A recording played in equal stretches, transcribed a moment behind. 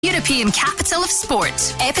European capital of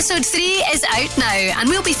sport. Episode 3 is out now, and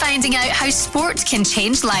we'll be finding out how sport can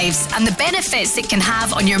change lives and the benefits it can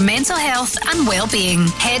have on your mental health and well-being.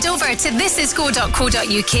 Head over to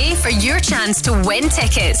thisisgo.co.uk for your chance to win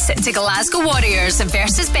tickets to Glasgow Warriors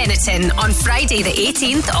versus Benetton on Friday the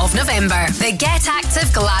 18th of November. The Get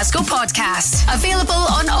Active Glasgow podcast, available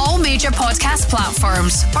on all major podcast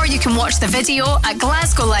platforms, or you can watch the video at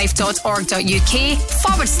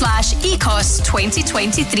glasgowlife.org.uk/ECOS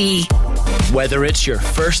 2023. Whether it's your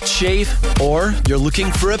first shave, or you're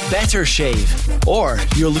looking for a better shave, or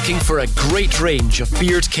you're looking for a great range of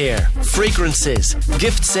beard care, fragrances,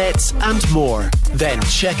 gift sets and more, then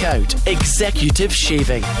check out Executive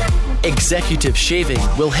Shaving. Executive Shaving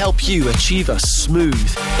will help you achieve a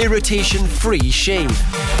smooth, irritation-free shave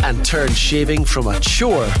and turn shaving from a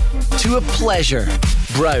chore to a pleasure.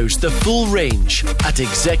 Browse the full range at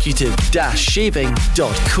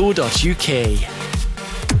executive-shaving.co.uk.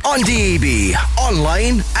 On DAB,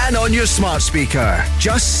 online and on your smart speaker.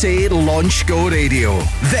 Just say Launch Go Radio.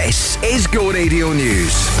 This is Go Radio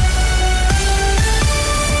News.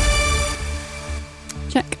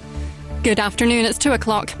 Check. Good afternoon, it's 2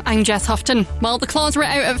 o'clock. I'm Jess Houghton. Well, the claws were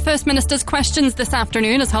out at First Minister's questions this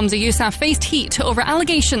afternoon as Humza Yousaf faced heat over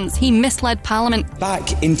allegations he misled Parliament.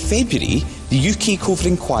 Back in February, the UK COVID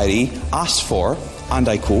inquiry asked for, and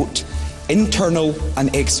I quote, internal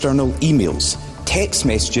and external emails, text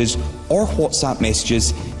messages or WhatsApp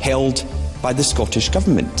messages held by the Scottish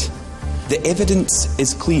Government. The evidence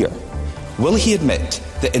is clear. Will he admit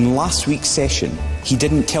that in last week's session he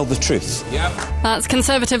didn't tell the truth? Yep. That's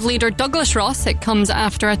Conservative leader Douglas Ross. It comes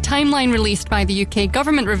after a timeline released by the UK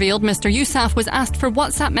government revealed Mr Yousaf was asked for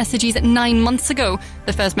WhatsApp messages 9 months ago.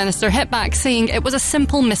 The First Minister hit back, saying it was a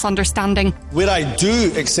simple misunderstanding. Where I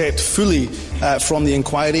do accept fully from the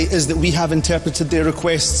inquiry is that we have interpreted their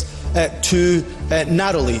requests too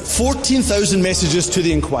narrowly. 14,000 messages to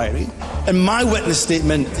the inquiry. In my witness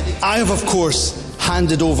statement, I have, of course,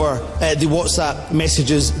 handed over the WhatsApp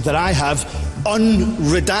messages that I have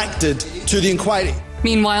unredacted to the inquiry.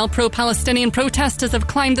 Meanwhile, pro-Palestinian protesters have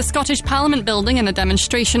climbed the Scottish Parliament building in a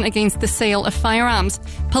demonstration against the sale of firearms.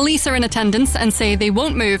 Police are in attendance and say they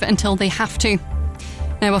won't move until they have to.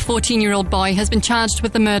 Now, a 14-year-old boy has been charged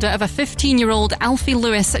with the murder of a 15-year-old Alfie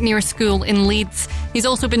Lewis near a school in Leeds. He's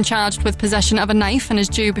also been charged with possession of a knife and is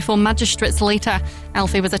due before magistrates later.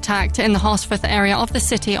 Alfie was attacked in the Horsforth area of the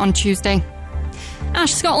city on Tuesday.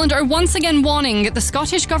 Ash Scotland are once again warning the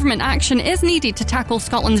Scottish Government action is needed to tackle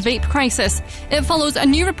Scotland's vape crisis. It follows a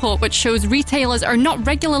new report which shows retailers are not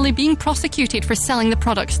regularly being prosecuted for selling the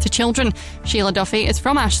products to children. Sheila Duffy is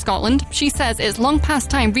from Ash Scotland. She says it's long past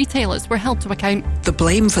time retailers were held to account. The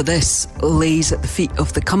blame for this lays at the feet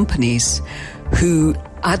of the companies who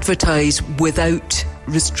advertise without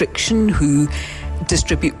restriction, who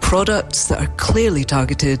distribute products that are clearly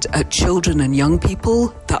targeted at children and young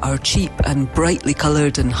people, that are cheap and brightly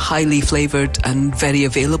coloured and highly flavoured and very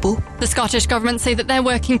available. The Scottish Government say that they're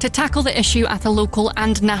working to tackle the issue at a local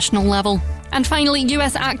and national level. And finally,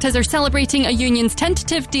 US actors are celebrating a union's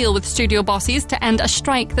tentative deal with studio bosses to end a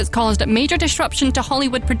strike that's caused major disruption to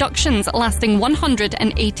Hollywood productions lasting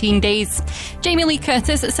 118 days. Jamie Lee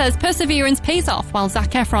Curtis says perseverance pays off, while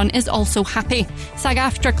Zac Efron is also happy.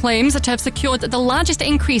 SAG-AFTRA claims to have secured the largest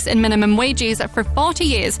increase in minimum wages for 40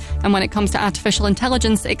 years, and when it comes to artificial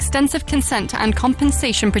intelligence, extensive consent and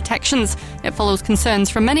compensation protections. It follows concerns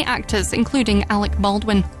from many actors, including Alec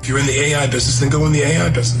Baldwin. If you're in the AI business, then go in the AI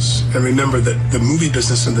business. And remember that the movie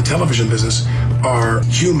business and the television business are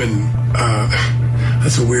human,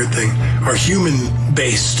 that's a weird thing, are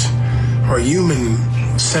human-based, are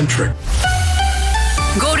human-centric.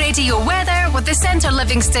 Go Radio weather with the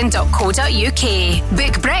centrelivingston.co.uk.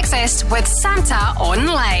 Book breakfast with Santa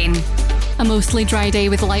online. A mostly dry day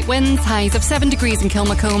with light winds, highs of 7 degrees in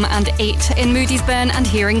Kilmacombe and 8 in Moodiesburn and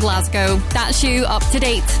here in Glasgow. That's you up to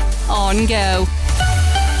date on Go.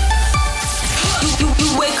 You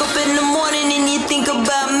wake up in the morning and you think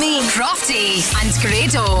about me. Crofty and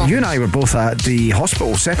Grado. You and I were both at the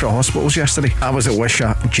hospital, separate hospitals yesterday. I was at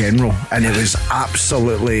Wisha General and it was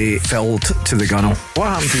absolutely filled to the gunnel. What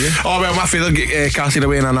happened to you? Oh, well, my father got carted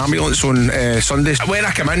away in an ambulance on Sunday. When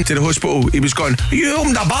I came into the hospital, he was going, "You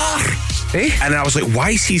opened a bar?" Eh? And I was like,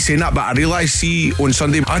 why is he saying that? But I realised, see, on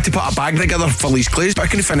Sunday I had to put a bag together for these clays, but I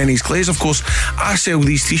couldn't find any of these clays. Of course, I sell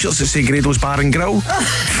these t-shirts that say Grado's Bar and Grill.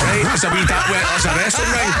 Right? It's a wee it's a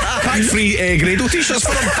restaurant, right? Pack free Grado t-shirts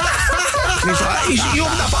for him. And he's like, you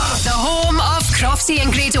opened a bar. The home of Crofty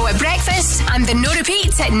and Grado at breakfast and the no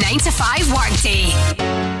repeat at 9 to 5 workday.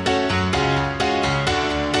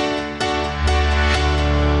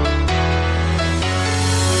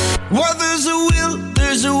 Well, there's a will,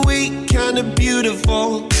 there's a way. they're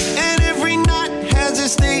beautiful. And every night has a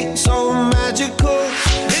state so magical.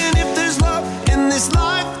 And if there's love in this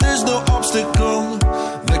life, there's no obstacle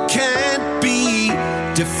that can't be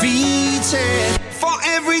defeated. For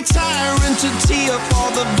every tyrant to tear for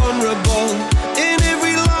the vulnerable. In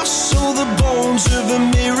every loss, all the bones of a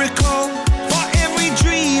miracle. For every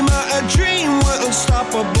dreamer, a dream we're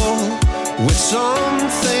unstoppable. With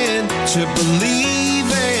something to believe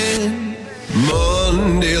in.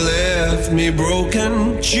 Monday left me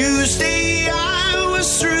broken. Tuesday I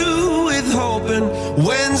was through with hoping.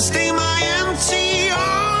 Wednesday my empty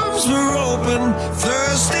arms were open.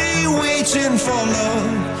 Thursday waiting for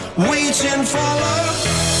love, waiting for love.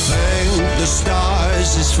 Thank the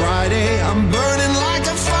stars it's Friday. I'm burning like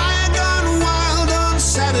a fire gone wild on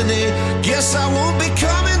Saturday. Guess I won't be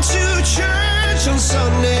coming to church on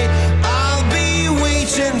Sunday. I'll be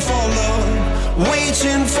waiting for love,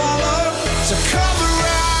 waiting for love to come around.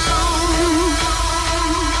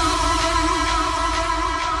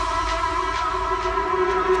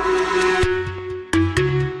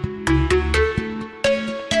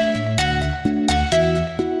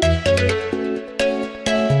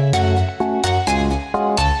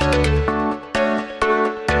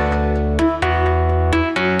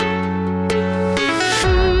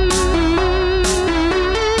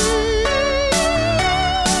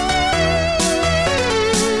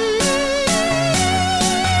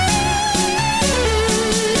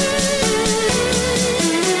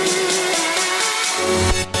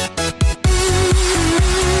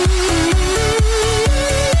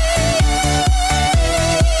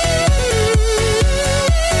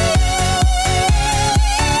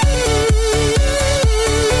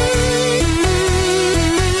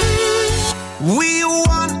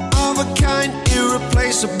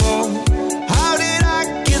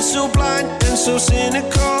 So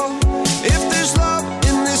cynical. If there's love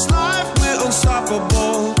in this life, we're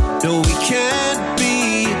unstoppable. No, we can't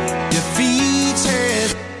be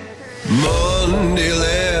defeated. Monday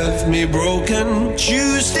left me broken.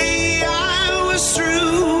 Tuesday I was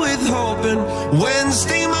through with hoping.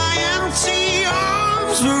 Wednesday my empty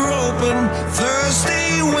arms were open.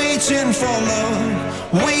 Thursday waiting for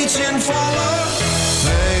love, waiting for love.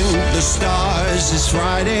 Thank the stars it's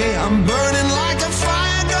Friday. I'm burning like a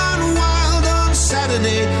fire gone wild on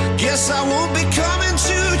Saturday. Guess I won't be coming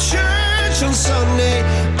to church on Sunday.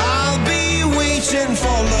 I'll be waiting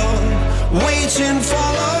for love, waiting for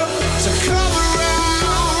love to come around.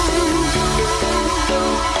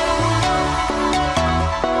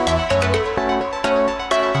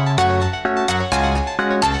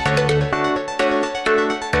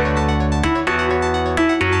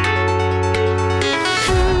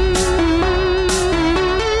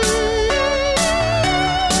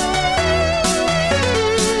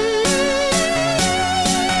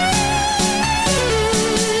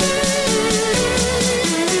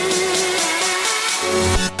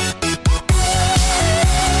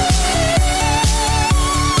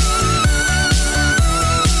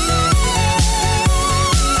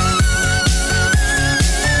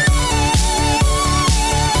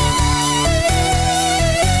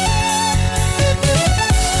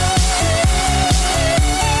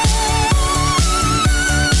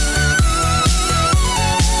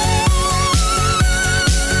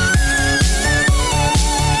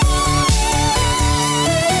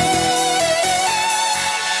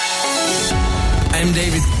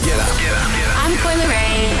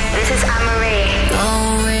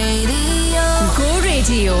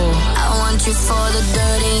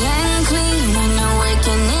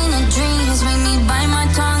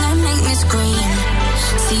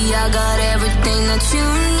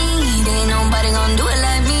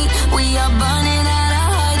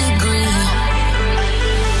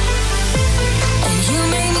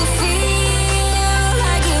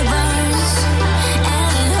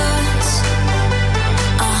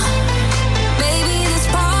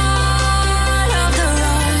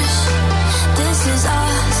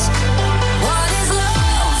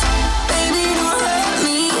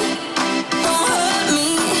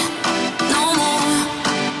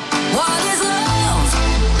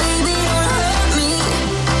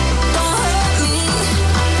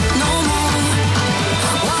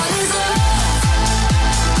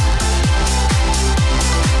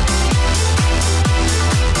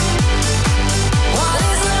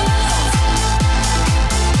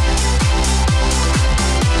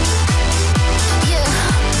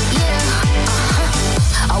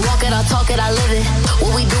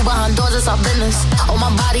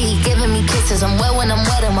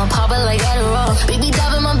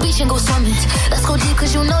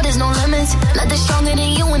 Nothing stronger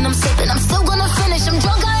than you when I'm sipping. I'm still gonna finish. I'm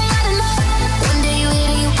drunk, I ain't had enough.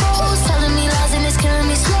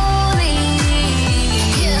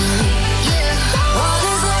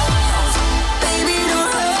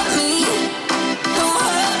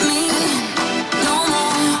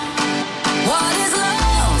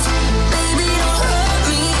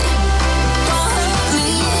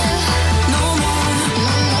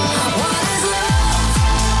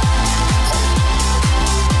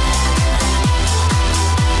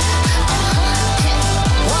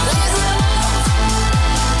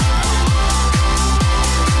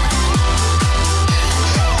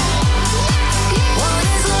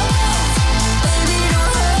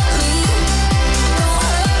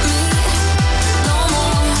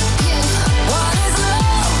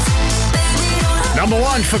 Number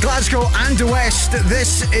 1 for Glasgow and the West.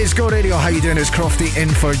 This is Go Radio. How you doing? It's Crofty in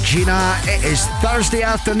for Gina. It is Thursday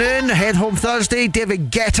afternoon. Head home Thursday.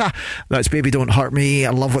 David Guetta. That's Baby Don't Hurt Me.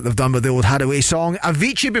 I love what they've done with the old Hadaway song.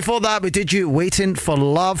 Avicii before that. But Did You? Waiting for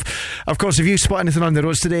Love. Of course, if you spot anything on the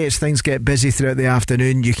roads today, as things get busy throughout the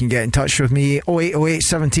afternoon, you can get in touch with me. 0808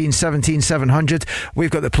 17 17 700.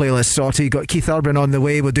 We've got the playlist sorted. You've got Keith Urban on the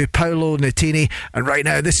way. We'll do Paolo Nutini. And right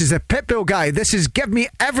now, this is a Pitbull guy. This is Give Me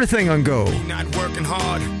Everything on Go. Not working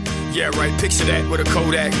hard. Yeah, right, picture that with a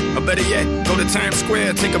Kodak. Or better yet, go to Times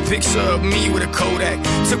Square, take a picture of me with a Kodak.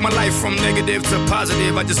 Took my life from negative to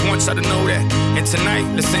positive, I just want y'all to know that. And tonight,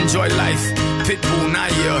 let's enjoy life. Pitbull,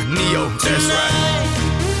 Naya, Neo, that's right.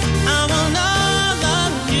 I want all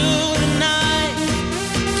of you tonight.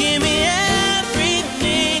 Give me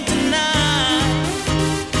everything tonight.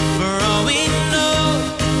 For all we know,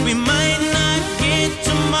 we might not get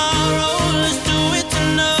tomorrow. Let's do it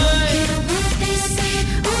tonight.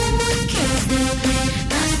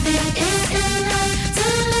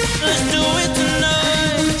 Let's do it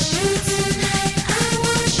tonight.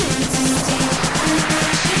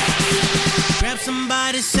 Grab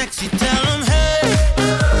somebody sexy, tell them hey.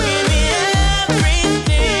 Give me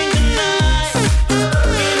everything tonight.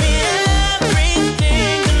 Give me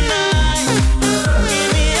everything tonight. Give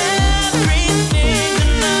me everything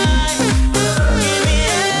tonight. Give me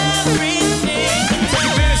everything tonight. Take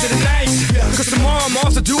advantage of the night, cause tomorrow I'm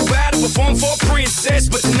off to do battle, perform for a princess.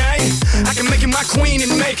 But tonight, I can make you my queen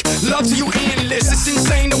and make love to you endless. It's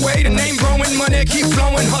insane the way the name growing, money keep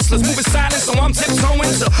flowing. Hustlers moving silent, so I'm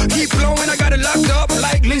tiptoeing. So keep blowing, I got it locked up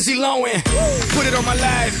like Lindsay Lohan. Put it on my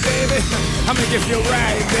life, baby. I make it feel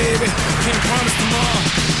right, baby. Can't promise tomorrow,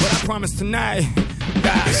 but I promise tonight.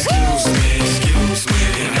 Excuse me,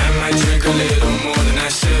 and I might drink a little more than I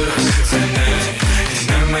should tonight.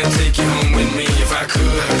 And I might take you home with me if I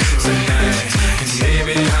could tonight. And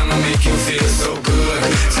baby, I'ma make you feel so good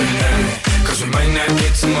tonight. Cause we might not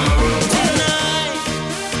get tomorrow. Tonight,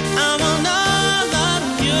 I want all of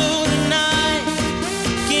you tonight.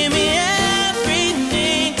 Give me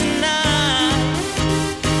everything tonight.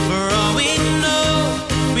 For all we know,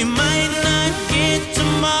 we might not get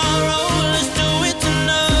tomorrow. Let's do it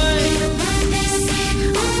tonight.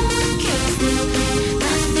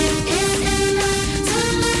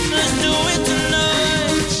 Let's do it tonight.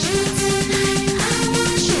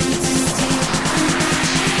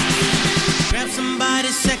 Grab somebody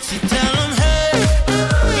sexy, tell them hey.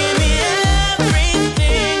 Give me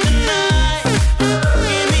everything tonight.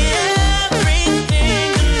 Give me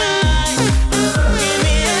everything tonight. Give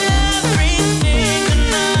me everything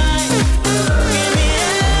tonight. Give me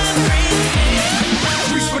everything.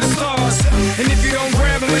 Reach for the stars, and if you don't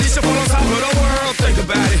grab them, at least you fall on top of the world. Think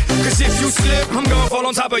about it, cause if you slip, I'm gonna fall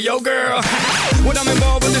on top of your girl. What I'm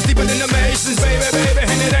involved with is deeper than the Masons, baby, baby,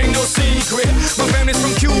 and it ain't no secret. My family's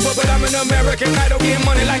from Cuba, but I'm an American. I don't get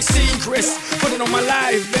money like secrets. Put it on my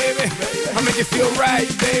life, baby. I make it feel right,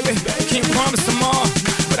 baby. Can't promise tomorrow,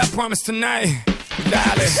 but I promise tonight,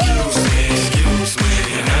 darling. Excuse me,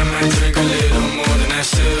 and I might drink a little more than I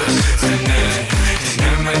should tonight. And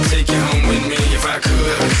I might take you home with me if I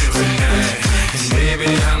could tonight. And baby,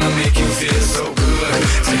 I'ma make you feel so good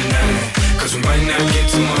tonight. Cause we might not get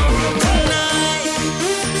tomorrow. Tonight,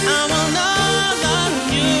 I want all of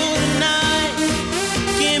you tonight.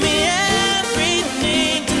 Give me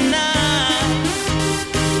everything tonight.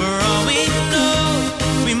 For all we know,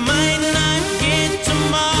 we might not get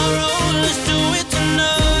tomorrow. Let's do it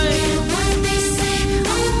tonight.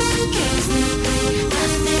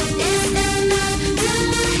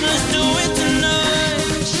 Let's do it tonight.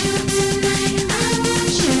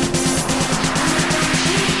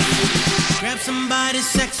 Grab somebody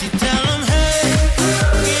sexy, tell them hey.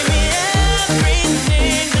 Give me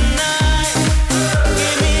everything tonight.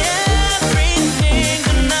 Give me everything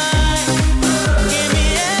tonight. Give me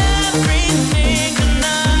everything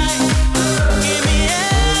tonight. Give me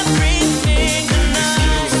everything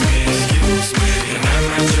tonight. Excuse me, and I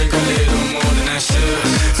might drink a little more than I should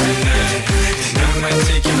tonight. And I might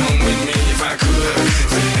take you home with me if I could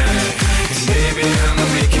tonight. And baby, I'ma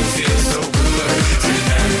make you feel so good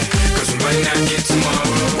tonight. Cause we might not get tomorrow.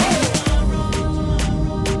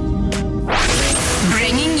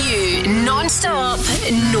 Bringing you non-stop,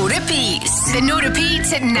 no repeats. The no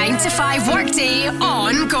repeats at 9 to 5 workday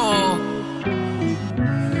on Go.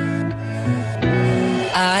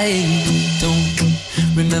 I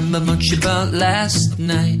don't remember much about last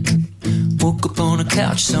night. Woke up on a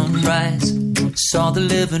couch, sunrise. Saw the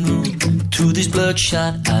living room through these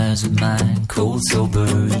bloodshot eyes of mine. Cold sober,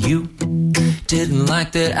 you Didn't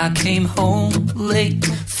like that I came home late,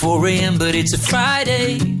 4 a.m., but it's a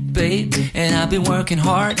Friday, babe, and I've been working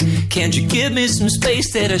hard. Can't you give me some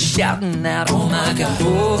space? That are shouting out, oh my God.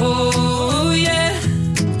 Oh yeah,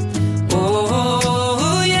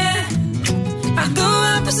 oh yeah. I go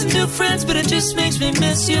out with some new friends, but it just makes me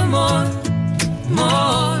miss you more.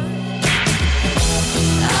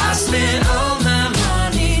 I spent all my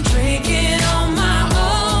money drinking on my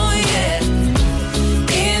own, yeah.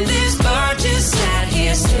 In this bar, just sat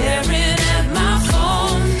here staring at my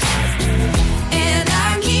phone, and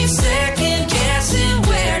I keep second guessing,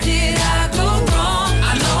 where did I go wrong?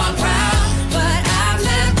 I know I'm proud, but I've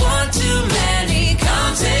let one too many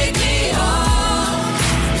come take me home.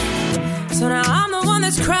 So now I'm the one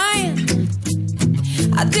that's crying.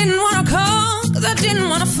 I didn't want to call, cause I didn't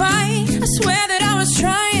want to fight. I swear that I was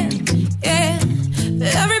trying, yeah.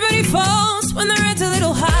 But everybody falls when their head's a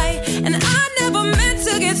little high, and I never meant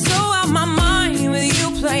to get so out my mind. With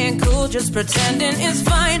you playing cool, just pretending it's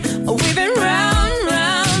fine. Oh, we've been round,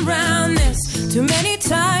 round, round this too many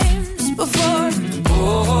times before.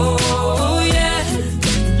 Oh yeah,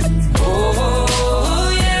 oh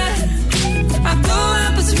yeah. I go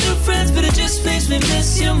out with some new friends, but it just makes me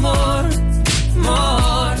miss you more.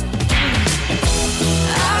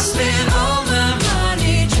 I spent all my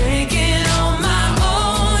money drinking on my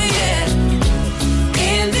own, yeah.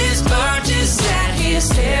 In this bar, just sat here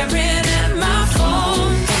staring at my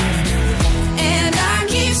phone, and I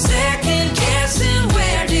keep second guessing,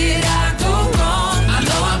 where did I go wrong? I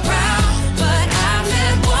know I'm proud, but I've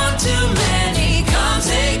let one too many come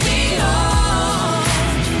take me home.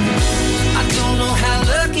 I don't know how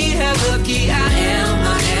lucky I am.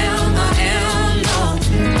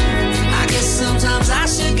 Sometimes I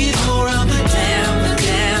should get more of a damn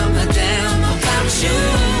about you.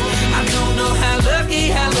 I don't know how lucky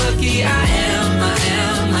I am,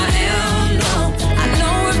 no. I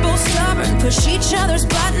know we're both stubborn, push each other's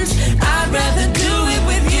buttons. I'd rather do it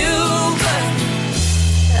with you, but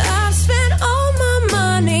I've spent all my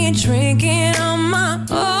money drinking on my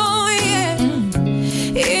own, yeah.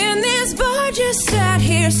 In this bar, just sat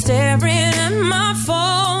here staring at my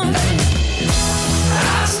phone.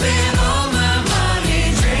 I spent all my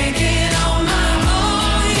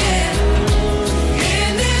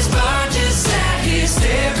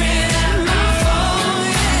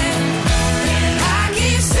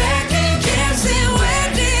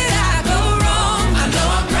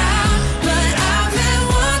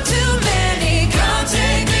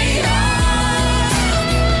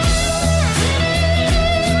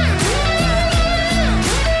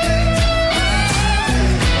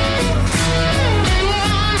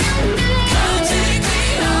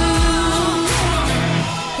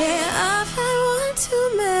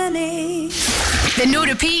The No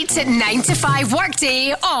Repeat 9 to 5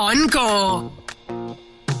 workday on Go.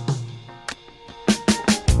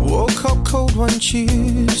 Woke up cold one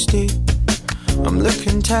Tuesday. I'm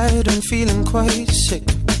looking tired and feeling quite sick.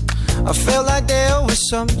 I felt like there was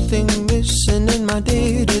something missing in my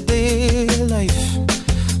day-to-day life.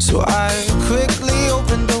 So I quickly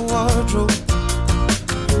opened the wardrobe,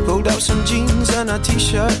 pulled out some jeans and a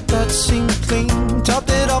t-shirt that seemed clean,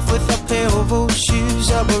 topped it off with a pair of old shoes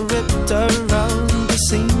that were ripped around the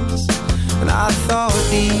seams. And I thought,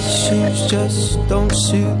 these shoes just don't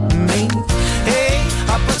suit me. Hey,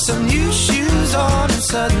 I put some new shoes on and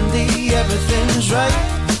suddenly everything's right.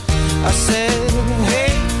 I said,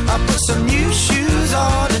 hey, I put some new shoes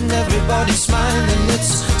on and everybody's smiling.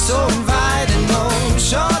 It's so inviting. No,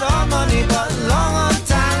 short on money but long on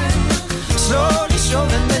time. Slowly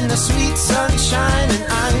strolling in the sweet sunshine, and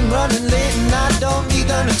I'm running late and I don't need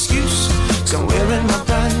an excuse, 'cause I'm wearing my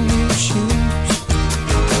brand new shoes.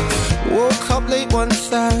 Woke up late one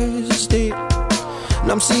Thursday,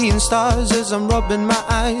 and I'm seeing stars as I'm rubbing my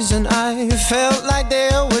eyes, and I felt like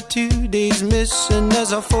there were 2 days missing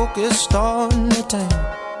as I focused on the time.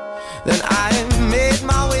 Then I made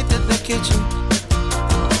my way to the kitchen,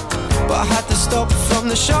 but I had to stop from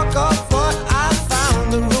the shock of what I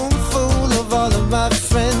found. The room full of all of my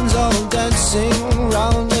friends, all dancing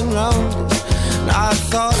round and round. And I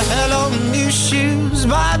thought, hello new shoes,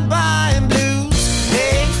 bye-bye blues.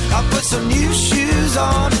 Hey, I put some new shoes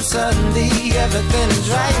on and suddenly everything's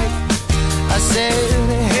right. I said,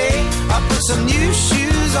 hey, I put some new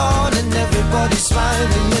shoes on and everybody's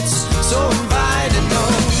smiling. It's so inviting. No,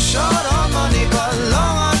 short on money but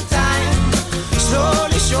long on time.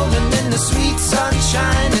 Slowly strolling in the sweet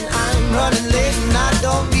sunshine, and I'm running late and I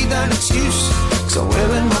don't need an excuse, 'cause I'm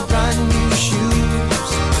wearing my brand new shoes.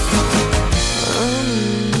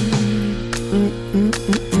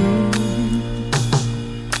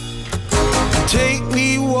 Take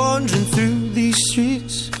me wandering through the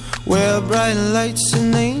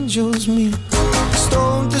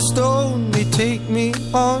Stone to stone, they take me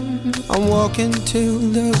on. I'm walking till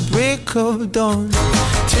the break of dawn.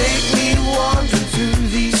 Take me wandering through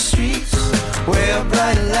these streets where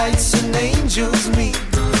bright lights and angels meet.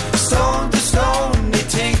 Stone to stone, they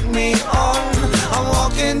take me on. I'm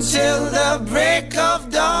walking till the break of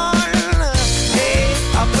dawn. Hey,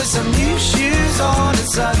 I put some new shoes on and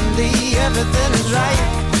suddenly everything is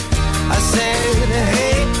right. I said,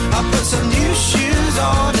 hey, I put some new shoes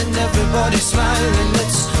on and everybody's smiling.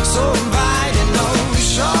 It's so inviting. No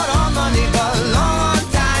short on money, but long on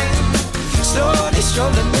time. Slowly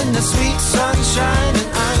strolling in the sweet sunshine,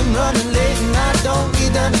 and I'm running late and I don't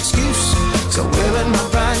need an excuse, so wearing my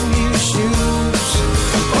brand new shoes.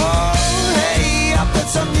 Oh, hey, I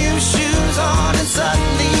put some new shoes on and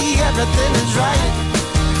suddenly everything is right.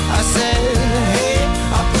 I said, hey,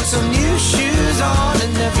 I put some new shoes on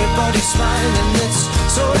and everybody's smiling. It's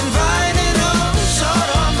so inviting. Oh, short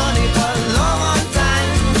on money, but long on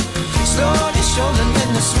time. Slowly strolling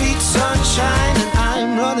in the sweet sunshine, and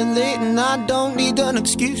I'm running late and I don't need an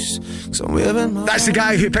excuse. So that's the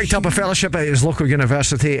guy who picked up a fellowship at his local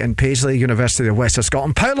university in Paisley, University of West of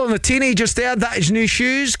Scotland. Paolo Nutini just there, that is New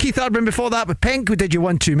Shoes. Keith Urban before that with Pink, who did You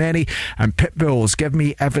One Too Many, and Pitbull's Give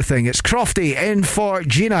Me Everything. It's Crofty in for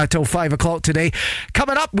Gina till 5 o'clock today.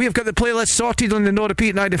 Coming up, we've got the playlist sorted on the No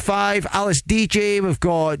Repeat 9 to 5. Alice DJ, we've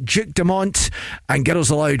got Duke Dumont and Girls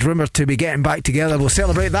Aloud, rumoured to be getting back together. We'll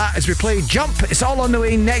celebrate that as we play Jump. It's all on the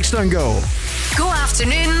way next on Go. Go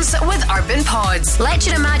afternoons with Urban Pods. Let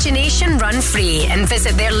your imagination run free and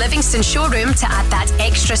visit their Livingston showroom to add that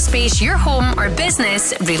extra space your home or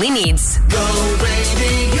business really needs. Go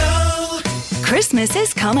Radio. Christmas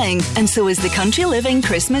is coming, and so is the Country Living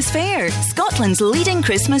Christmas Fair. Scotland's leading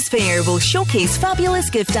Christmas fair will showcase fabulous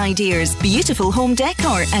gift ideas, beautiful home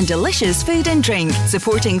decor and delicious food and drink,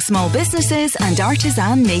 supporting small businesses and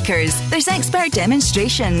artisan makers. There's expert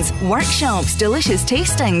demonstrations, workshops, delicious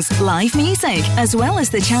tastings, live music, as well as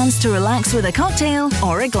the chance to relax with a cocktail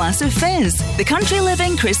or a glass of fizz. The Country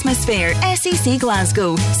Living Christmas Fair, SEC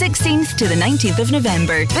Glasgow, 16th to the 19th of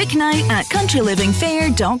November. Book now at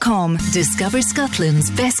countrylivingfair.com. Discover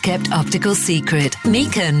Scotland's best kept optical secret,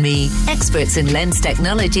 Mika & Me, experts in lens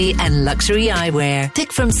technology and luxury eyewear.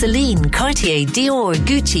 Pick from Celine, Cartier, Dior,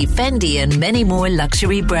 Gucci, Fendi and many more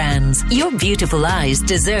luxury brands. Your beautiful eyes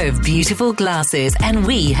deserve beautiful glasses, and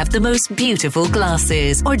we have the most beautiful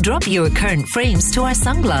glasses. Or drop your current frames to our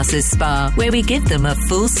sunglasses spa, where we give them a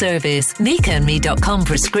full service. MikaandMe.com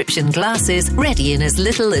prescription glasses, ready in as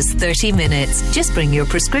little as 30 minutes. Just bring your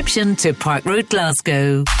prescription to Park Road,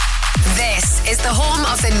 Glasgow. This is the home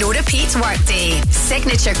of the No Repeat Workday.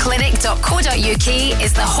 Signatureclinic.co.uk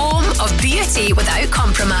is the home of beauty without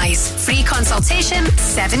compromise. Free consultation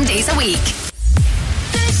 7 days a week.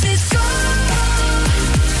 This is Go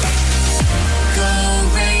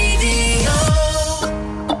Radio.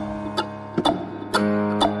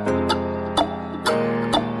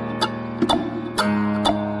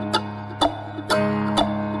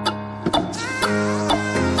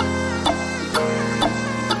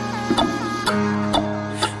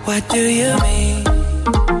 What do you mean?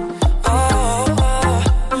 Oh,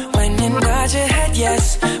 when you nod your head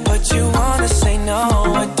yes, but you wanna say no.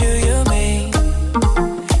 What do you mean?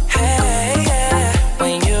 Hey, yeah,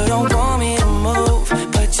 when you don't want me to move,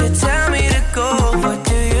 but you tell me to go. What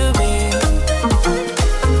do you mean?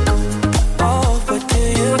 Oh, what do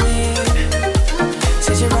you mean?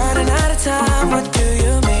 Said you're running out of time. What do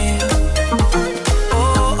you mean?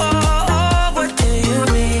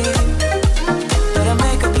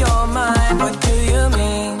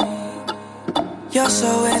 You're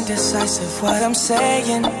so indecisive, what I'm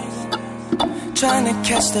saying. Trying to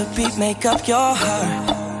catch the beat, make up your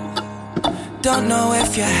heart. Don't know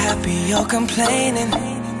if you're happy or complaining.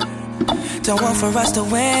 Don't want for us to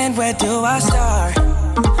win, where do I start?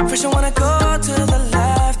 First you wanna go to the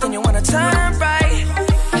left, then you wanna turn right.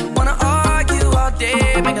 Wanna argue all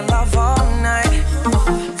day, making love all night.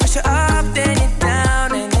 First you're up, then you're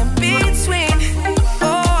down, and in between.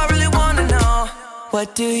 Oh, I really wanna know,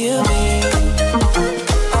 what do you mean?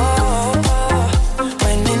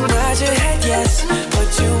 Your head yes, but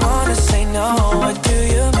you wanna say no. What do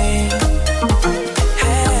you mean?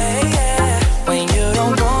 Hey, yeah, when you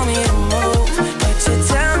don't want me to move, but you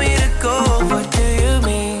tell me to go. What do you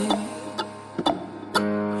mean?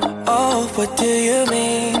 Oh, what do you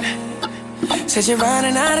mean? Said you're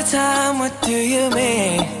running out of time. What do you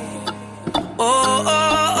mean?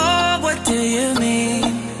 Oh, what do you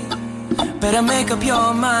mean? Better make up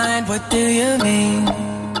your mind. What do you mean?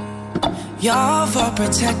 You're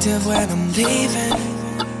overprotective when I'm leaving.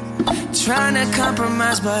 Trying to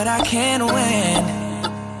compromise, but I can't win.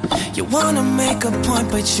 You wanna make a point,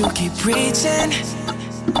 but you keep preaching.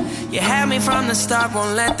 You had me from the start,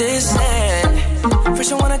 won't let this end. First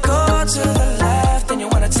you wanna go to the left, then you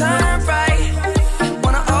wanna turn right.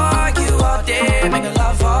 Wanna argue all day, make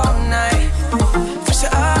love all night. First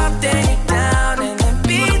you're up, then you're down, and in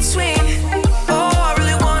between. Oh, I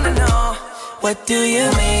really wanna know, what do you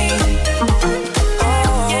mean?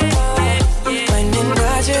 When you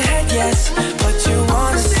nod your head yes, but you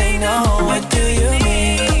wanna say no, what do you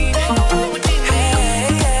mean? Hey,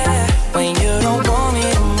 yeah. When you don't want me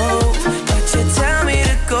to move, but you tell me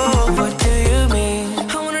to go, what do you mean?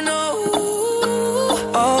 I wanna know,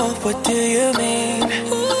 oh, what do you mean?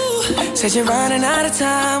 Said you're running out of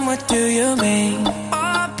time, what do you mean?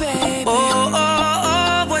 Oh, baby.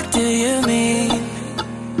 Oh, what do you mean?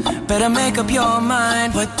 Better make up your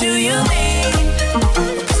mind, what do you mean?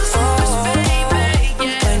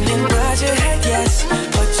 When you nod your head yes,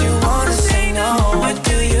 but you wanna say no, what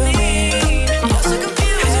do you mean? You're so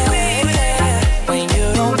confused, baby. When you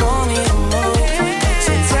don't want me to move, but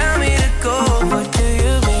you tell me to go, what do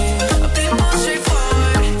you mean? I'll be more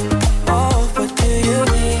straightforward. Oh, what do you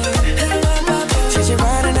mean? Said you're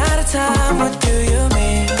running out of time, what do you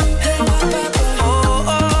mean?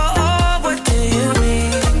 Oh, what do you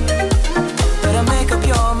mean? Better make up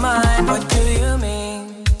your mind, what do you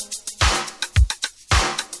mean?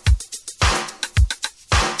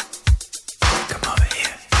 Come over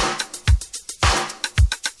here.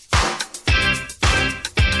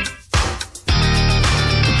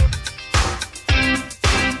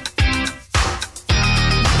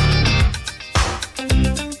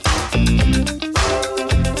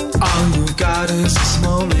 All you got is this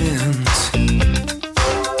moment.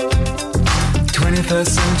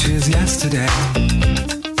 21st century's yesterday.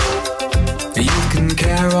 You can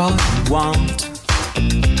care all you want.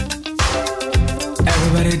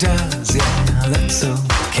 Everybody does, yeah, that's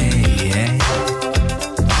okay, yeah.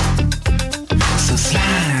 So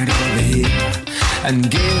slide over here and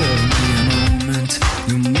give me a moment.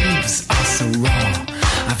 Your moves are so raw.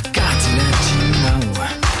 I've got to let you know.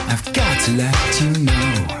 I've got to let you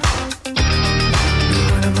know. You're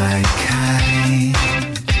one of my kind.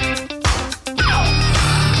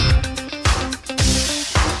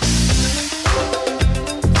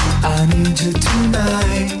 I need you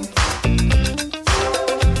tonight,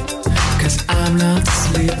 'cause I'm not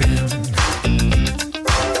sleeping.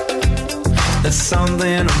 There's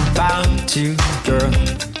something about you, girl,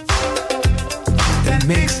 that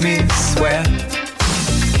makes me sweat.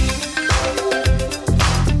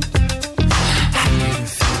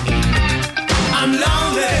 I'm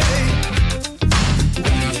lonely.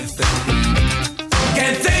 What do you think?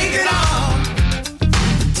 Can't think at all.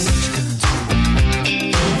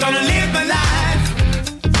 Gonna live my life.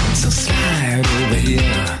 So slide over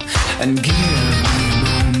here and give me a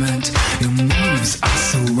moment. Your moves are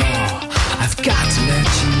so raw. I've got to let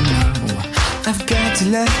you know. I've got to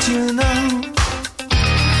let you know.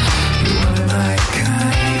 You are my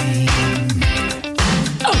kind.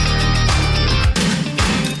 Oh.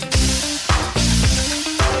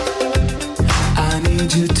 I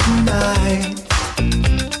need you tonight,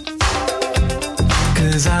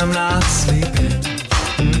 'cause I'm not sleeping.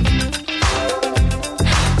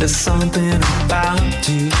 There's something about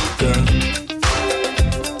you, girl,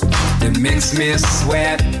 that makes me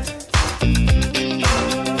sweat.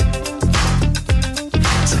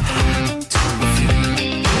 So hard to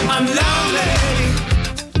feel. I'm lonely.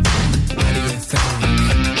 What do you think?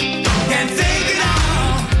 Can't think it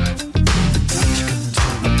all. What you gonna do?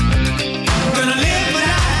 I'm gonna live my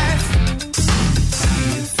life. What do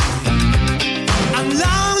you think? I'm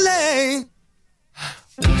lonely.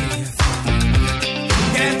 What do you think?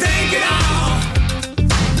 Can't think it all.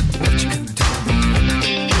 What you gonna do?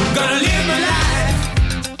 Gonna live my life.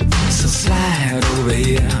 So slide over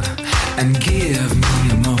here and give me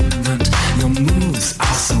a moment. Your moves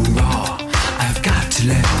are so raw. I've got to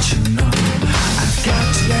let you know. I've got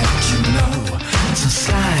to let you know. So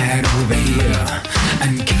slide over here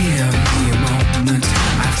and give me a moment.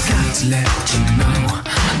 I've got to let you know.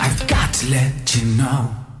 I've got to let you know.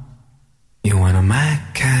 You're one of my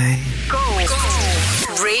kind. Go.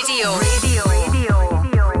 Radio.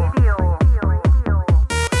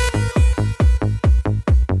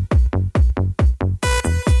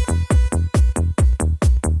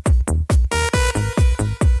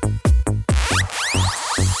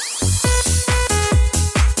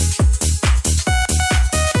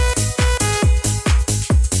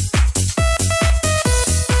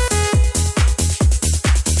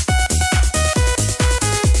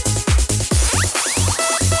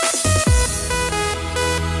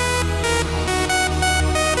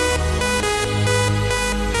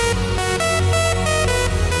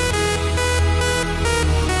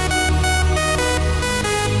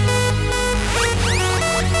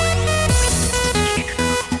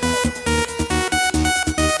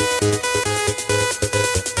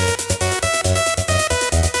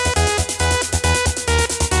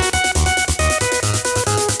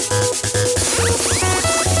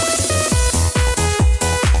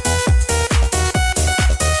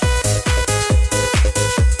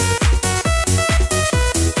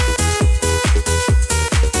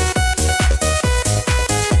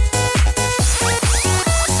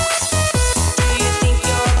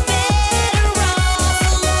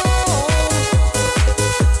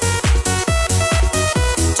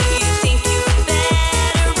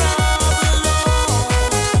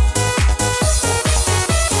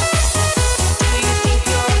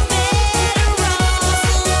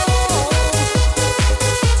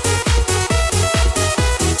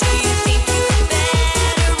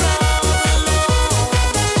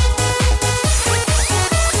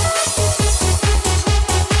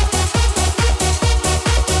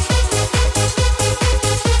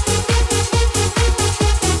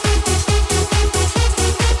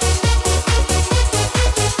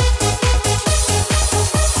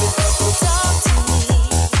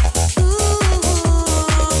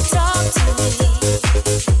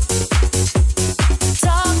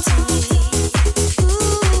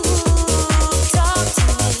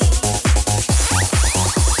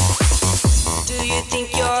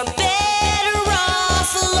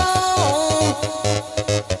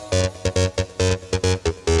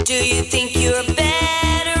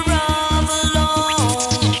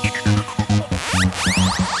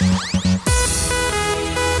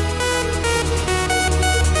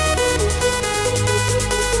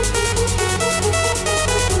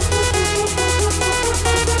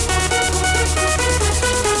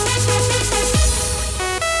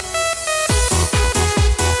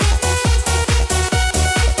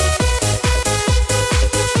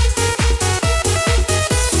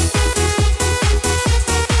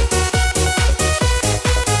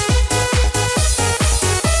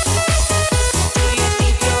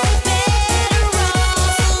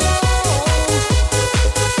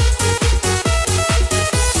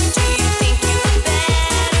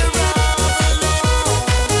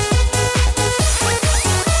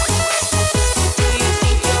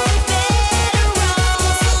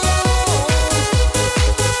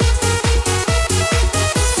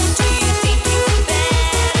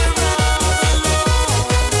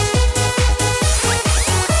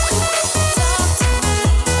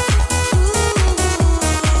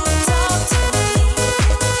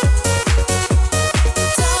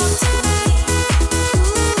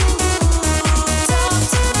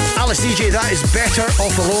 Better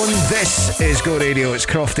Off Alone. This is Go Radio. It's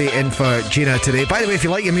Crofty in for Gina today. By the way, if you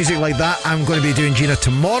like your music like that, I'm going to be doing Gina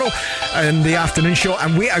tomorrow in the afternoon show,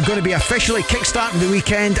 and we are going to be officially kickstarting the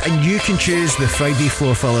weekend, and you can choose the Friday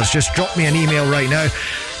floor fillers. Just drop me an email right now.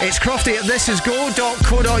 It's Crofty at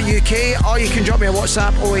thisisgo.co.uk, or you can drop me a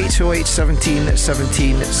WhatsApp 0828 17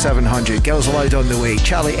 17 700. Girls Allowed on the way.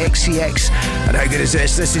 Charlie XCX. And how good is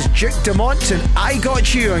this? This is Duke Dumont and I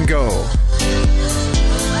Got You on Go.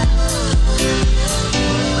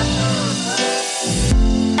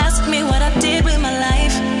 Ask me what I did with my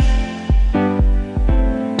life.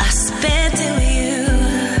 I spent it with you.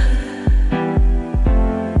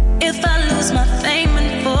 If I lose my fame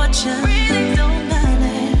and fortune, really don't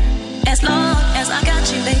matter, as long as I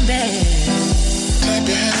got you, baby. Clap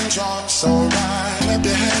your hands, you're so right. Clap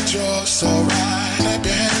your hands, you're so right. Clap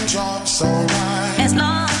your hands, you're so right. As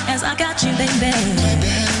long as I got you, baby. Clap your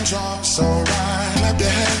hands, you're so right. Clap your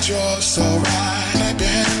hands, you're so right. Clap your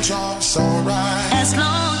hands, you're so right. As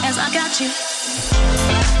long as I got you.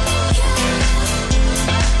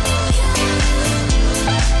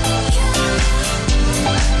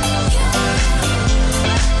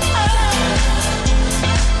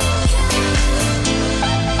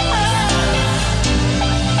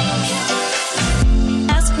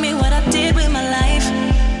 Ask me what I did with my life.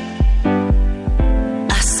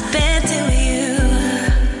 I spent it with you.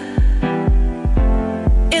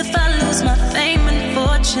 If I lose my fame and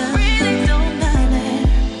fortune, really don't matter,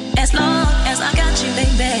 as long as I got you,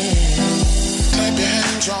 baby. Clap your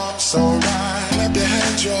hands, you're so right. Clap your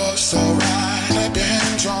hands, you're so right. Clap your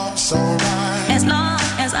hands, you're so right. As long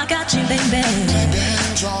as I got you, baby. Clap your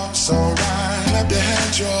hands, you're so right. Clap your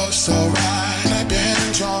hands, you're so right. Clap your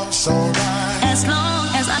hands, you're so right. As long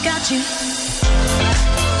as I got you.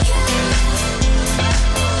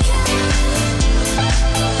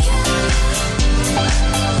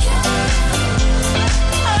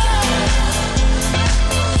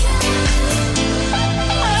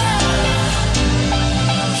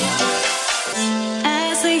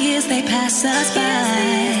 As the years they pass us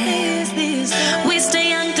by, we stay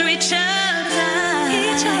young through each other.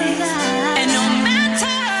 And no matter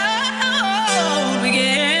how old we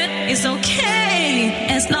get, it's okay,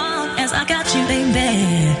 as long as I got you,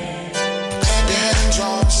 baby. Clap your hands,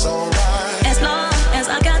 you're so right. As long as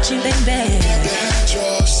I got you, baby. Clap your hands,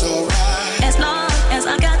 you're so right. As long as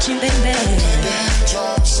I got you, baby. Clap your hands,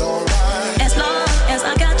 you're so right. As long as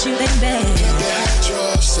I got you, baby. Clap your hands,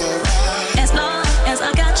 you're so right. As long as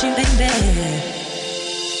I got you, baby.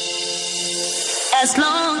 As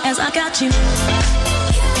long as I got you.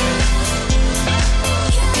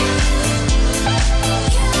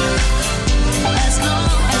 As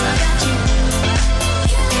long as I got you.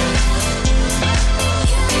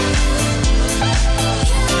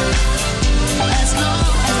 As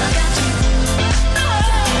long as I got you.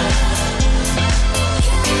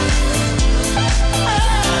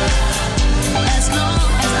 As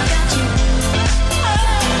long as I got you.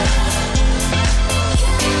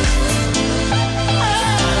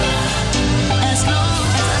 As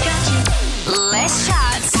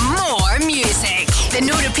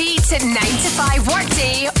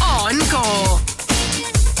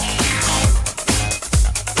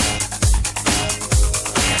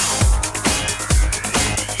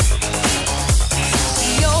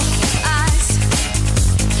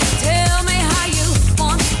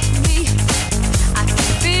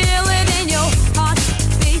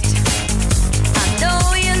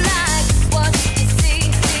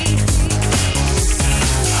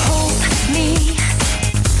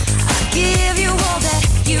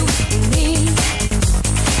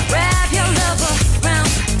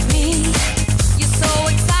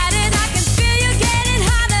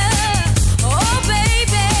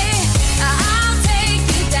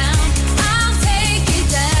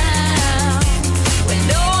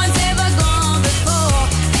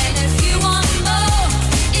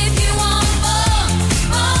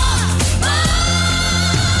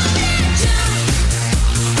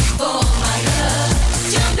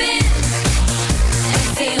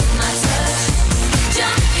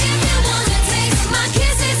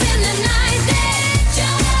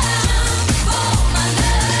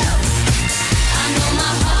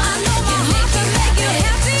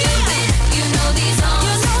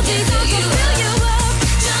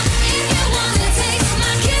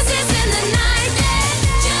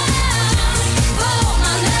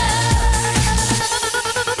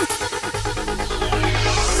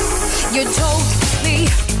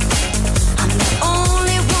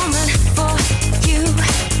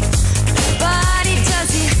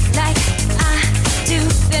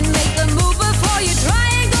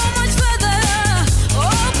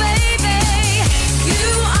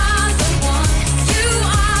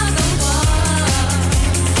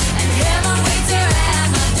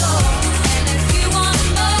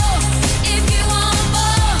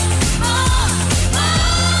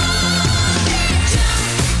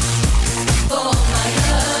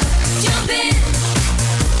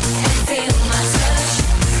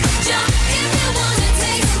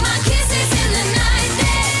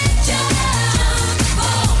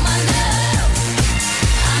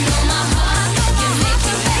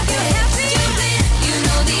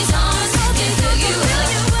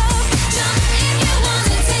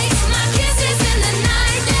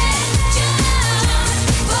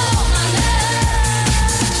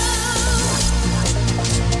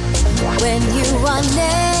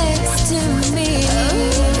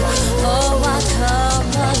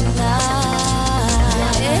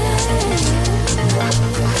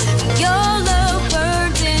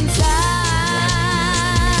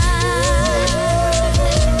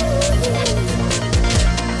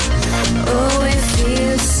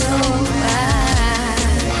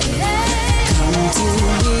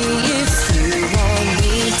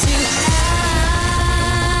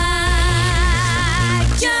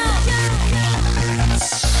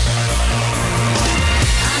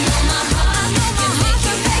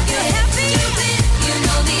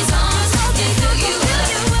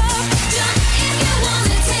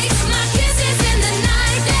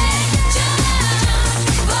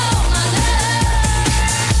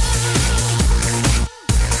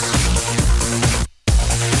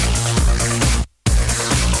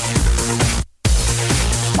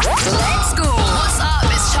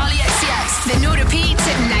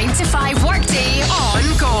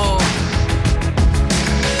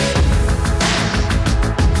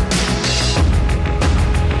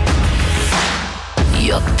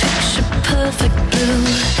picture perfect blue,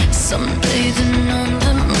 sunbathing on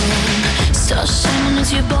the moon, stars shining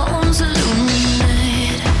as your bones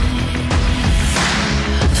illuminate.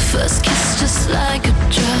 First kiss just like a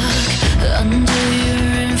drug, under your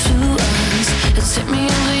influence, it's hit me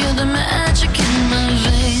over, you're the magic in my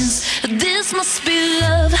veins. This must be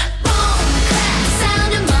love. Boom, clap,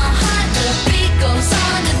 sound in my heart, the beat goes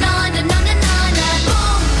on and on and on and on. And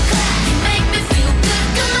boom, clap, you make me feel good.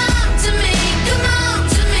 Come on to me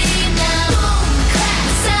now. Boom, clap,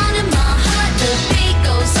 sound in my heart, the beat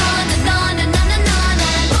goes on and on and on and on.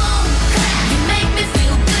 And boom, clap, you make me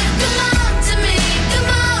feel good. Come on to me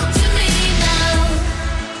now.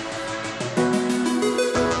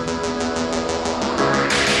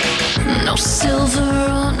 No silver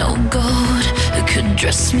or no gold could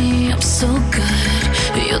dress me up so good.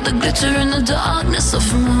 You're the glitter in the darkness of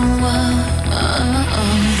my world.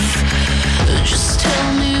 Just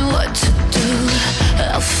tell me what to do,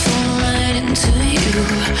 I'll fall right into you.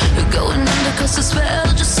 Going under 'cause the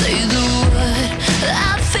spell, just say the word,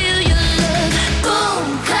 I feel your love.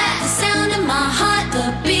 Boom, clap, the sound in my heart,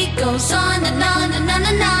 the beat goes on and on and on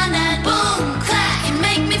and on. And boom, clap, you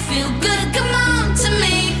make me feel good. Come on to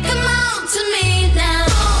me now.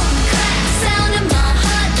 Boom, clap, the sound in my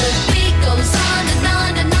heart, the beat goes on and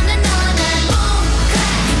on and on and on. And boom,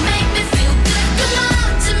 clap, you make me feel good. Come on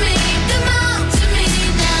to me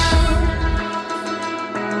now.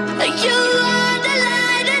 You are the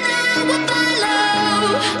light and I will follow.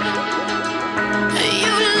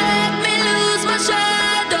 You let me lose my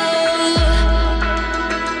shadow.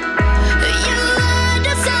 You are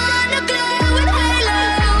the sun, a glowing halo,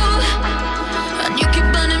 and you keep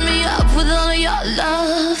burning me up with all of your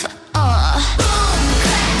love. Boom,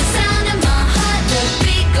 clap, the sound in my heart, the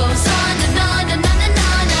beat goes on and on and on and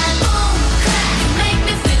on. And boom, clap, you make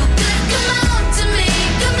me feel good. Come on to me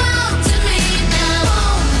now.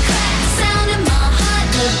 Boom, clap, the sound in my heart,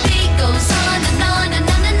 the beat goes on and on and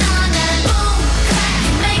on and on. And boom, clap,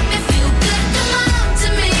 you make me feel good. Come on to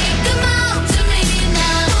me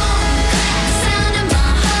now. Boom, clap, the sound in my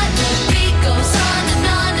heart, the beat goes on and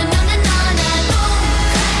on and on and on. And boom,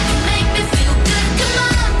 clap, you make me feel good. Come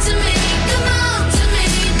on to me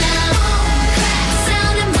now. Boom, clap, the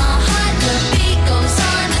sound in my heart, the beat goes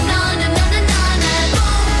on and on and on and on. And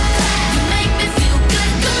boom, clap, you make me feel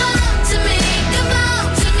good. Come on to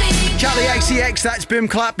me Charlie XCX, that's Boom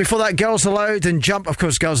Clap. Before that, Girls Aloud and Jump. Of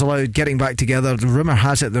course, Girls Aloud getting back together. The rumour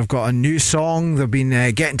has it they've got a new song. They've been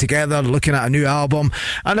getting together, looking at a new album,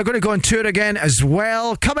 and they're going to go on tour again as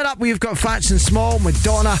well. Coming up, we've got Fats and Small,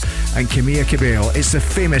 Madonna and Camilla Cabello. It's the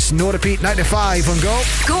famous No Repeat 9 to 5 on Go.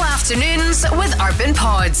 Go afternoons with Urban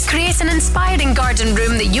Pods. Create an inspiring garden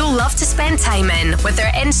room that you'll love to spend time in with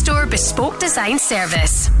their in-store bespoke design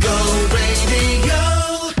service. Go Radio.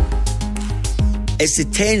 It's the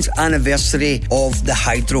 10th anniversary of the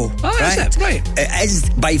Hydro. Oh, right? Is it? Right. It is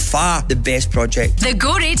by far the best project. The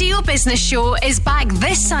Go Radio Business Show is back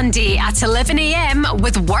this Sunday at 11 a.m.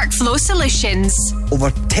 with Workflow Solutions.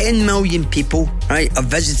 Over 10 million people, right, have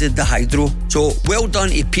visited the Hydro. So well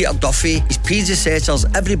done to Peter Duffy, his predecessors,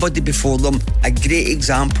 everybody before them. A great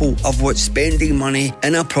example of what spending money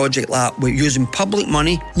in a project like that, with using public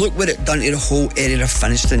money. Look what it done to the whole area of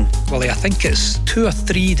Finiston. Well, I think it's 2 or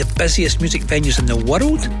 3 the busiest music venues in the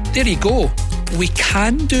world. There you go. We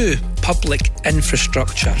can do public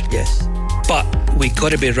infrastructure. Yes. But we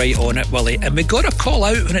got to be right on it, Willie, and we got to call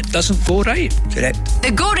out when it doesn't go right. Correct.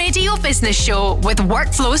 The Go Radio Business Show with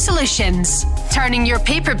Workflow Solutions, turning your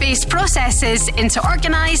paper-based processes into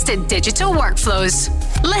organised digital workflows.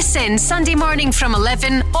 Listen Sunday morning from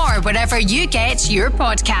 11 or wherever you get your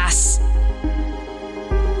podcasts.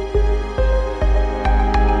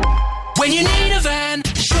 When you need a van,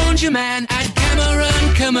 Sean's your man at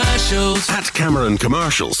Cameron Commercials. At Cameron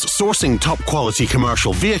Commercials, sourcing top quality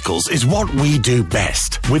commercial vehicles is what we do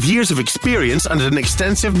best. With years of experience and an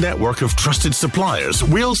extensive network of trusted suppliers,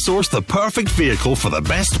 we'll source the perfect vehicle for the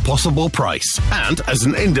best possible price. And as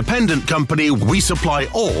an independent company, we supply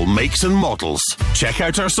all makes and models. Check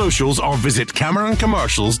out our socials or visit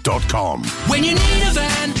CameronCommercials.com. When you need a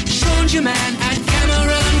van, Sean's your man at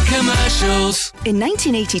Cameron Commercials. In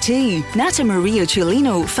 1982, Nata Maria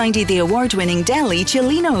Cellino founded the award-winning deli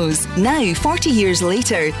Cellino's. Now, 40 years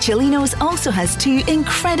later, Cellino's also has 2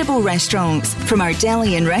 incredible restaurants. From our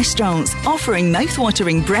deli and restaurants, offering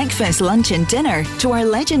mouth-watering breakfast, lunch and dinner, to our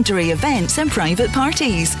legendary events and private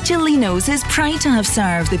parties, Cellino's is proud to have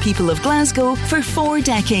served the people of Glasgow for 4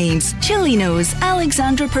 decades. Cellino's,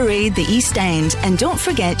 Alexandra Parade, the East End, and don't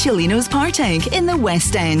forget Cellino's Partick in the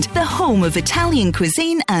West End, the home of Italian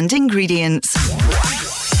cuisine and ingredients.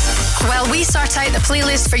 While we sort out the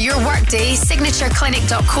playlist for your workday,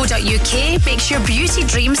 signatureclinic.co.uk makes your beauty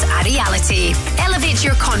dreams a reality. Elevate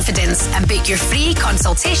your confidence and book your free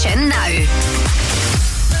consultation now.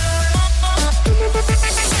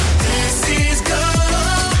 This is Go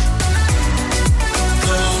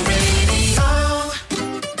Radio.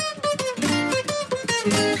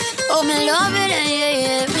 Oh, me love it, yeah,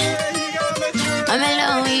 yeah. I'm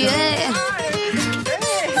alone, yeah.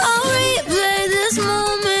 I'll replay this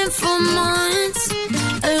moment for months.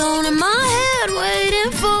 Alone in my head,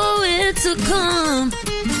 waiting for it to come.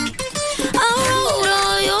 I wrote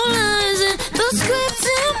all your lines and the script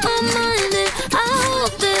in my mind, and I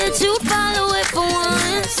hope that you follow it for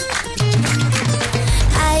once.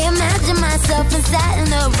 I imagine myself inside in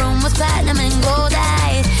the room with platinum and gold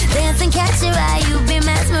eyes, dancing, catch your eye, you be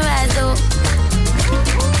mesmerized, oh.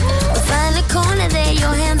 Find the corner there,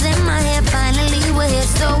 your hands in my hair. Finally we're here,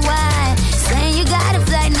 so why? Saying you got a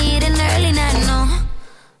flight, need an early night, no.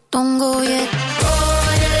 Don't go yet. Go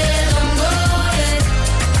yet, don't go yet.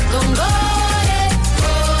 Don't go yet.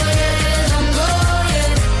 Go yet, don't go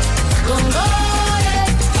yet. Don't go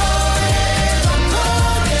yet. Go yet, don't go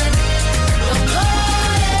yet. Don't go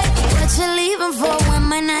yet. What you leaving for when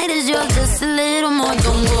my night is yours? Just a little more.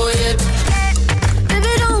 Don't go yet.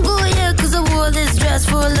 Baby, don't go yet, 'cause I wore this dress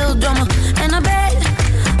for a little drama. And I bet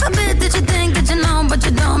that you think that you know, but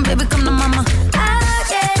you don't, baby, come to mama.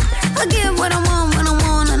 I get what I want when I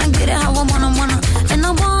want, and I get it how I wanna. And I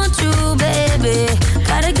want you, baby,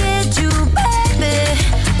 gotta get you, baby.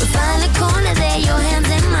 We find the corner there, your hands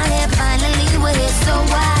in my hair. Finally we're here, so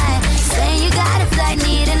why? Saying you got a flight,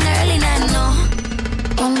 need an early night, no.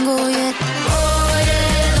 Don't go yet. Oh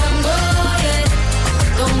yeah, don't go yet.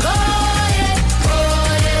 Don't go yet. Oh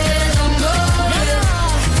yeah, don't go yet.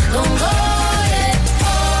 Don't go yet.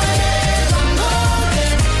 Oh yeah, don't go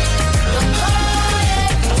yet. Don't go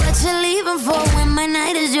yet. What you leaving for when my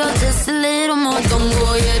night is yours? Just a little more. Don't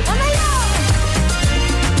go yet.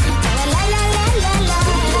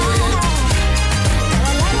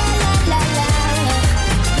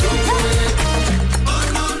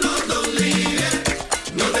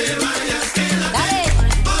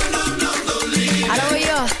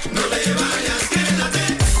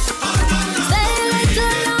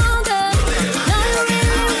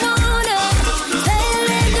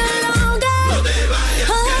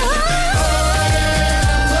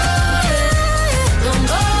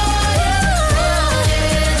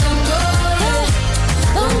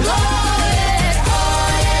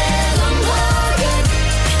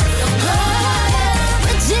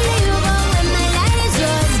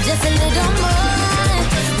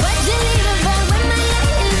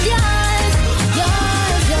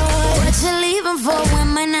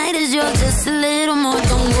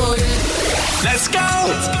 Let's go!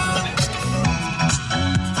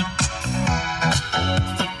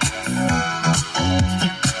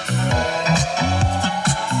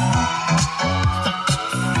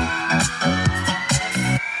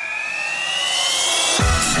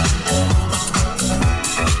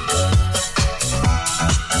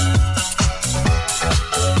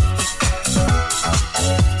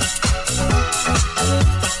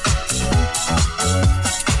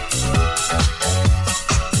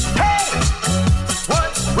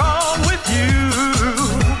 What's wrong?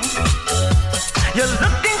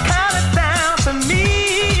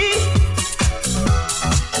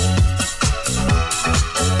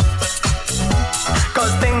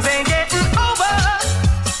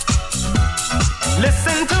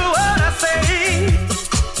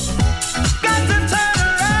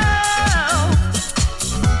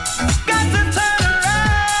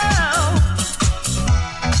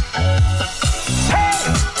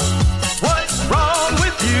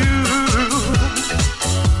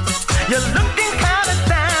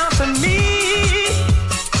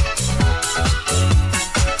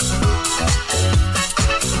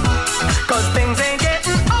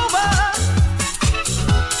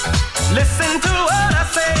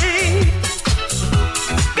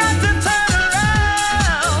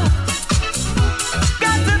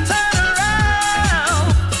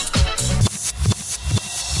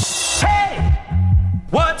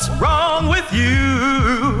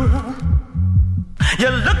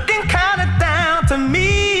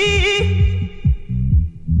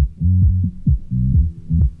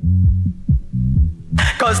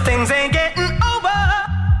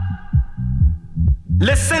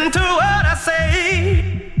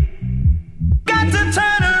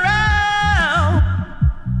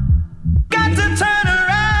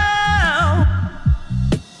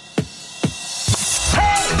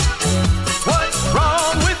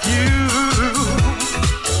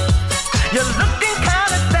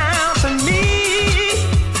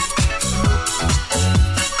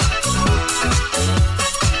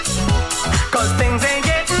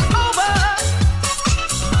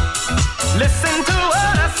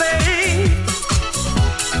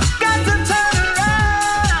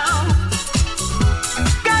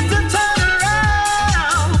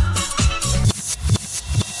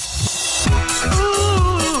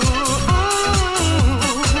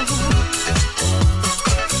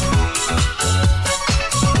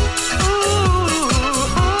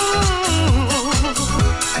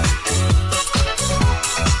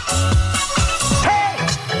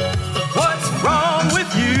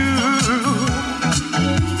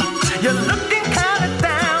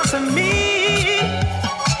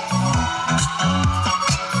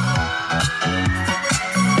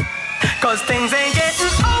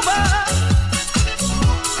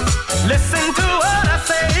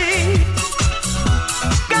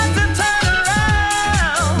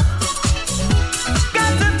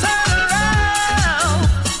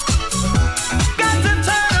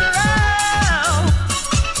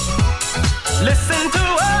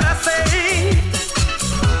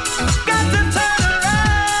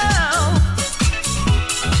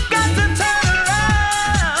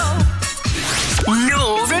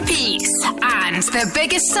 the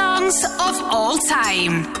biggest songs of all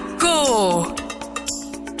time. Go!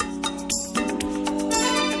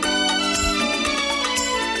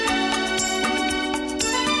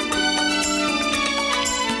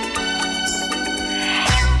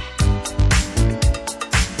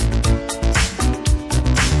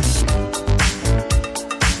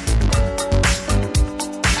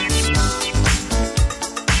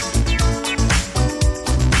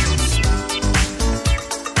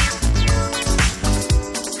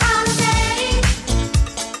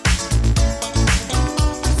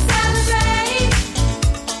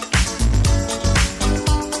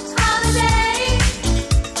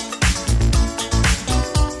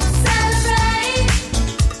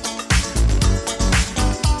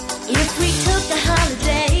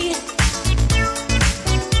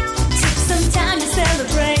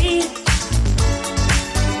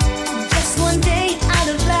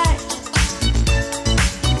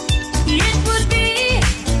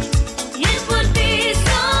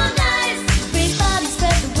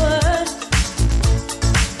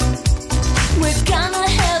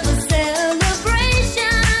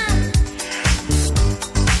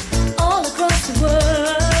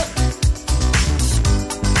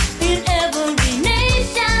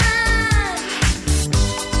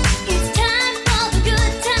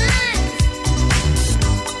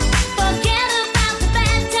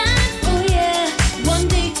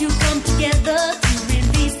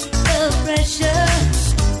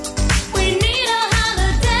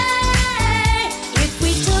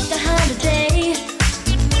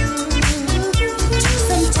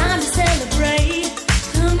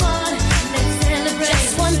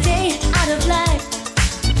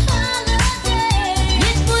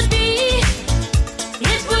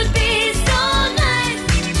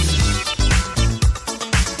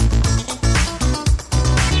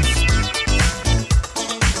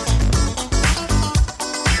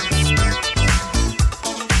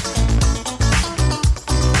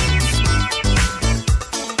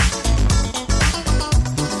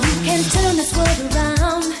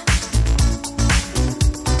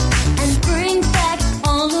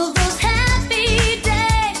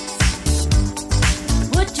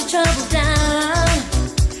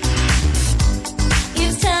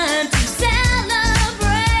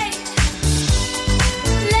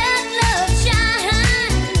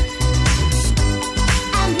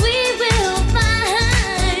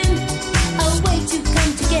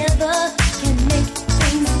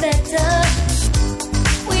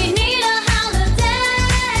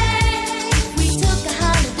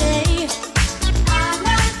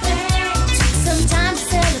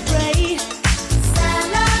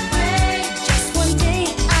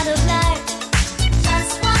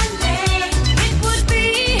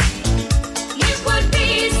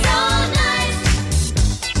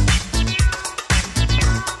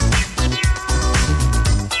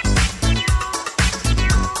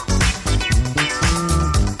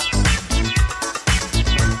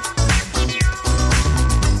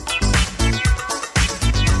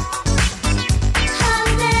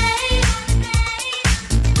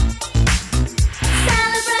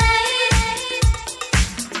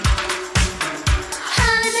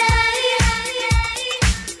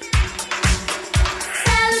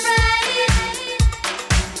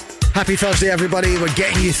 Happy Thursday, everybody. We're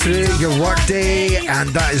getting you through your work day, and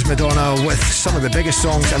that is Madonna with some of the biggest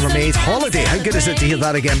songs ever made. Holiday. How good is it to hear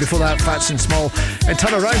that again? Before that, Fats and Small and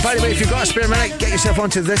Turn Around. By the way, if you've got a spare minute, get yourself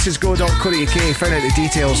onto thisisgo.co.uk. Find out the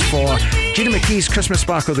details for Gina McKie's Christmas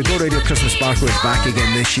Sparkle. The Go Radio Christmas Sparkle is back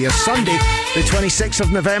again this year. Sunday, the 26th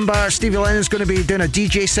of November. Stevie Lennon's going to be doing a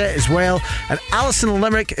DJ set as well, and Alison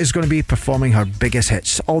Limerick is going to be performing her biggest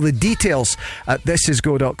hits. All the details at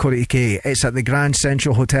thisisgo.co.uk. It's at the Grand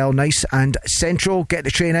Central Hotel. Nice and central. Get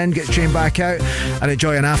the train in, get the train back out, and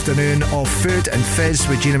enjoy an afternoon of food and fizz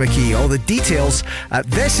with Gina McKie. All the details at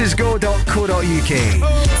thisisgo.co.uk.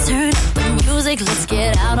 Turn up the music, let's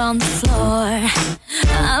get out on the floor.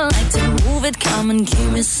 I like to move it, come and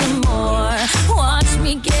give me some more. Watch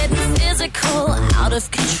me getting physical, out of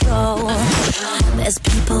control. There's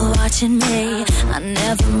people watching me, I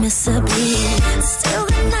never miss a beat. Still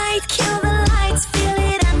the night, kill the lights, feel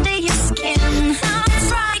it under your skin. Now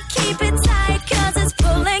try, keep it tight, cause it's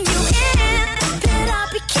pulling you in. Pump it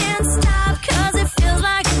up, you can't stop, cause it feels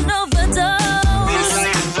like an overdose.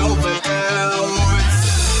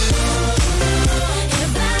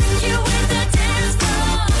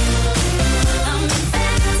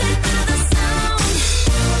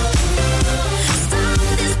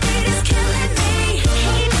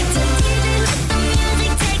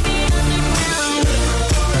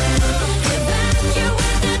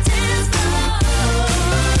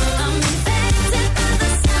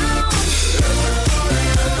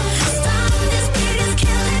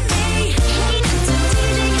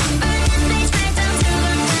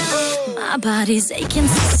 body's aching,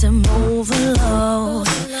 system overload.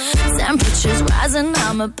 Temperatures rising,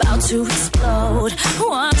 I'm about to explode.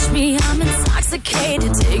 Watch me, I'm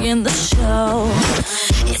intoxicated, digging the show.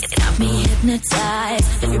 It's got me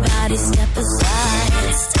hypnotized, everybody step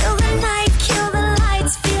aside. Still the night, kill the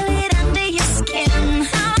lights, feel it under your skin.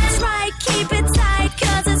 That's right, keep it tight,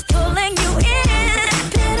 cause it's pulling you in.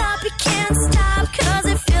 Wrap it up, you can't stop, cause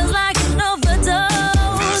it feels like an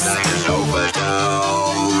overdose. Feels like an overdose.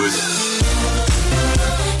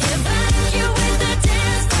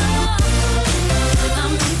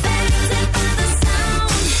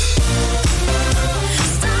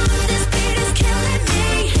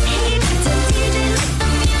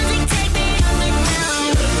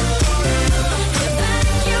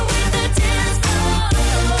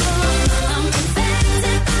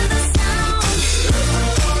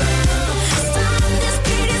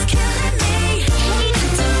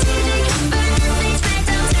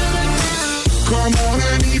 Come on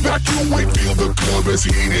and evacuate, feel the club is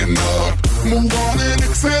heating up. Move on and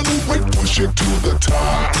accelerate, push it to the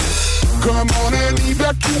top. Come on and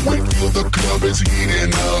evacuate, feel the club is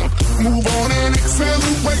heating up. Move on and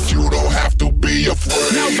accelerate, you don't have to be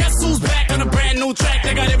afraid. Now guess who's back on a brand new track?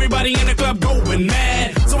 They got everybody in the club going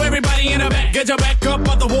mad. So everybody in the back, get your back up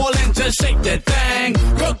off the wall and just shake that thing.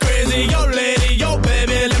 Go crazy, yo lady, yo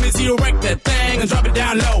baby, let me see you wreck that thing and drop it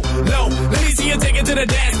down low, low. Let me see you take it to the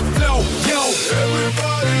dance floor, yo.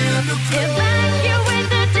 Everybody in the club. Evacuate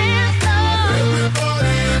the dance floor.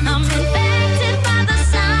 Everybody in the I'm club. infected by the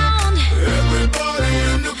sound. Everybody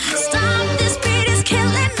in the club. Stop, this beat is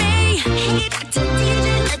killing me. Heat to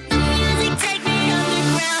DJ, let the music take me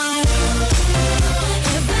underground.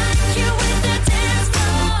 Evacuate the dance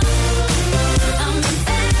floor. I'm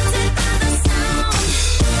infected by the sound.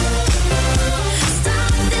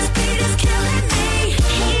 Stop, this beat is killing me.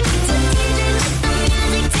 Heat to DJ, let the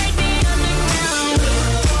music take me underground.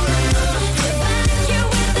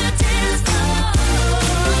 Evacuate the dance floor.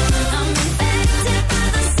 I'm infected by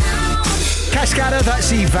the sound. Cascada,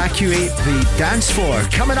 that's Evacuate the Dance Floor.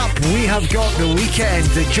 Coming up, we have got The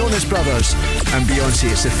Weeknd, the Jonas Brothers, and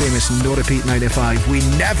Beyonce. It's the famous No Repeat 95. We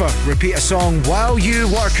never repeat a song while you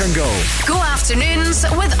work and go. Go afternoons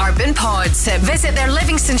with Urban Pods. Visit their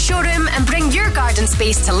Livingston showroom and bring your garden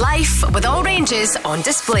space to life with all ranges on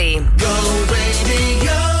display. Go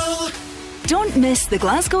radio. Don't miss the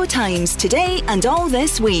Glasgow Times today and all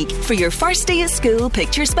this week for your first day at school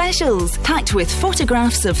picture specials, packed with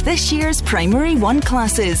photographs of this year's Primary 1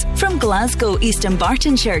 classes from Glasgow, East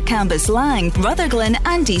Bartonshire, Cambuslang, Rutherglen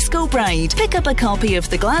and East Kilbride. Pick up a copy of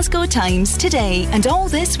the Glasgow Times today and all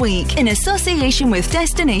this week in association with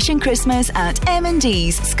Destination Christmas at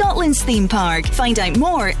M&D's, Scotland's theme park. Find out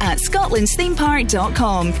more at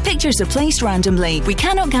scotlandsthemepark.com. Pictures are placed randomly. We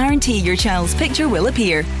cannot guarantee your child's picture will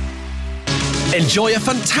appear. Enjoy a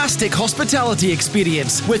fantastic hospitality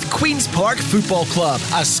experience with Queen's Park Football Club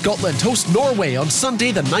as Scotland host Norway on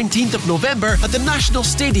Sunday the 19th of November at the National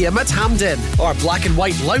Stadium at Hampden. Our black and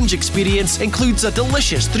white lounge experience includes a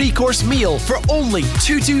delicious 3-course meal for only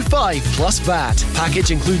 $225 plus VAT.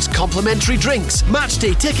 Package includes complimentary drinks,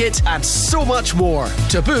 matchday ticket and so much more.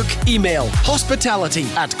 To book, email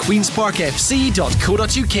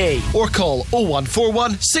hospitality@queensparkfc.co.uk or call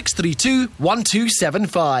 0141 632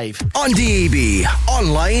 1275. On DAB,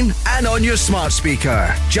 online and on your smart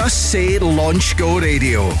speaker. Just say Launch Go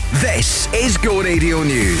Radio. This is Go Radio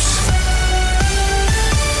News.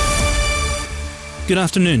 Good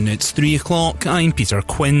afternoon, it's 3 o'clock. I'm Peter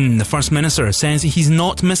Quinn. The First Minister says he's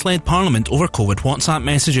not misled Parliament over COVID WhatsApp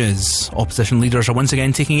messages. Opposition leaders are once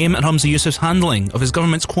again taking aim at Humza Yousaf's handling of his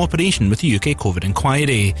government's cooperation with the UK COVID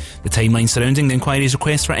inquiry. The timeline surrounding the inquiry's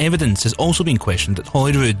request for evidence is also being questioned at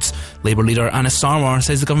Holyrood. Labour leader Anna Sarwar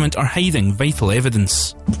says the government are hiding vital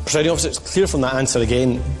evidence. Presiding Officer, it's clear from that answer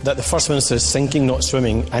again that the First Minister is sinking, not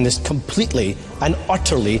swimming, and is completely and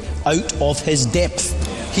utterly out of his depth.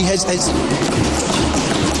 He has...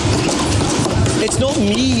 It's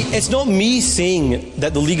not me saying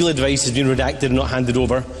that the legal advice has been redacted and not handed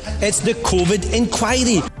over. It's the COVID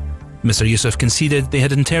inquiry. Mr Yousaf conceded they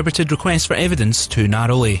had interpreted requests for evidence too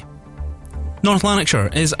narrowly. North Lanarkshire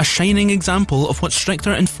is a shining example of what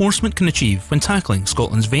stricter enforcement can achieve when tackling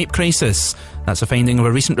Scotland's vape crisis. That's a finding of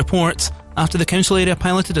a recent report after the council area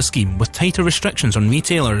piloted a scheme with tighter restrictions on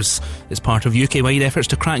retailers. It's part of UK-wide efforts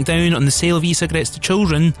to crack down on the sale of e-cigarettes to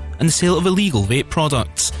children and the sale of illegal vape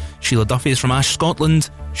products. Sheila Duffy is from Ash,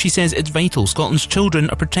 Scotland. She says it's vital Scotland's children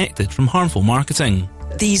are protected from harmful marketing.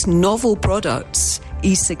 These novel products,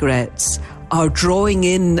 e-cigarettes, are drawing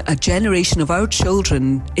in a generation of our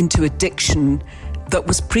children into addiction that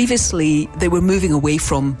was previously they were moving away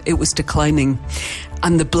from. It was declining.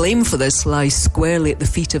 And the blame for this lies squarely at the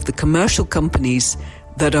feet of the commercial companies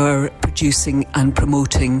that are producing and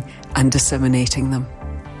promoting and disseminating them.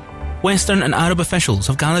 Western and Arab officials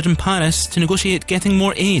have gathered in Paris to negotiate getting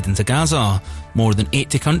more aid into Gaza. More than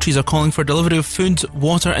 80 countries are calling for delivery of food,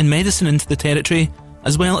 water and medicine into the territory,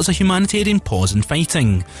 as well as a humanitarian pause in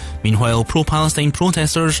fighting. Meanwhile, pro-Palestine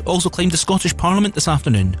protesters also claimed the Scottish Parliament this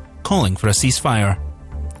afternoon, calling for a ceasefire.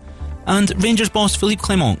 And Rangers boss Philippe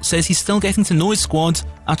Clement says he's still getting to know his squad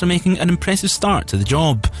after making an impressive start to the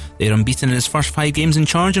job. They're unbeaten in his first 5 games in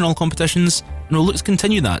charge in all competitions and will look to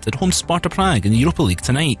continue that at home to Sparta Prague in the Europa League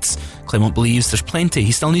tonight. Clement believes there's plenty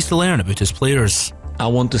he still needs to learn about his players. I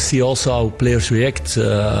want to see also how players react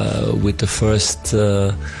with the first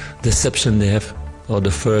deception they have, or the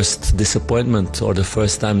first disappointment, or the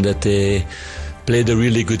first time that they played a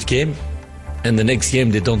really good game and the next game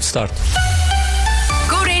they don't start.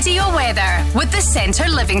 Go Radio Weather with the Centre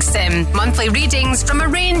Livingston. Monthly readings from a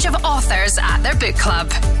range of authors at their book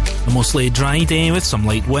club. A mostly dry day with some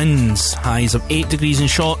light winds. Highs of 8 degrees in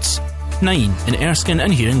Shotts, 9 in Erskine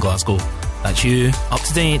and here in Glasgow. That's you, up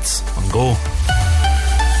to date on Go.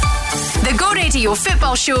 The Go Radio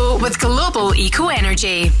Football Show with Global Eco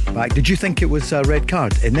Energy. Back. Did you think it was a red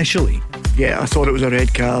card initially? Yeah, I thought it was a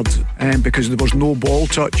red card because there was no ball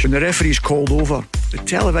touch. When the referee's called over, the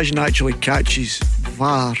television actually catches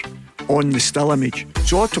VAR on the still image.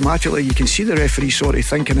 So automatically you can see the referee sort of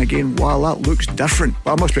thinking again, wow, that looks different.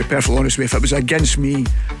 But I must be perfectly honest with you, if it was against me,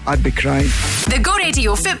 I'd be crying. The Go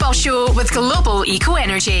Radio Football Show with Global Eco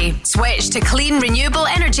Energy. Switch to clean, renewable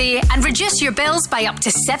energy and reduce your bills by up to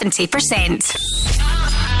 70%.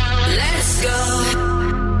 Let's go.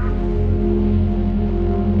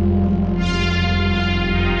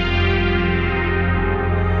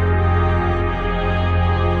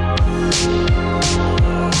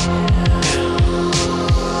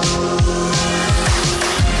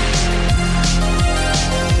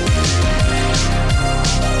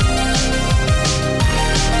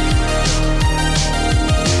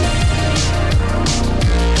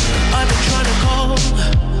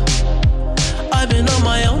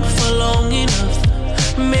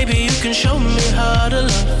 Show me how to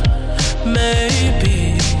love.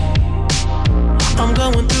 Maybe I'm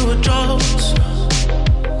going through a drought.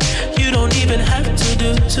 You don't even have to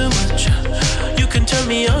do too much. You can turn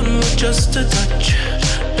me on with just a touch,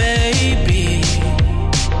 baby.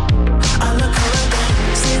 I look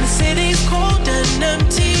around, see the city's cold and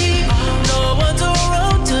empty. No one's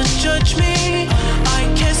around to judge me.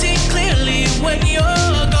 I can see clearly when you're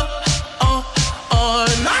gone.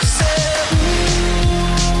 And I said,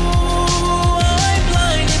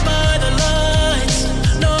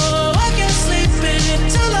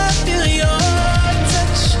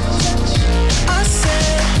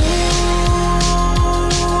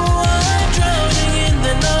 in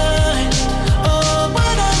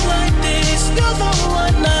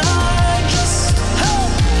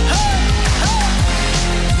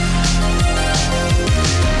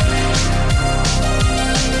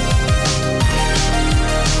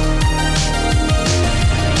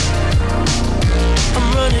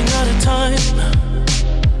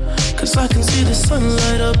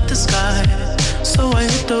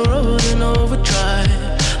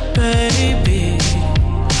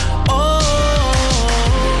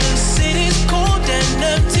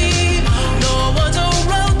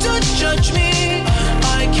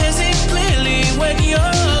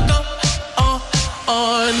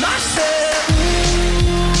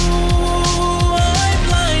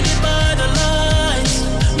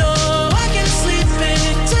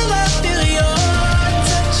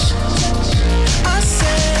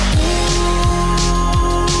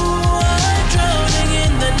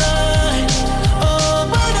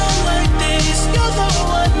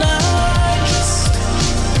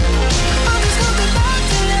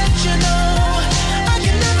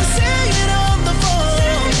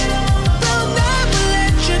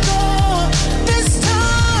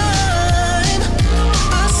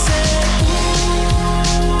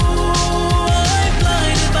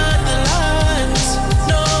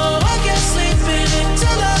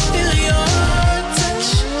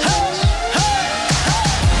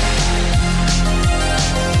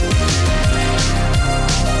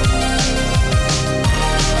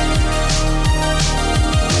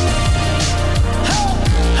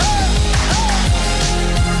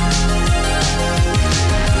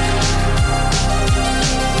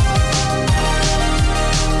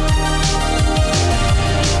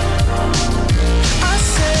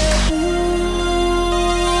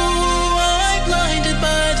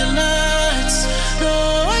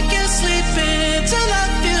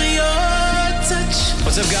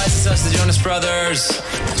Brothers.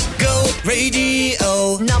 Go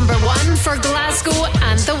Radio. Number 1 for Glasgow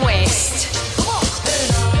and the West.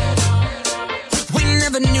 We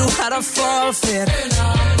never knew how to forfeit,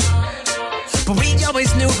 but we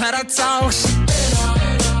always knew how to toss.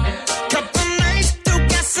 Couple nights threw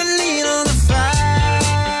gasoline on the fire.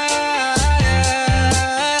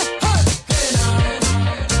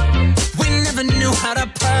 We never knew how to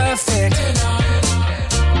perfect,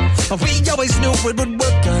 but we always knew it would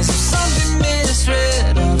work. Cause if something made us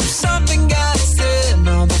red, or if something got said,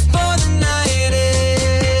 no, before the night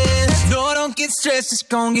ends. No, don't get stressed, it's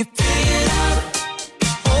gonna get figured out.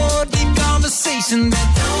 Oh, deep conversation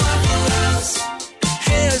that don't have us.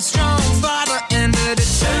 Headstrong father and a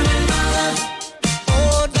determined mother.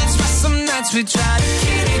 Oh, that's why some nights we try to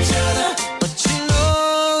kill each other, but you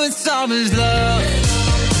know it's always love.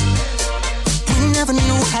 We never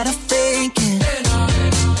knew how to fake it,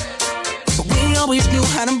 but we always knew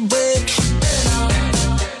how to break.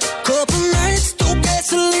 Couple nights, throw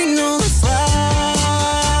gasoline on the fire.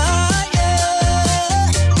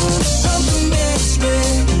 Oh, something makes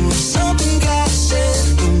red, oh, something got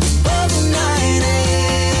said, before the night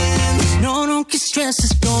ends. No, don't get stressed,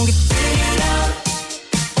 it's gonna get figured out.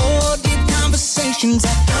 Oh, deep conversations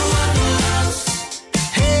that don't have the house.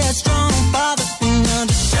 Headstrong father and a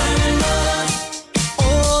determined mother.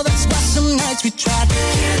 Oh, that's why some nights we try to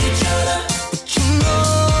kill each other, but you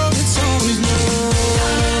know it's always love.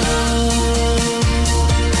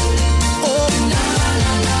 Oh, la la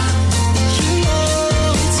la, you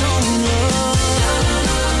know it's always love.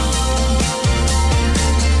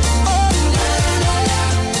 Oh, la la la,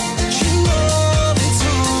 you know it's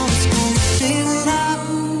always gonna get figured out.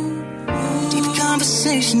 Deep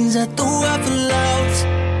conversations that don't have the loud.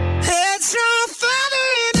 Headstrong father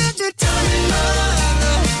and a determined mother.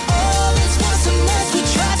 Oh, that's why some nights we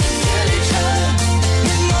try to kill each other. You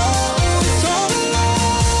know it's always love.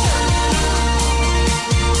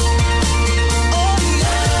 Oh, la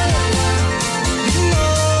la la, you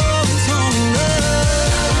know it's always love.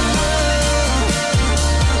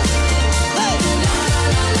 Hey, la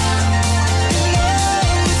la la, you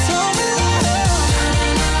know it's always love.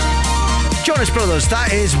 Jonas Brothers,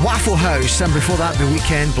 that is Waffle House, and before that, The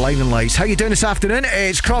Weekend, Blinding Lights. How you doing this afternoon?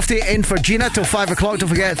 It's Crofty in for Gina till 5 o'clock. Don't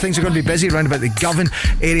forget, things are going to be busy around about the Govan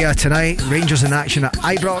area tonight. Rangers in action at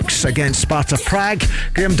Ibrox against Sparta Prague.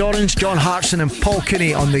 Graham Dorrans, John Hartson and Paul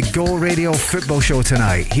Cooney on the Go Radio football show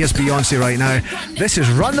tonight. Here's Beyonce right now. This is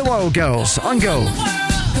Run the World Girls on Go.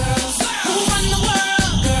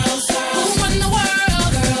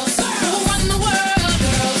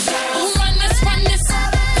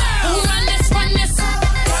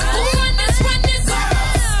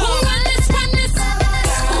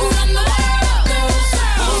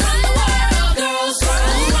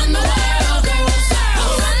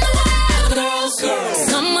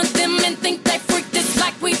 Some of them men think they freak this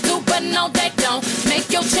like we do, but no they don't. Make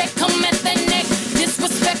your check come at their neck.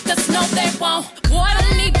 Disrespect us, no they won't. Boy,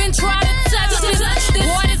 don't even try to touch this.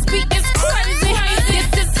 Boy, this beat is crazy. This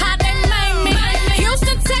is how they made me.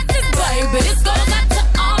 Houston, Texas, baby. This goes out to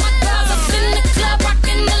all my girls up in the club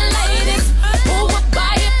rocking the ladies. Who would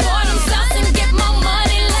buy it for themselves and get more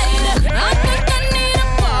money later? I think I need a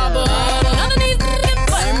barber. None of these niggas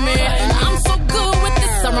play me. I'm so good with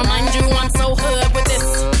this. I remind you I'm so hood with this.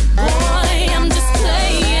 Boy, I'm just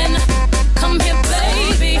playing. Come here,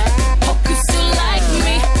 baby. Hope you still like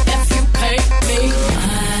me if you pay me.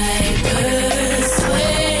 My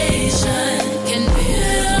persuasion can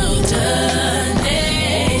build a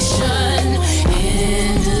nation.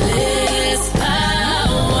 Endless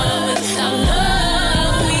power. Without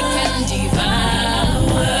love, we can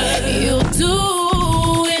devour. You'll do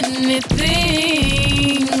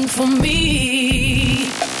anything for me.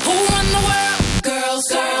 Who run the world? Girls.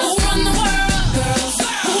 Who run the world? Girls.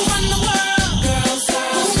 Who run the world? Girls.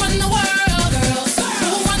 Who run the world? Girls. Who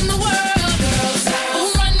run the world? Girls. Who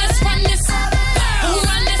run this? Who run this? Who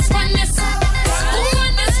run this? Who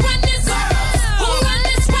run this? Who run this? Who run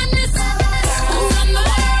this? Who run the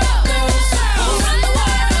world? Girls. Who run the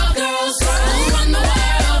world? Girls. Who run the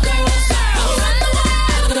world? Girls. Who run the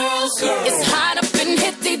world? Girls. It's hot up in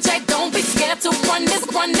here, DJ. Don't be scared to run this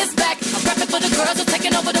back. I'm rapping for the girls who are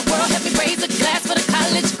taking over the world. Help me raise a glass for the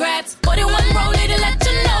college grads. 41 rollie to let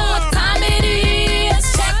you know what time it is.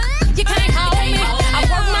 Check, you can't hold me. I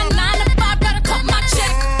work my 9 to 5, gotta cut my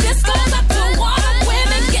check. This goes up to all the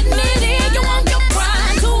women getting it in. You want your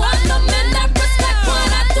pride. To all the men that respect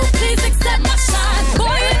what I do, please accept my shine.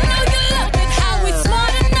 Boy, you know you love it. How we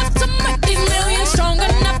smart enough to make these millions, strong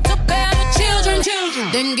enough to bear the children.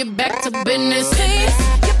 Then get back to business. Please,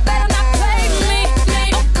 you better not play me.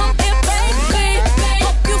 Oh, come here, baby.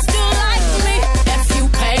 Hope you still like me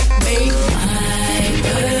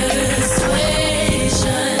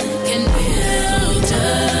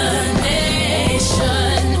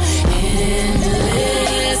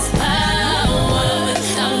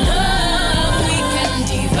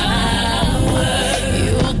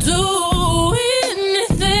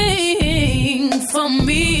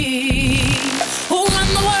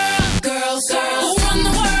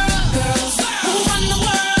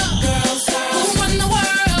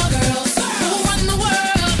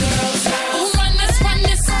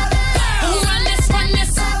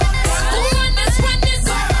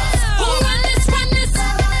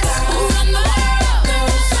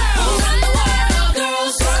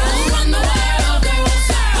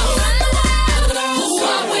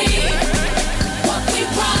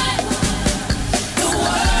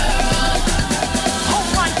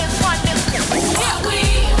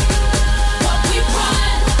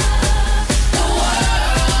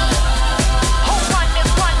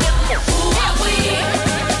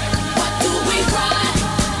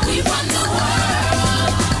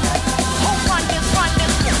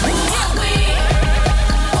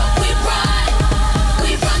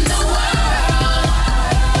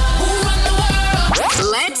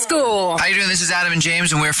How you doing? This is Adam and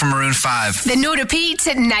James, and we're from Maroon 5. The no repeat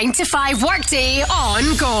 9 to 5 workday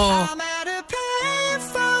on Go. I'm at a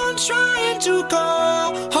payphone trying to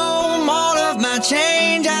call home. All of my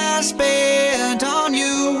change I spent on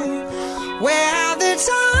you. Where have the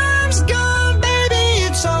times gone, baby?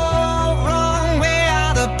 It's all wrong. Where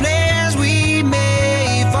are the plans we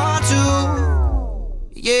made for two?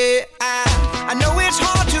 Yeah, I know it's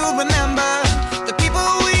hard to remember the people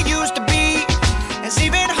we used to be. It's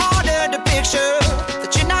even harder to picture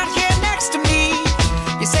that you're not here next to me.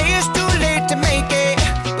 You say it's too late to make it,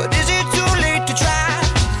 but is it too late to try?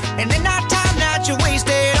 And in that time that you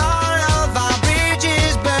wasted, all of our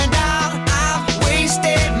bridges burned out. I've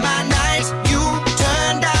wasted my nights. You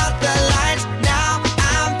turned out the lights. Now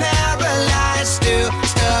I'm paralyzed, still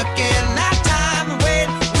stuck in that time when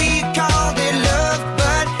we called it love.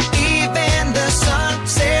 But even the sun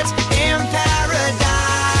sets in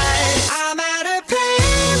paradise. I'm at a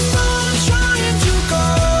payphone trying to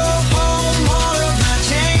call home. All of my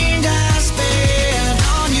change I spent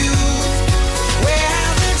on you. Where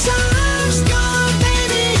have the times gone,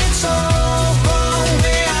 baby? It's all wrong.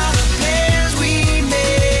 Where are the plans we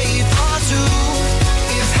made for two?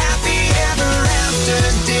 If happy ever after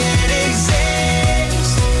did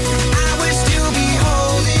exist, I would still be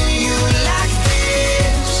holding you like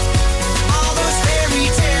this. All those fairy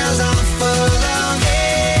tales are full of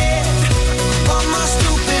it. One more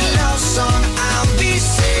stupid love song, I'll be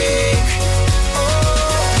sick.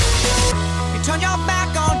 Oh, you turn your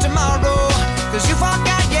back on tomorrow, 'cause you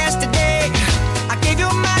forgot yesterday. I gave you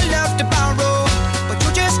my love to borrow, but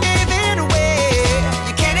you just gave it away.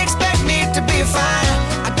 You can't expect me to be fine.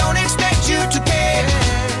 I don't expect you to care.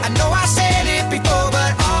 I know I said it before,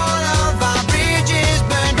 but all of our bridges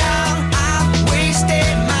burned down. I've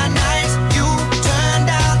wasted my nights. You turned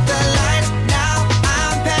out the lights. Now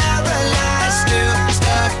I'm paralyzed, still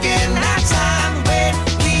stuck in that time when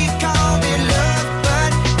we called it love.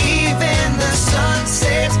 But even the sun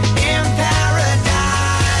sets in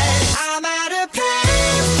paradise. I'm at a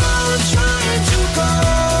payphone trying to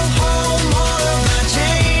call home. All of my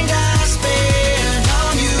change I spent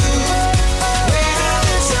on you. Where have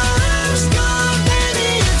the times gone,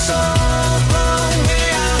 baby? It's all wrong.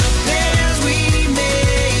 Where are the plans we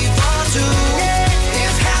made for two?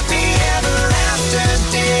 If happy ever after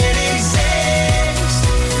did exist,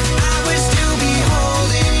 I would still be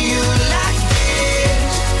holding you like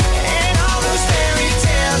this. And all those fairy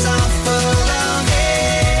tales are full of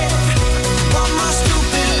it. One more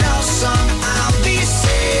stupid love song, I'll be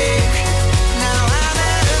sick. Now I'm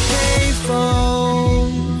at a payphone.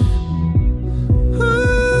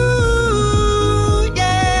 Ooh,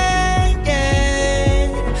 yeah, yeah.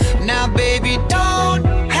 Now, baby, don't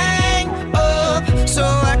hang up so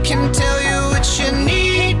I can tell you what you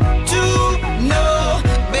need to know.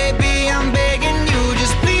 Baby, I'm begging you,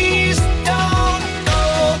 just please don't go,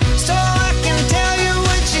 so I can tell you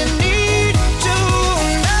what you need to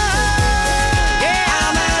know. Yeah,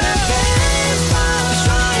 I'm at a payphone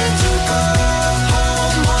trying to call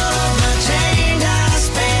home. All of my change I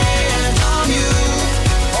spent on you.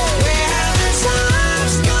 Where have the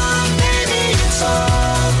times gone, baby? It's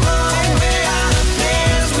all wrong. Where are the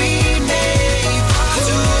plans we made for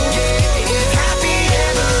two? If happy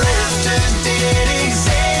ever after did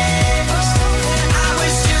exist, I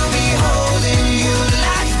would still be holding you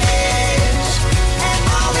like this. And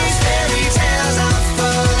all these fairy tales are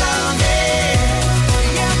full of it.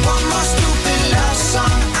 One more stupid love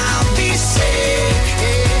song, I'll be sick.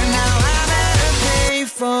 Now I'm at a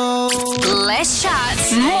payphone. Less chat,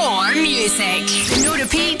 more music. No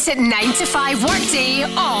repeat 9 to 5 workday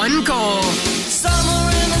on Go.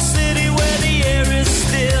 Somewhere in the city where the air is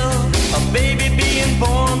still, a baby being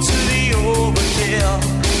born to the overkill.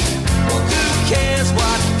 Well, who cares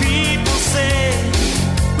what people say?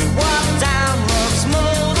 We walk down love's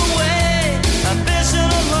mowed away. Ambition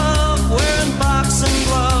of love, wearing boxing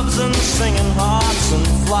gloves and singing hearts and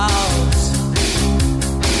flowers.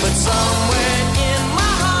 But somewhere in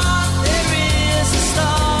my heart there is a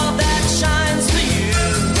star that shines for you.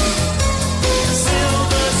 The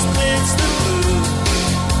silver splits the blue.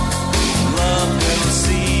 Love will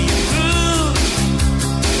see you through.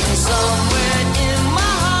 And somewhere in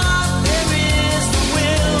my heart there is the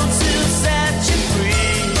will to set you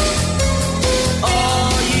free.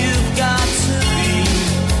 All you've got to be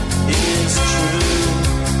is true.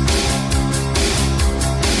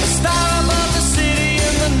 A star above the city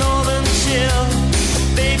in the northern chill. A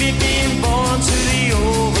baby being born to the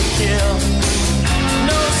overkill.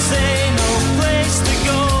 No say, no place to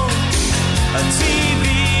go. A TV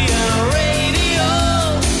and a radio.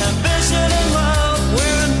 Ambition and love,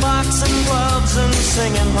 wearing boxing gloves and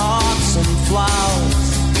singing hearts some flowers.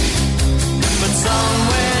 But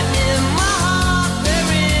somewhere in my heart there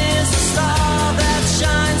is a star that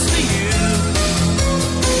shines for you.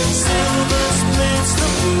 Silver splits the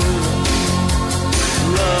blue.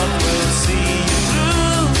 Love will see you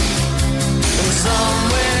through. And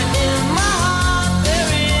somewhere in my heart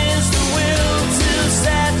there is the will to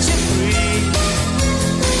set you free.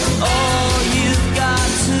 All you've got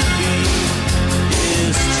to be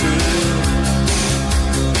is true.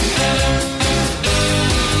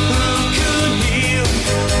 Who could heal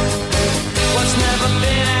what's never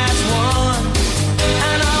been as one?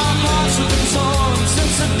 And our hearts have been torn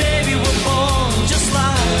since the day we were born, just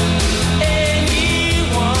like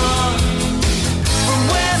anyone. From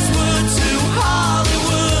Westwood to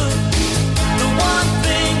Hollywood, the one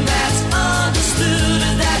thing that's understood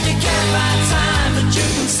is that you can't buy time, but you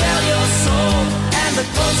can sell your soul. And the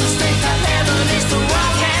closest thing to heaven is to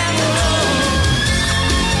rock and roll.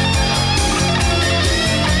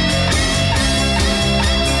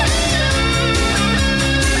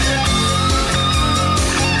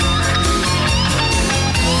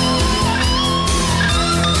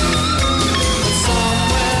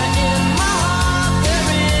 Somewhere in my heart there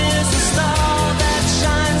is a star that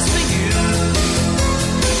shines for you.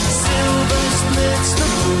 Silver splits the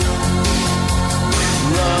blue.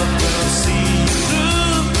 Love will see you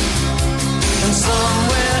through. And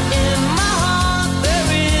somewhere in my heart there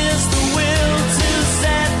is the will to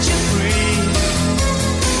set you free.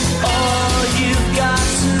 All you've got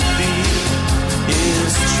to be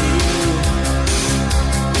is true.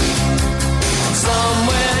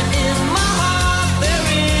 Somewhere in my heart there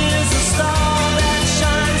is a star that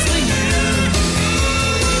shines for you.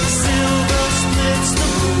 Silver splits the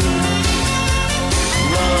blue.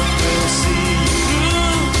 Love will see you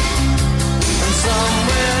through. And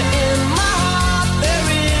somewhere in my heart there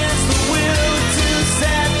is the will to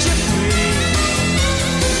set you free.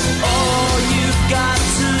 All you've got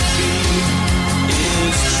to be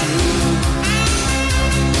is true.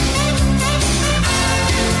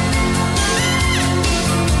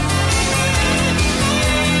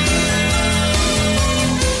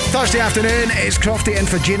 Thursday afternoon, it's Crofty in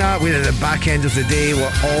for Gina. We're at the back end of the day.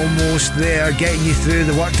 We're almost there, getting you through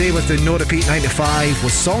the workday with the No Repeat 9 to 5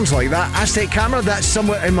 with songs like that. Aztec Camera, that's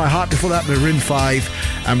Somewhere in My Heart. Before that, Maroon 5.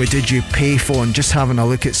 And we did you Payphone. Just having a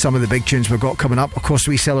look at some of the big tunes we've got coming up. Of course,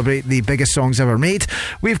 we celebrate the biggest songs ever made.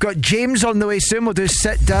 We've got James on the way soon. We'll do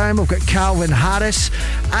Sit Down. We've got Calvin Harris.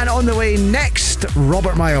 And on the way next,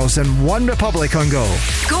 Robert Miles and One Republic on Go.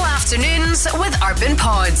 Go afternoons with Urban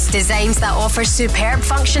Pods. Designs that offer superb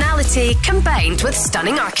functionality combined with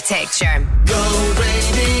stunning architecture. Go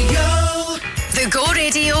Radio. The Go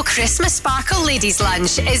Radio Christmas Sparkle Ladies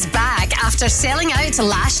Lunch is back after selling out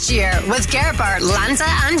last year with Gerber, Landa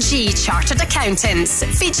and G Chartered Accountants,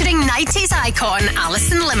 featuring 90s icon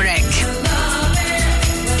Alison Limerick.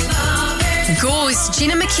 Go's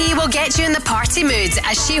Gina McKie will get you in the party mood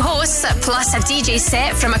as she hosts, plus a DJ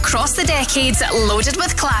set from across the decades loaded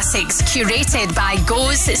with classics curated by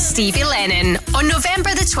Go's Stevie Lennon on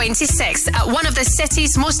November the 26th at one of the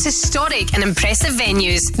city's most historic and impressive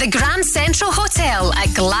venues, the Grand Central Hotel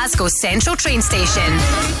at Glasgow Central Train Station.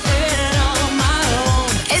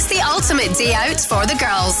 It's the ultimate day out for the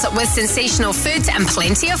girls with sensational food and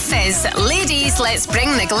plenty of fizz. Ladies, let's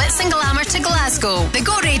bring the glitz and glamour to Glasgow. The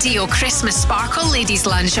Go Radio Christmas Sparkle Ladies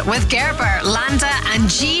Lunch with Gerber, Landa and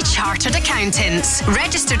G Chartered Accountants,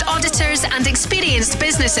 registered auditors and experienced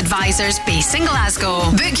business advisors based in Glasgow.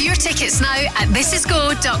 Book your tickets now at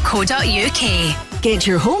thisisgo.co.uk. Get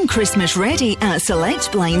your home Christmas ready at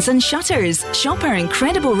Select Blinds and Shutters. Shop our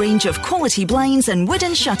incredible range of quality blinds and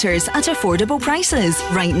wooden shutters at affordable prices.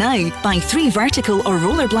 Right now, buy 3 vertical or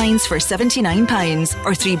roller blinds for £79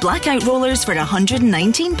 or 3 blackout rollers for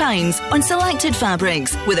 £119 on selected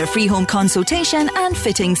fabrics with a free home consultation and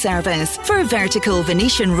fitting service. For vertical,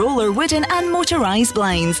 Venetian, roller, wooden and motorised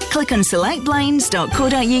blinds, click on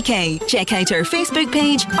selectblinds.co.uk. Check out our Facebook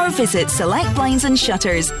page or visit Select Blinds and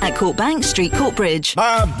Shutters at Coatbank Street, Coatbridge.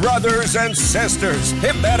 My brothers and sisters,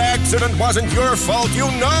 if that accident wasn't your fault, you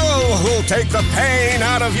know who'll take the pain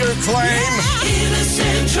out of your claim.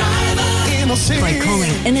 Innocent driver. By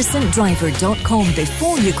calling innocentdriver.com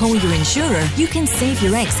before you call your insurer, you can save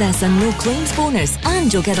your excess and no claims bonus,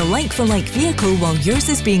 and you'll get a like-for-like vehicle while yours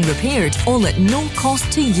is being repaired, all at no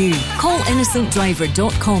cost to you. Call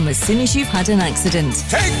innocentdriver.com as soon as you've had an accident.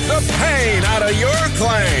 Take the pain out of your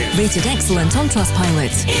claim. Rated excellent on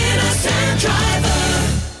Trustpilot. Innocent driver.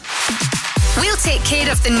 We'll take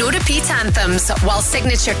care of the no-repeat anthems, while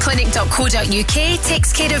signatureclinic.co.uk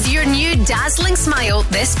takes care of your new dazzling smile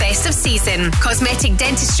this festive season. Cosmetic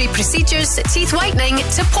dentistry procedures, teeth whitening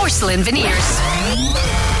to porcelain veneers.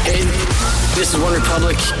 Hey, this is One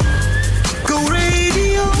Republic. Go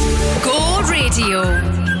Radio. Go Radio.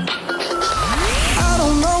 I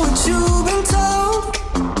don't know what you've been told,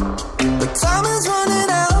 but time is running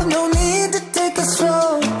out. No need to take a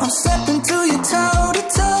stroll. I'm stepping to you toe to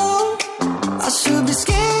toe. I should be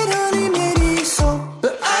scared, honey, maybe so,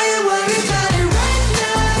 but I ain't worried about it right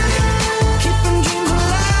now. Keeping dreams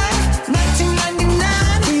alive,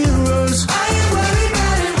 1999 heroes. I ain't worried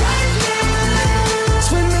about it right now.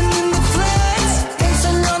 Swimming in the floods,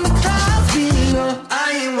 dancing on the clouds below. I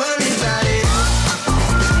ain't worried about it.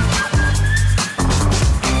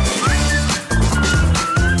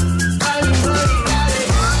 I ain't worried about it.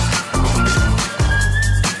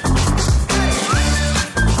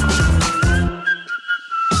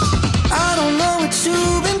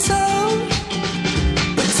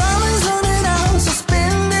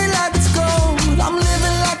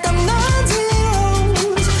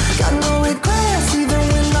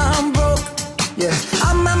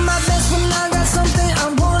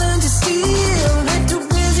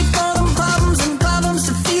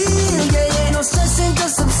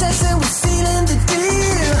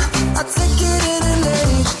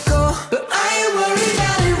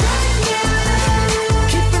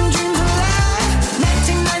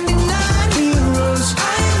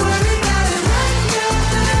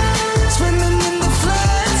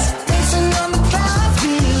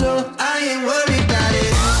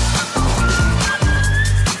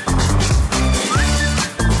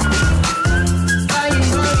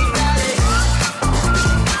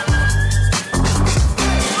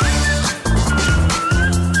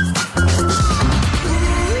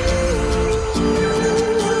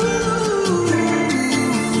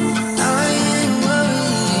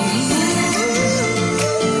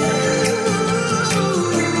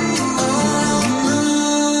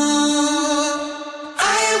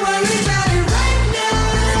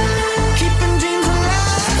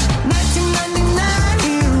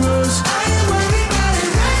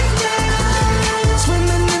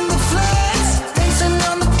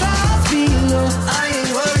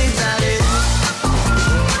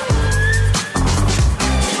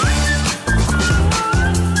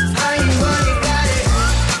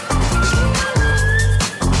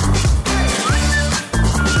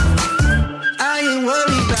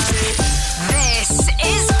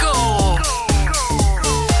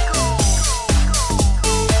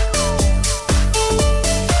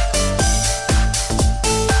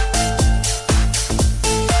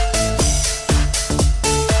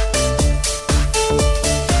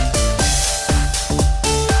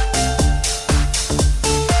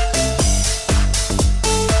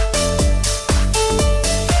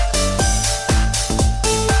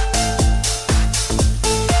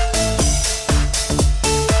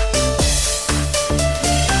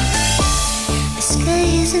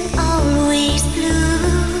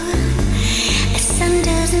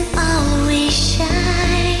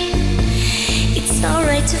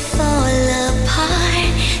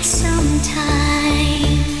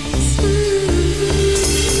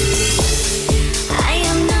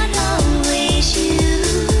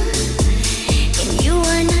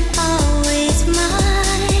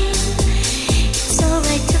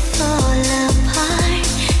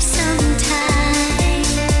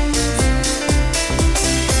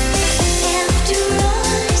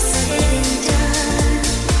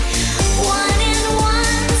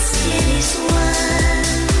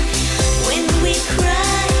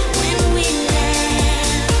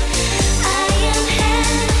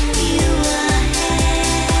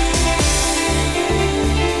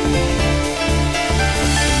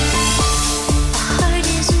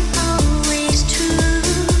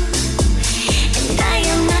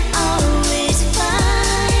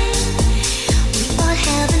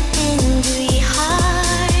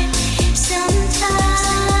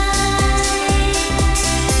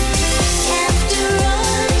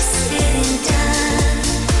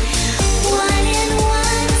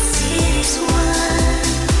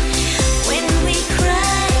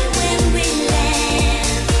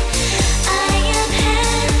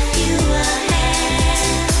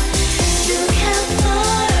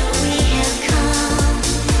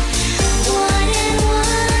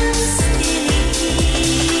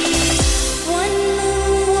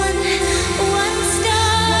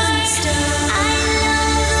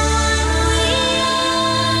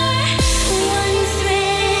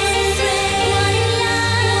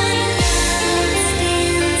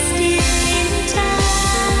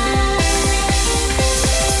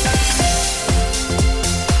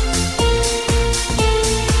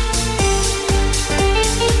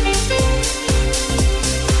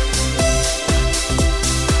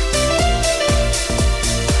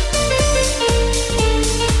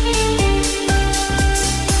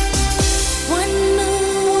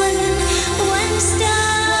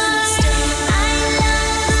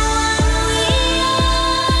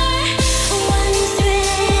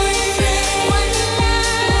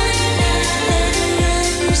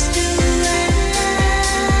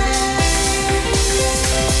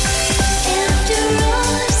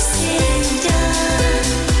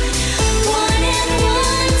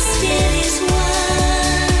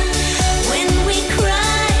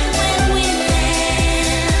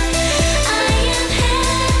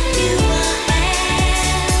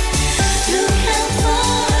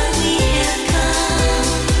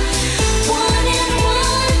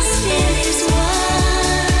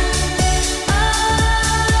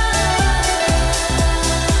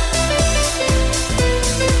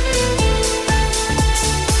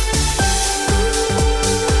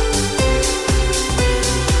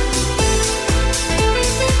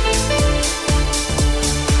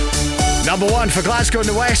 Number 1 for Glasgow and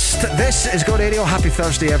the West. This is Go Radio. Happy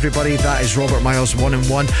Thursday, everybody. That is Robert Miles, 1 and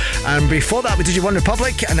 1. And before that, we did you One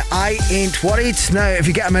Republic and I Ain't Worried. Now, if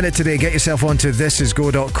you get a minute today, get yourself onto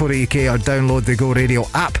thisisgo.co.uk or download the Go Radio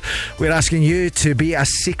app. We're asking you to be a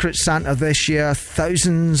Secret Santa this year.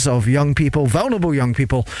 Thousands of young people, vulnerable young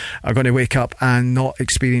people, are going to wake up and not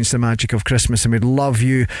experience the magic of Christmas, and we'd love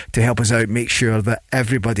you to help us out. Make sure that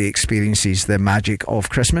everybody experiences the magic of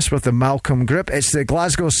Christmas with the Malcolm Group. It's the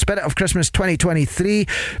Glasgow Spirit of Christmas 2023.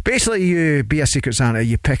 Basically, you be a Secret Santa.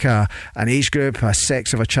 You pick an age group, a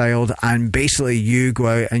sex of a child, and basically you go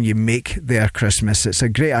out and you make their Christmas. It's a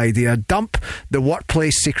great idea. Dump the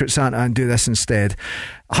workplace Secret Santa and do this instead.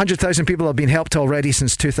 100,000 people have been helped already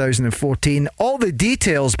since 2014. All the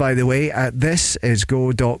details, by the way, at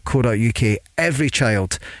thisisgo.co.uk. Every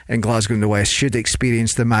child in Glasgow and the West should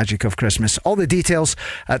experience the magic of Christmas. All the details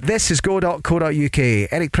at thisisgo.co.uk.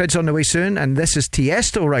 Eric Prid's on the way soon, and this is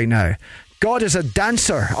Tiesto right now. God is a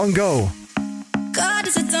dancer on Go. God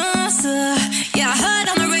is a dancer. Yeah, I heard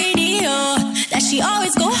on the radio that she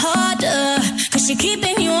always go harder, 'cause she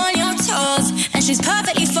keeping you on your toes, and she's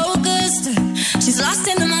perfectly focused. She's lost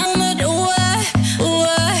in the moment. Ooh, yeah.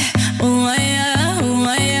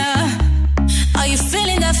 Are you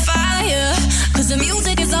feeling that fire? 'Cause the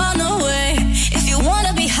music is on the way. If you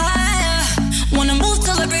wanna be higher, wanna move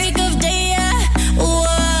till the break of day, yeah. Ooh,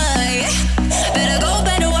 yeah. Better go,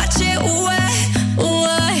 better watch it. Ooh, yeah.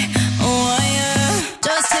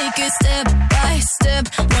 Just take it step by step.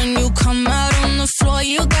 When you come out on the floor,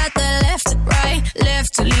 you got that left, right,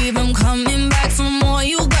 left to leave them coming back for more.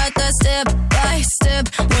 You got that step by step.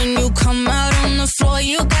 When you come out on the floor,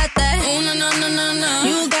 you got that. Oh, no.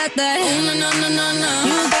 You got that. Oh, no.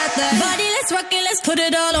 You got that. Body, let's rock it, let's put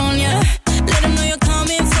it all on ya. Let them know you're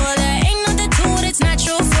coming for that. Ain't nothing to it, it's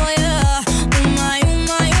natural for ya. Oh my,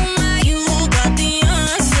 you got the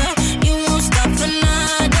answer. You won't stop for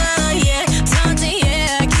nada, yeah. Tante,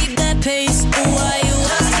 yeah, keep that pace. Oh, why you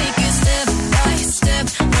just take it step by step.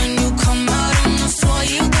 When you come out on the floor,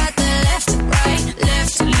 you got that left, right,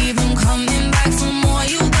 left to leave them coming back for more.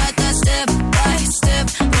 You got that step by step.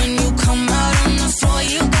 When you come out on the floor,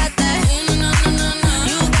 you got that. No.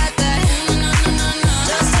 You got that. No.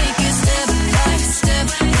 Just take it step by step.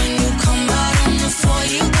 When you come out on the floor,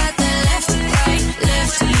 you got that left, right,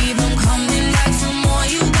 left to leave them coming back for more.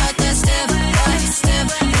 You got that step by step.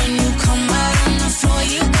 When you come out on the floor,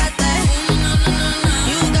 you got that.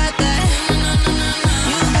 You got that.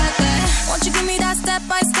 You got that. Won't you give me that step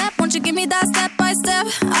by step? Won't you give me that step by step?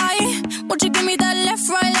 Won't you give me that left,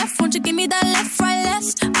 right, left? Won't you give me that left, right,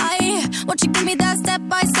 left? Won't you give me that step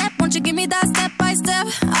by step? Won't you give me that step by step?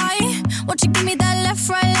 Won't you give me that left,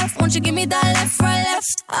 right, left? Won't you give me that left, right,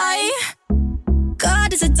 left?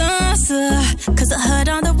 God is a dancer, 'cause I heard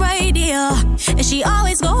on the radio, and she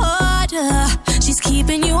always go harder. She's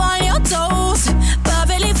keeping you on your toes,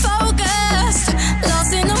 perfectly focused,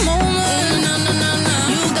 lost in the moment. No.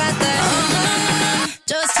 You got that.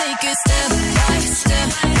 Just take it step by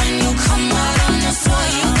step. When you come out on the floor,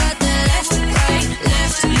 you got that left, right,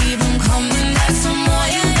 left to leave them coming back for more.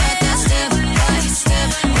 You got that step by step.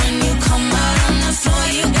 When you come out on the floor,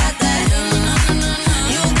 you got that.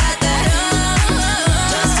 You got that.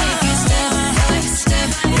 Just take it step by step.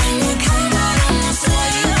 When you come out on the floor,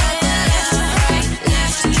 you got that left, right,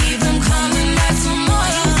 left to leave them coming back for more.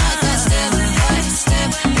 You got that step by step.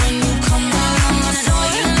 When you come out on the floor,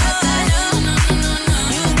 you got that.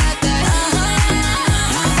 You got that.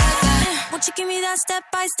 Won't you give me that step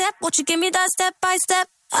by step? Won't you give me that step by step?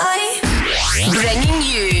 Bringing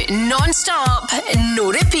you non-stop,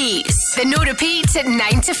 no repeats. The no repeats at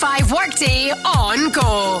 9 to 5 workday on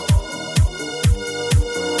Go.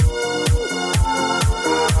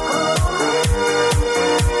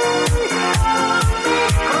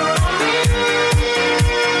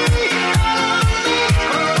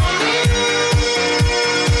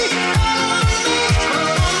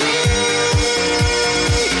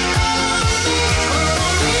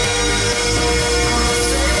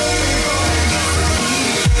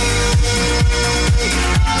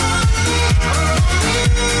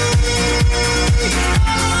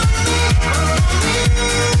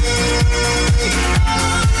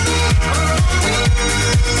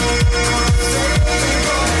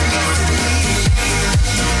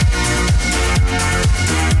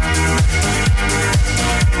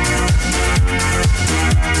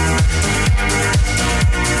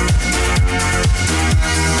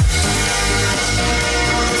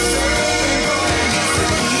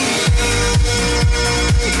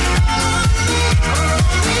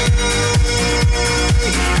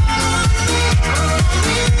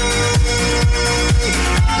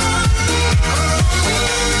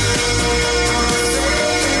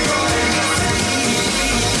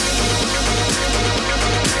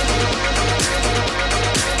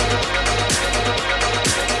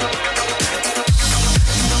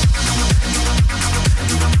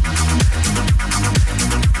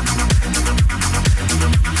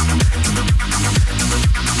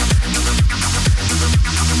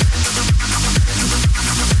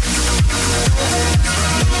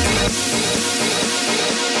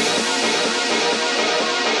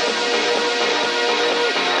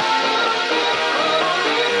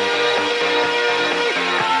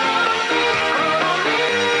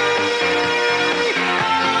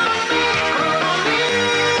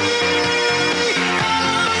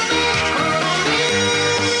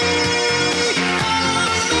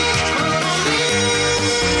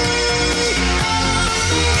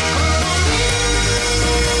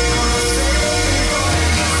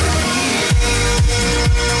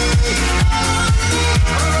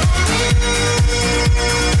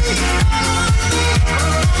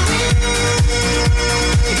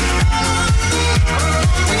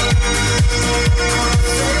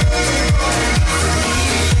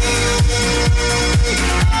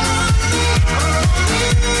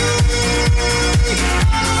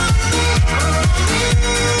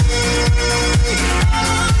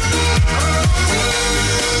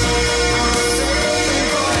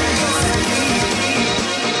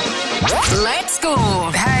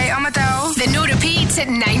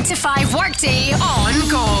 5 Workday on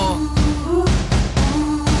Go.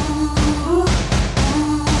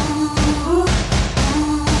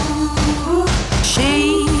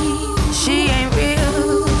 She ain't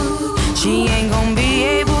real. She ain't gonna be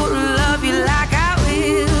able to love you like I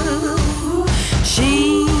will.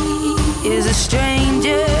 She is a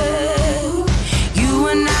stranger. You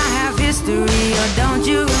and I have history, or don't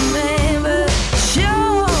you remember?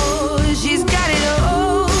 Sure, she's got it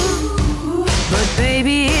all. But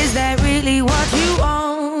baby, is that really what you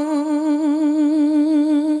want?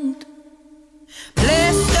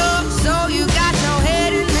 Blessed up, so you got your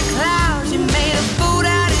head in the clouds. You made a fool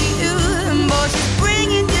out of you, and boy, she's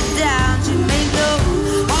bringing you down. She made your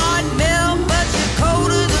heart melt, but you're cold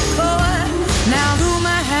to the core. Now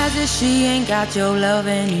rumor has it she ain't got your love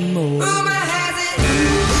anymore. Rumor has it.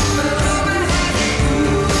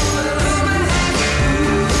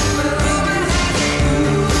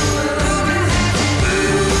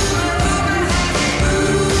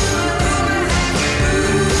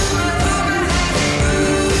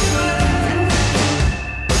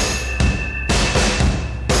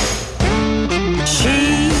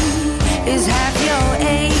 Is half your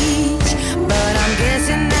age, but I'm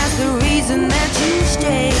guessing that's the reason that you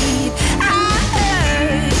stayed. I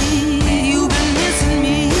heard you've been missing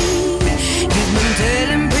me. You've been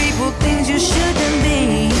telling people things you shouldn't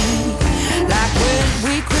be. Like when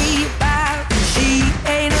we creep out and she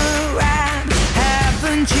ain't around.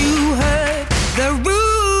 Haven't you heard the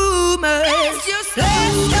rumors? It's just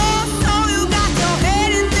let's go.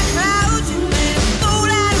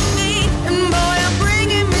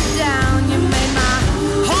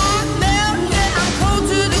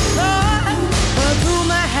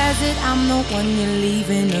 I'm the one you're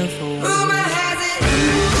leaving her for. Rumor has it.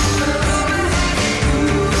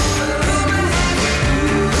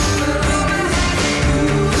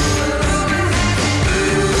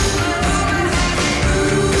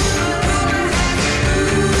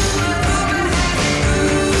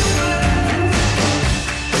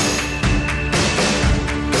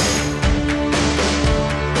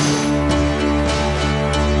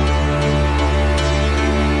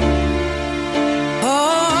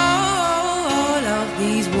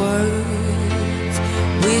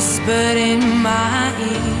 Whispered in my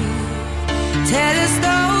ear, tell a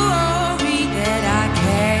story that I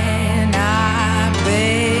cannot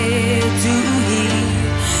bear to hear.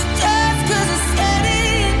 Just 'cause I said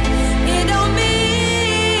it, it don't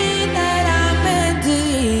mean that I meant it.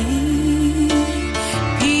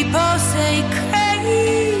 People say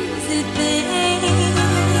crazy things.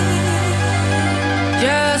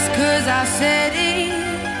 Just 'cause I said it,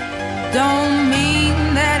 don't mean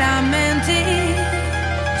that I meant it.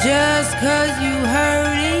 Just 'cause you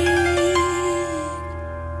heard it.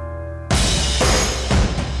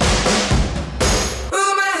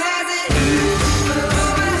 Rumor has it.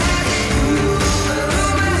 Rumor has it.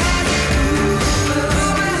 Rumor has it. Rumor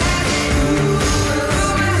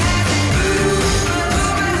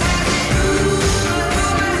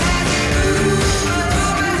has it.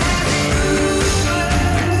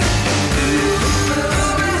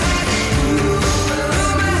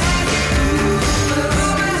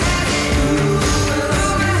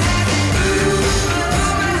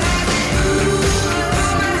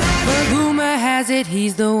 Rumor has it. It,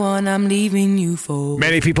 he's the one I'm leaving you for.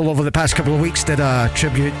 Many people over the past couple of weeks did a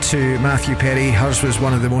tribute to Matthew Perry. Hers was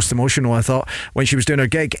one of the most emotional, I thought, when she was doing her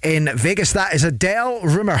gig in Vegas. That is Adele.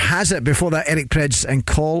 Rumour has it. Before that, Eric Prydz and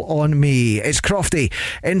Call on Me. It's Crofty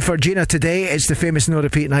in for Gina today. It's the famous No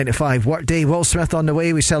Repeat 9 to 5 Workday. Will Smith on the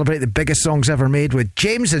way. We celebrate the biggest songs ever made with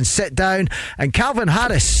James and Sit Down, and Calvin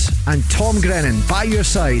Harris and Tom Grennan by your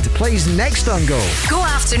side plays next on Go. Go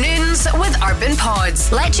afternoons with Urban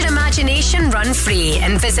Pods. Let your imagination run free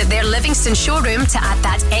and visit their Livingston showroom to add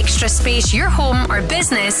that extra space your home or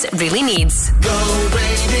business really needs. Go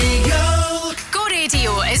Radio. Go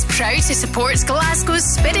Radio is proud to support Glasgow's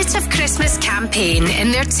Spirit of Christmas campaign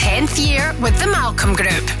in their 10th year with the Malcolm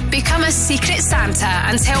Group. Become a secret Santa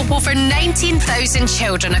and help over 19,000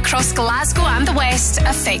 children across Glasgow and the West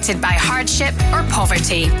affected by hardship or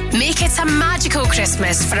poverty. Make it a magical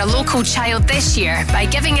Christmas for a local child this year by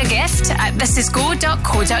giving a gift at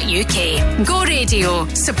thisisgo.co.uk. Go Radio,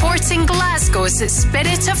 supporting Glasgow's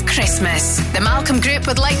Spirit of Christmas. The Malcolm Group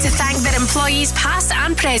would like to thank their employees past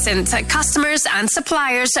and present, customers and supporters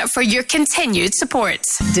suppliers for your continued support.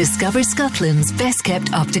 Discover Scotland's best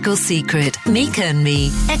kept optical secret, Mika &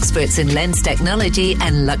 Me. Experts in lens technology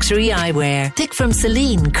and luxury eyewear. Pick from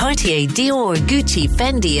Celine, Cartier, Dior, Gucci,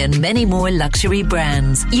 Fendi and many more luxury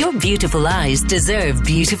brands. Your beautiful eyes deserve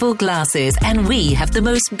beautiful glasses, and we have the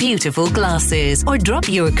most beautiful glasses. Or drop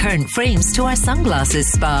your current frames to our sunglasses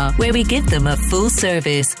spa, where we give them a full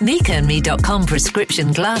service. MikaandMe.com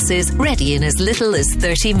prescription glasses, ready in as little as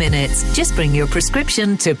 30 minutes. Just bring your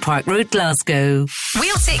prescription to Park Road, Glasgow.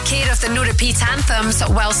 We'll take care of the no repeat anthems,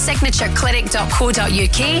 while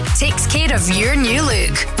signatureclinic.co.uk takes care of your new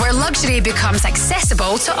look, where luxury becomes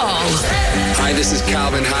accessible to all. Hi, this is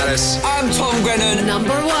Calvin Harris. I'm Tom Grennan.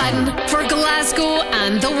 Number 1 for Glasgow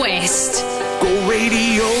and the West. Go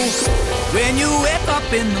Radio. When you wake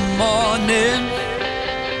up in the morning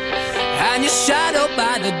and you're shadowed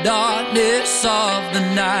by the darkness of the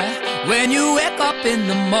night. When you wake up in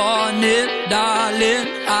the morning, darling,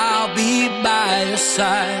 I'll be by your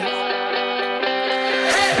side.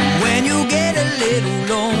 When you get a little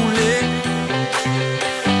lonely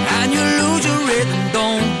and you lose your rhythm,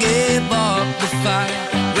 don't give up the fight.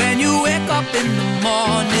 When you wake up in the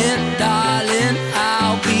morning, darling,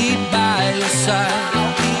 I'll be by your side.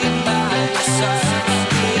 I'll be by your side.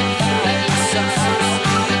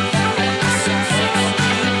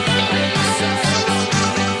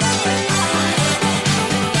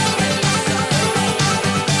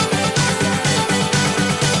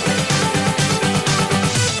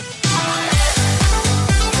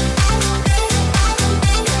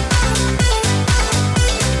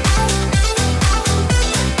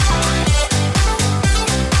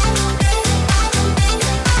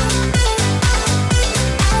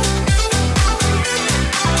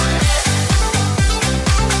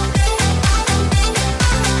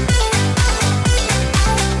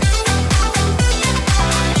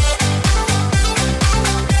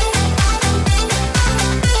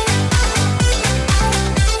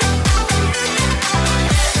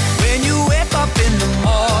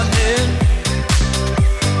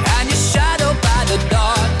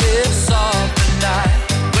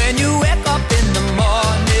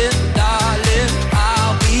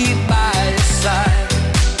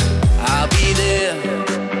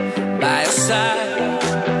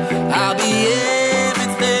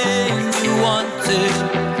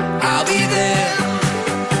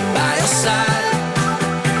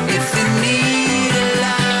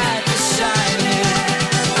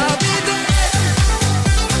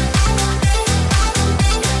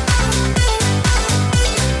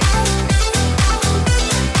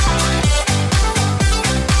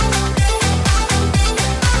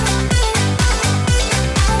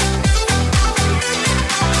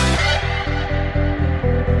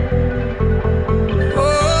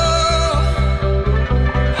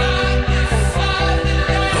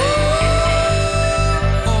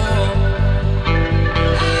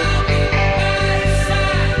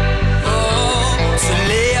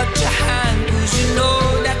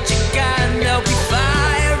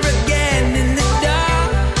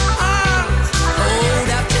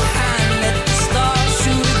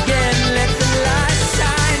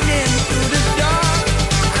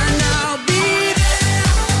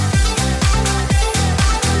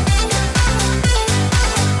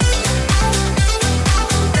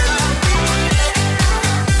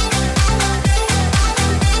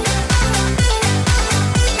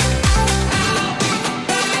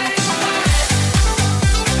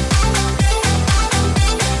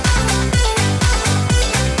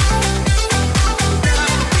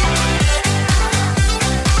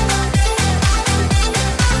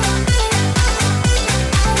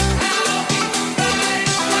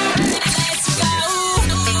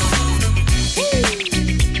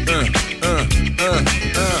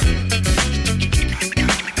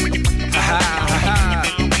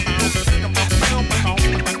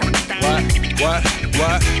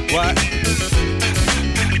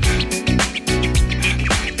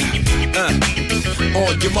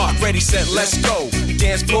 On your mark, ready, set, let's go.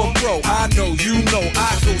 Dance floor bro, I know, you know,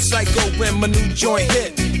 I go psycho when my new joint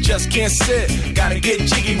hit. Just can't sit, gotta get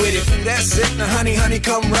jiggy with it. That's it, now honey, honey,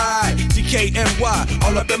 come ride. DKNY,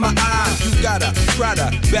 all up in my eye. You got a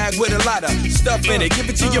Prada bag with a lot of stuff in it. Give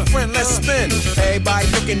it to your friend, let's spin. Everybody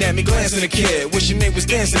looking at me, glancing a kid. Wishing they was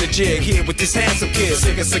dancing a jig here with this handsome kid.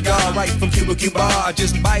 Sick a cigar right from Cuba Cuba. I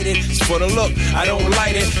just bite it, it's for the look, I don't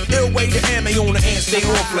light it. Ill way to ammo on the hand, stay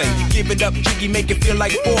on play. Give it up, jiggy, make it feel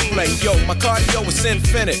like foreplay. Yo, my cardio is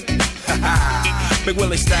infinite. Big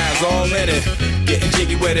Willie style's all in it. Getting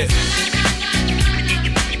jiggy with it.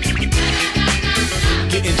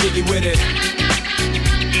 Getting jiggy with it.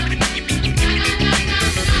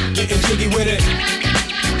 Getting jiggy with it.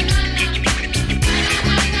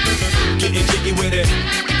 Getting jiggy with it.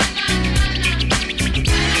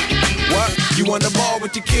 What? You on the ball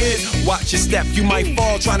with your kid? Watch your step, you might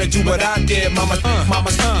fall trying to do what I did. Mama,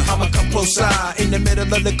 I'ma come close side in the middle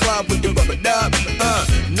of the club with the rubber dub.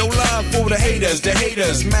 No love for the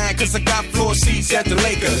haters. Mad cause I got floor seats at the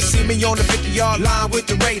Lakers. See me on the 50-yard line with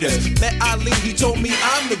the Raiders. Met Ali, he told me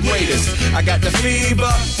I'm the greatest. I got the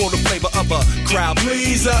fever for the flavor of a crowd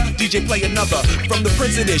pleaser. DJ play another from the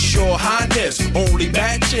Prince of this Your Highness. Only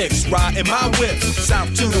bad chicks riding my whip.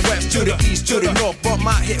 South to the west, to the east, to the north. Bump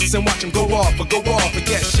my hips and watch them go off. And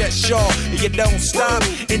get shut short. And you don't stop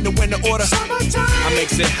in the winter order. Summertime. I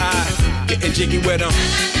makes it high. Getting jiggy with them.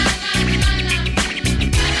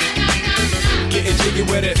 Getting jiggy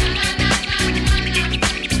with it.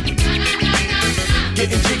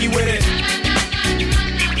 Getting jiggy with it.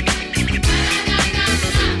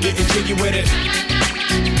 Getting jiggy with it.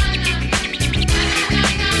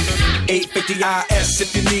 850 IS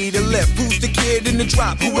if you need a lift. Who's the kid in the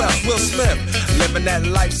drop? Who else? Will Smith. Living that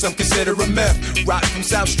life, some consider a myth. Rock from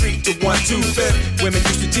South Street to 125th. Women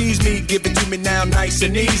used to tease me, give it to me now nice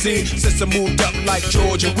and easy. Since I moved up like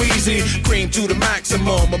George and Wheezy, cream to the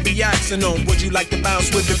maximum. I'll be asking them, would you like to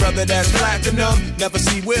bounce with your brother that's platinum? Never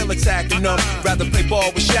see Will attacking them. Rather play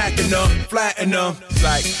ball with Shaq and them, flatten them.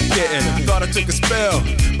 Like getting, thought I took a spell,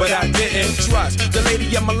 but I didn't. Trust the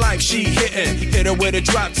lady of my life, she hitting. Hit her with a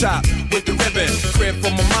drop top, with the ribbon. Crib for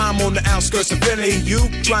my mom on the outskirts of Philly. You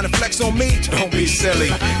trying to flex on me? Don't be silly.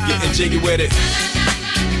 Getting jiggy with it.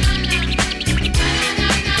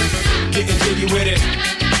 Getting jiggy with it.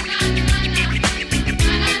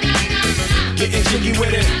 Getting jiggy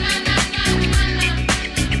with it.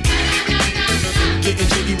 Getting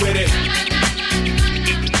jiggy with it.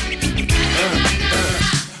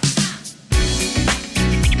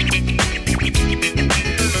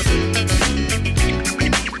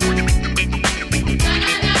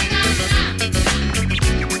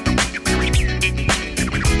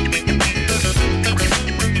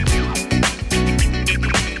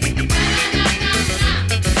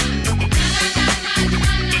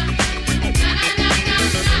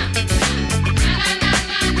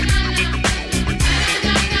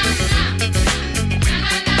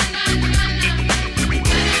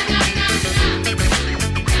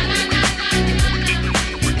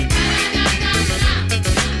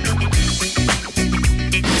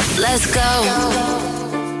 Let's go.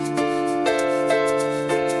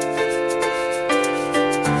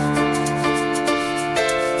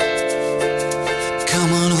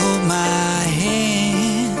 Come on, hold my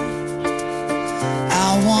hand.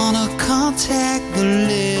 I wanna contact the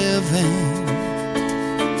living.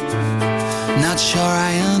 Not sure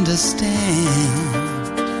I understand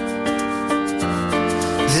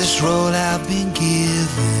this road I've been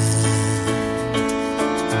given.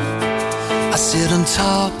 I sit and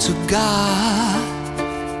talk to God,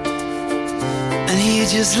 and He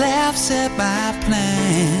just laughs at my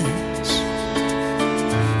plans.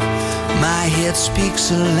 My head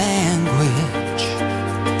speaks a language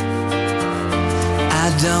I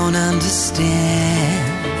don't understand.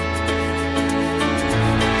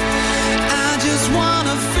 I just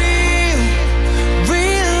wanna feel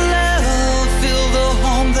real love, feel the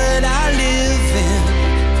home that I live in.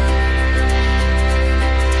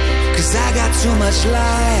 'Cause I got too much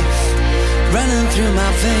life running through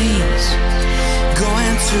my veins,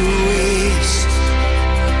 going to waste.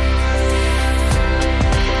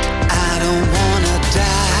 I don't wanna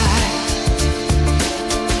die,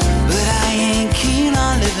 but I ain't keen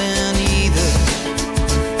on living either.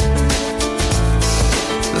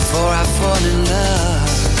 Before I fall in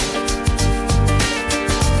love,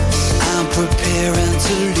 I'm preparing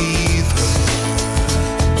to leave her.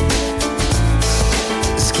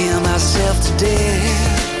 Scare myself to death.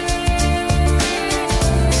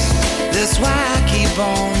 That's why I keep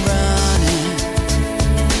on running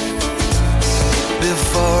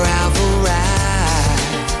before I've arrived.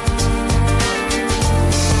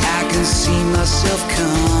 I can see myself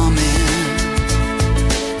coming.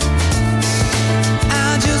 I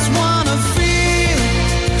just wanna feel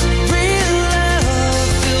real love,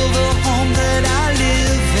 feel the home that I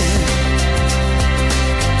live in.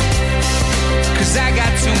 'Cause I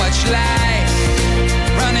got too much life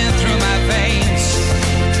running through my veins,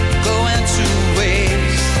 going to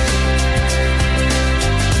waste.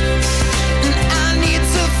 And I need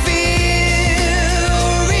to feel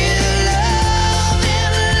real love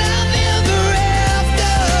and love ever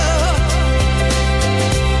after.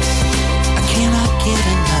 I cannot get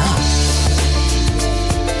enough.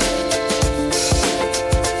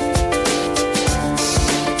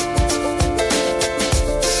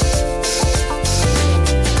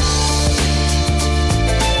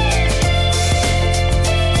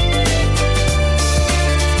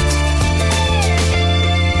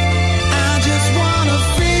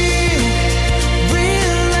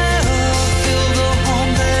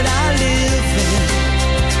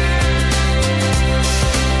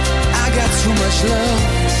 much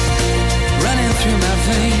love running through my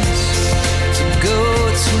veins to go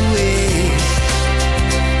to waste.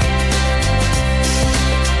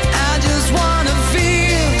 I just wanna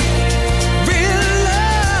feel real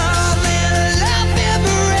love and love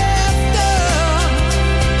ever after.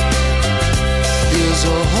 There's a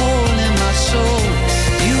hole in my soul,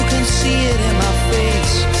 you can see it in my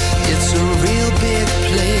face. It's a real big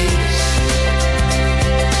place.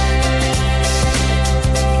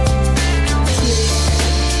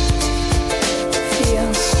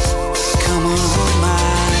 Come on, hold my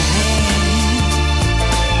hand.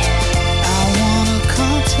 I wanna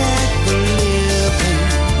contact the living.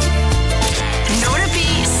 Nora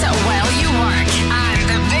beats while you work, and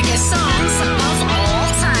the biggest songs of all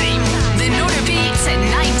time. The Nora Beats at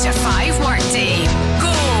 9 to 5 workday.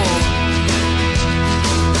 Go!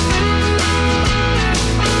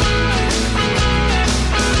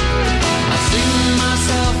 I sing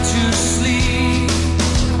myself to sleep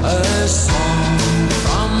a song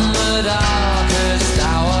from the darkest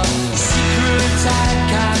hour, secret I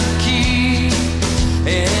can keep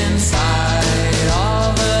inside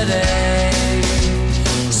of a day.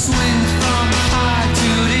 Swing from high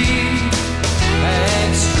to deep,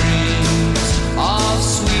 extremes of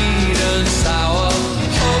sweet and sour.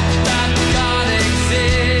 Hope that God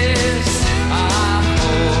exists. I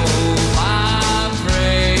hope, I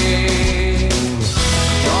pray.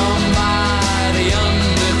 Drawn by the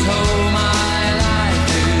undertow, my life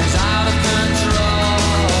is out of control.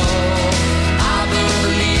 I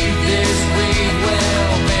believe this wave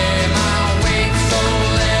will bear my weight, so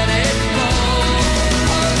let it roll.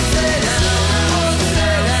 Oh, sit down, oh,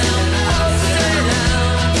 sit down, oh, sit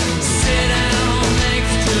down. Sit down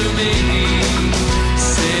next to me.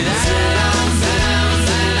 Sit down, sit down,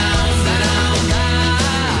 sit down, sit down, down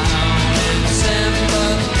in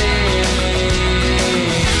sympathy.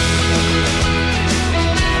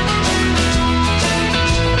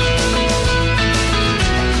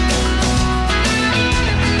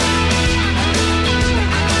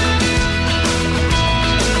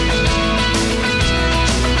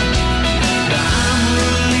 I'm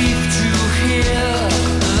relieved to hear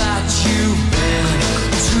that you've been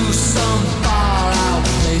to some far out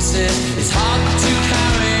places. It's hard to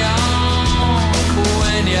carry on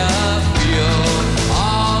when you feel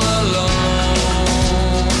all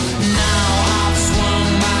alone. Now I've swung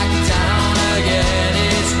back down again.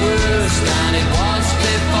 It's worse than it was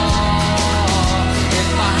before.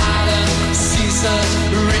 If I hadn't seen such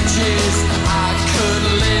riches, I could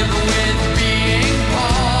live with being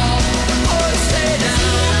poor. Oh, sit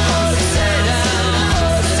down, oh, sit down,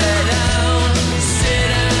 oh, sit down. Sit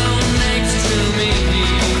down next to me.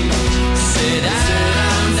 Sit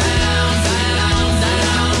down, down, down,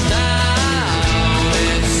 down, down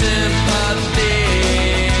in sympathy.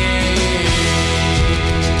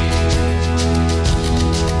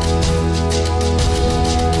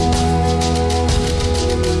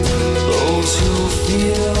 Those who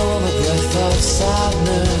feel the breath of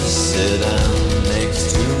sadness, sit down next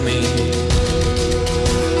to me.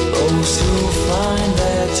 Those who find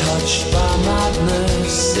they're touched by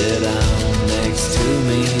madness, sit down next to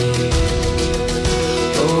me.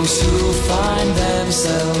 Those who find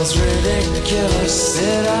themselves ridiculous,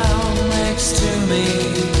 sit down next to me.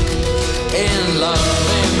 In love,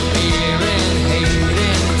 in fear, in hate,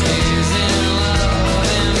 in tears. In love,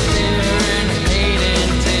 in fear, in hate, in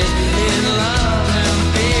tears. In love, in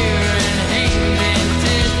fear, in hate, in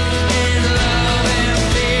tears. In love, in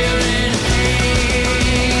fear, in hate.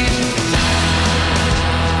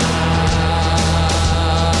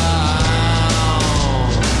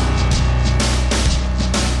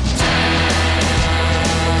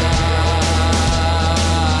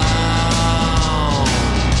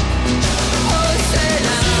 Oh, sit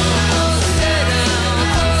down, oh, sit down,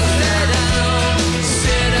 oh, sit down.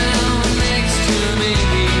 Sit down next to me.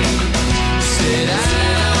 Sit down,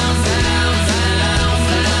 down, down,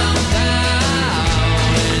 down, down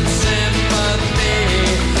in sympathy.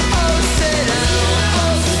 Oh, sit down,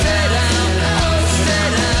 oh, sit down, oh, sit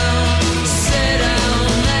down. Sit down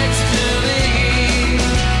next to me.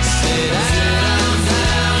 Sit down,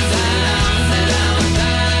 down, down, down,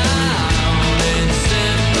 down in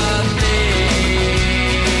sympathy.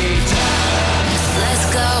 Let's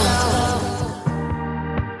go.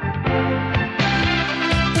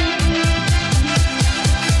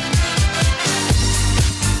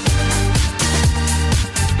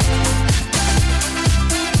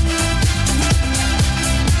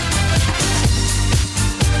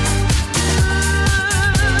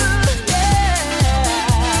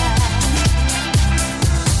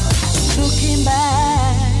 Looking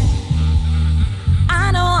back,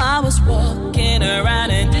 I know I was walking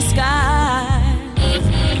around in disguise.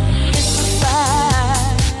 It's a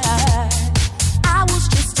fact. I was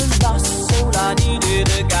just a lost soul, I needed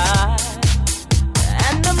a guide.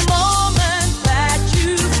 And the moment that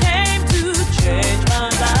you came to change my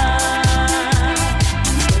life,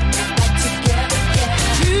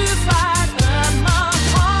 you frightened my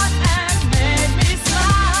heart and made me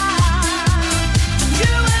smile.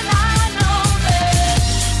 You and I know that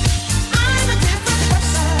I'm a different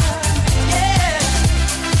person, yeah.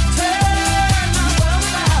 Turn my world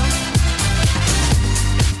around.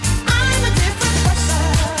 I'm a different person,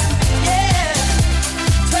 yeah.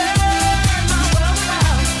 Turn my world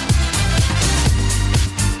around.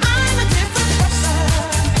 I'm a different person,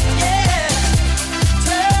 yeah.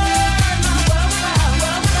 Turn my world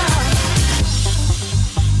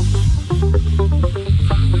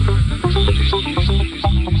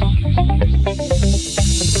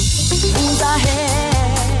Wounds I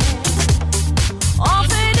had, all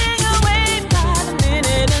fading away by the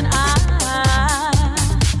minute, and I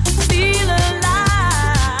feel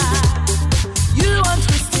alive. You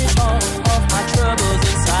untwisted all of my troubles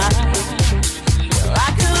inside. You're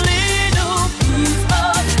like a little piece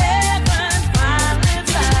of heaven finally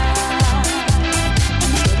found.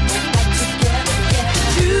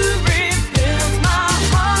 You rebuilt my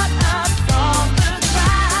heart up from the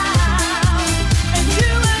ground. And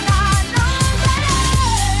you and I know that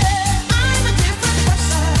I'm a different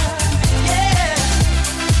person, yeah.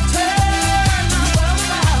 Turn my world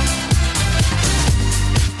around.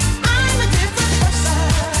 I'm a different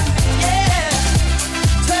person, yeah.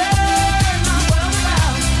 Turn my world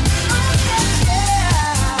around. Oh yeah, yeah.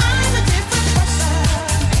 I'm a different person, yeah.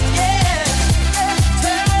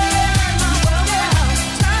 Turn my world around.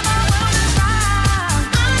 Turn my world around.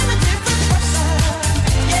 I'm a different person, yeah.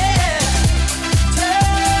 Turn my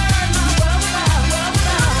world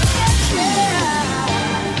around,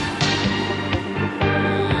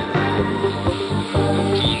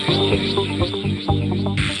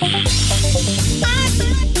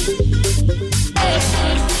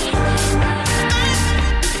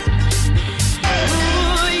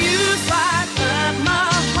 you frightened my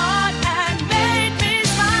heart and made me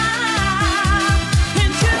smile.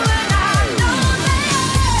 And you and I know that.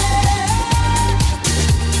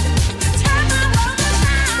 Turn my world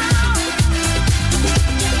around.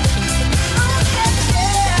 Oh yeah, yeah.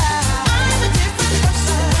 I'm a different person,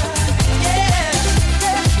 yeah. Turn my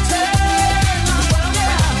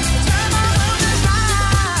world around. Turn my world around.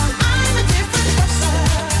 I'm a different person,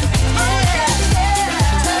 oh yeah, yeah.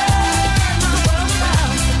 Turn my world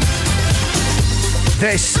around.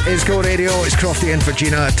 This is Go Radio. It's Crofty in for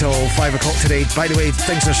Gina till 5 o'clock today. By the way,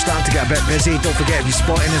 things are starting to get a bit busy. Don't forget, if you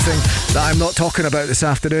spot anything that I'm not talking about this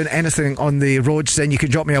afternoon, anything on the roads, then you can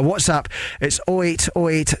drop me a WhatsApp. It's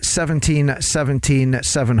 0808 17 17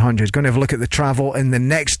 700. Going to have a look at the travel in the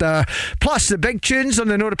next hour. Plus, the big tunes on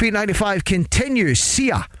the No Repeat 95 continue.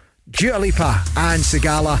 Sia, Dua Lipa and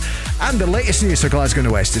Sigala. And the latest news for Glasgow and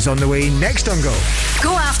the West is on the way next on Go.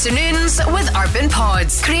 Go afternoons with Urban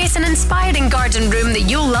Pods. Create an inspiring garden room that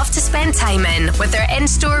you'll love to spend time in with their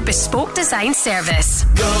in-store bespoke design service.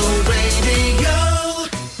 Go Radio.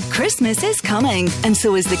 Christmas is coming, and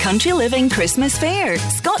so is the Country Living Christmas Fair.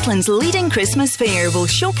 Scotland's leading Christmas fair will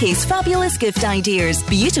showcase fabulous gift ideas,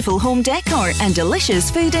 beautiful home decor, and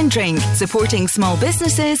delicious food and drink, supporting small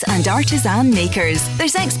businesses and artisan makers.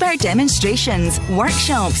 There's expert demonstrations,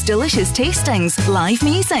 workshops, delicious tastings, live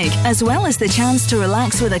music, as well as the chance to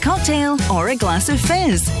relax with a cocktail or a glass of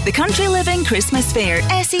fizz. The Country Living Christmas Fair,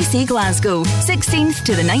 SEC Glasgow, 16th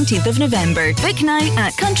to the 19th of November. Book now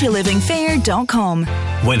at countrylivingfair.com.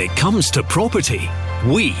 When it comes to property,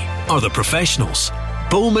 we are the professionals.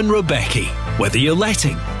 Bowman Rebecki. Whether you're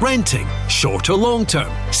letting, renting, short or long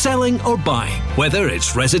term, selling or buying, whether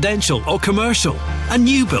it's residential or commercial, a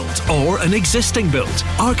new build or an existing build,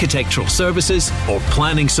 architectural services or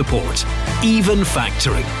planning support, even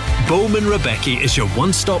factoring. Bowman Rebecki is your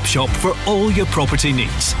one-stop shop for all your property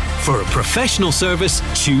needs. For a professional service,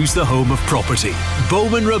 choose the home of property.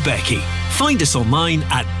 Bowman Rebecki. Find us online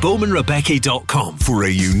at bowmanrebecki.com. For a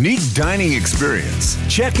unique dining experience,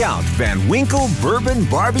 check out Van Winkle Bourbon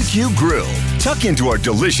Barbecue Grill. Tuck into our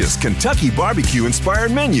delicious Kentucky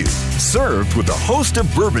barbecue-inspired menu, served with a host of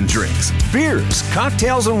bourbon drinks, beers,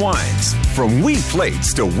 cocktails, and wines. From wheat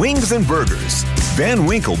plates to wings and burgers, Van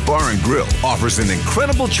Winkle Bar and Grill offers an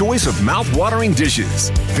incredible choice of mouth-watering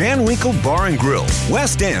dishes. Van Winkle Bar and Grill,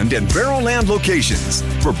 West End and Barrowland locations.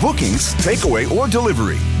 For bookings, takeaway, or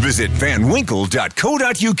delivery, visit vanwinkle.co.uk.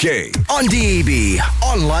 On DAB,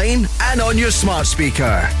 online, and on your smart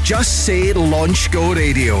speaker. Just say Launch Go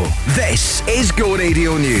Radio. This is Go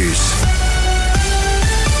Radio News.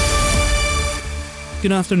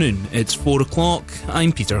 Good afternoon, it's 4 o'clock.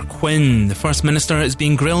 I'm Peter Quinn. The First Minister is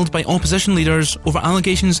being grilled by opposition leaders over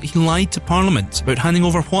allegations he lied to Parliament about handing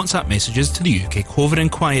over WhatsApp messages to the UK COVID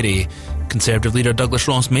inquiry. Conservative leader Douglas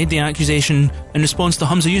Ross made the accusation in response to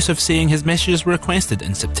Humza Yousaf saying his messages were requested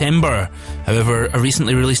in September. However, a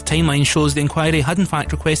recently released timeline shows the inquiry had in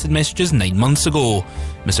fact requested messages 9 months ago.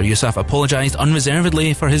 Mr Yousaf apologised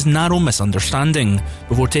unreservedly for his narrow misunderstanding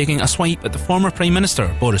before taking a swipe at the former Prime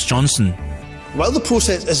Minister, Boris Johnson. While the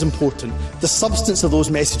process is important, the substance of those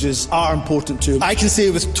messages are important too. I can say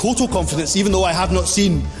with total confidence, even though I have not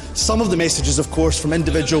seen some of the messages, of course, from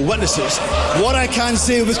individual witnesses, what I can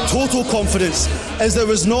say with total confidence is there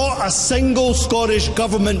was not a single Scottish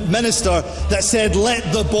Government minister that said,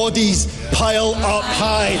 let the bodies pile up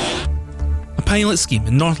high. A pilot scheme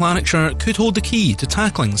in North Lanarkshire could hold the key to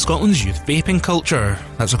tackling Scotland's youth vaping culture.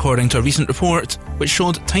 That's according to a recent report which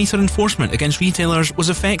showed tighter enforcement against retailers was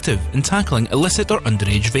effective in tackling illicit or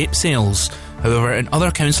underage vape sales. However, in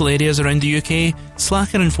other council areas around the UK,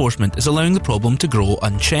 slacker enforcement is allowing the problem to grow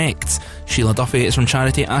unchecked. Sheila Duffy is from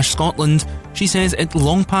charity Ash Scotland. She says it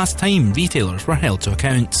long past time retailers were held to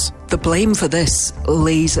account. The blame for this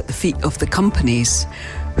lays at the feet of the companies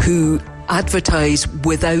who advertise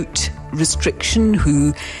without restriction,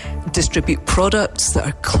 who distribute products that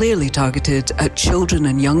are clearly targeted at children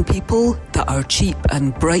and young people, that are cheap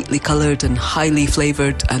and brightly coloured and highly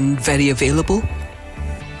flavoured and very available.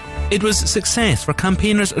 It was success for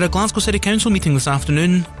campaigners at a Glasgow City Council meeting this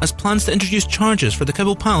afternoon as plans to introduce charges for the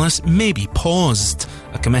Kibble Palace may be paused.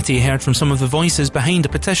 A committee heard from some of the voices behind a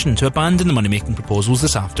petition to abandon the money-making proposals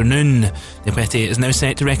this afternoon. The committee is now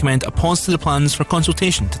set to recommend a pause to the plans for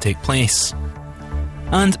consultation to take place.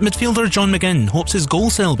 And midfielder John McGinn hopes his goal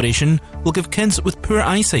celebration will give kids with poor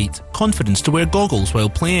eyesight confidence to wear goggles while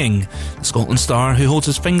playing. The Scotland star, who holds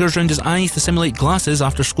his fingers round his eyes to simulate glasses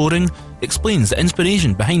after scoring, explains the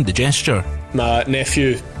inspiration behind the gesture. My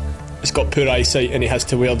nephew has got poor eyesight and he has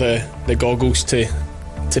to wear the goggles to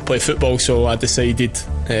play football, so I decided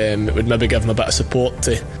it would maybe give him a bit of support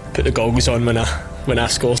to put the goggles on when I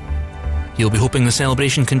score. He'll be hoping the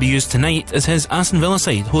celebration can be used tonight as his Aston Villa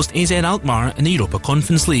side host AZ Alkmaar in the Europa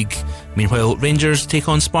Conference League. Meanwhile, Rangers take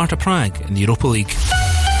on Sparta Prague in the Europa League.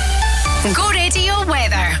 Go Radio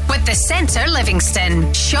weather with the Centre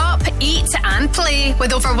Livingston. Shop, eat and play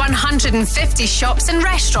with over 150 shops and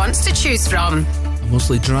restaurants to choose from. A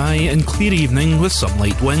mostly dry and clear evening with some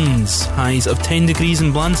light winds. Highs of 10 degrees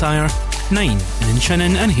in Blantyre, 9 in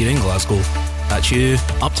Inchinnan and here in Glasgow. That's you,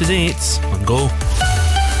 up to date on Go.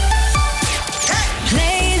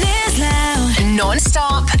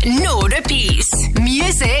 Non-stop, no repeats.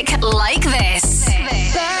 Music like this.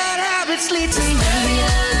 Bad habits lead to hysteria.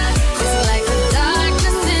 It's like the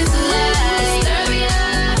darkness is light.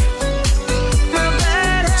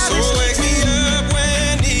 So wake me up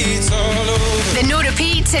when it's all over. The no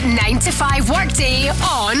repeat 9 to 5 workday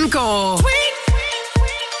on Go.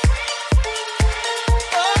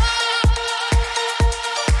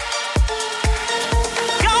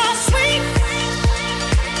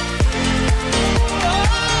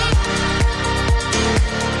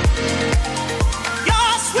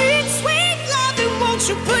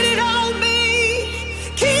 You put it on me.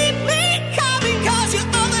 Keep me coming, cause you're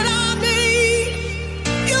all that I need.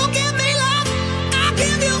 You give me love, I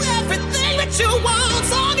give you everything that you want, as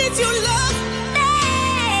long as you love me.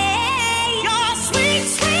 You're sweet,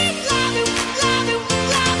 sweet loving, loving,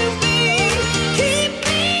 loving me. Keep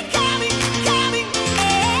me coming, coming,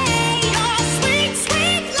 hey. You're sweet,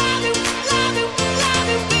 sweet loving, loving,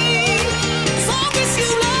 loving me, as long as you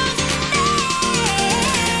love me.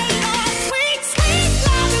 You're sweet, sweet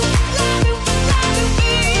loving, loving.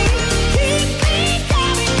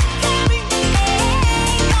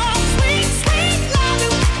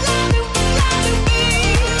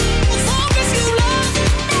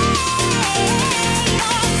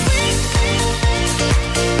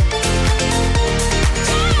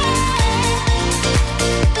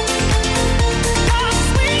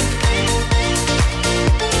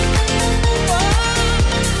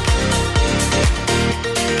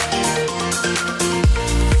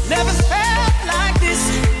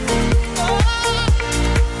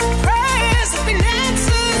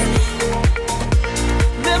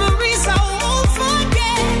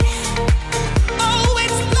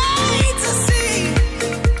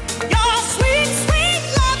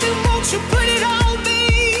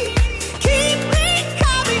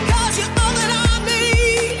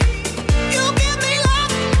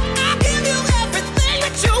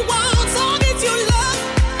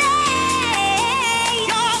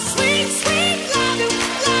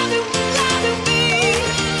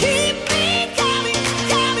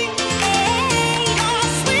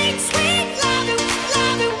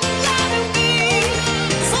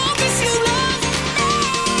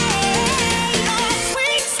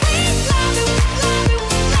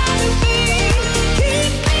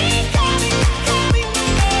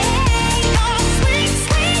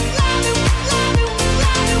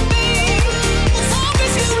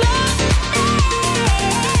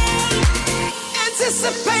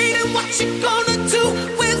 anticipating what you're gonna do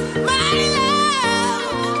with my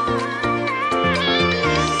love.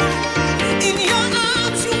 In your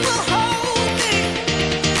arms you will hold me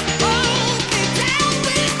down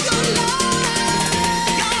with your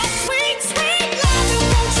love. Your sweet, sweet love,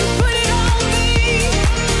 won't you put it on me?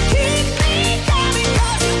 Keep me coming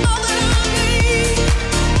 'cause you know that I need.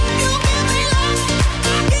 You give me love, I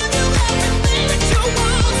give you everything that you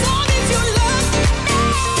want, as long as you love me.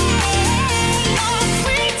 Your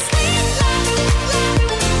sweet, sweet love,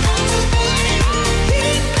 won't you put it on?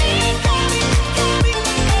 Keep me coming, coming.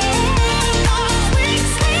 Your sweet,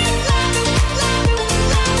 sweet love,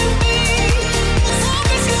 me, as long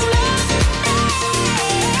as you love me.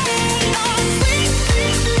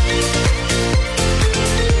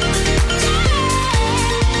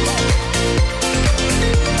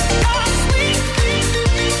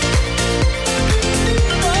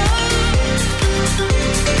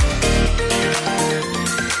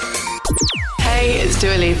 Hey, it's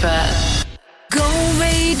Dua Lipa. Go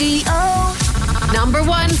Radio. Number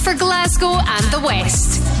 1 for Glasgow and the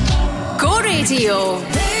West. Go Radio.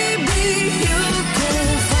 Baby, you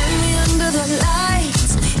can find me under the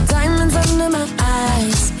lights, diamonds under my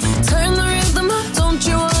eyes. Turn the rhythm up, don't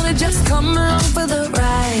you wanna just come along for the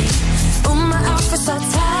ride? Oh, my outfit's so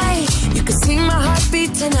tight, you can see my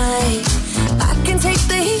heartbeat tonight. I can take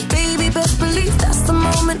the heat, baby, best believe that's the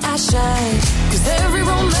moment I shine. 'Cause every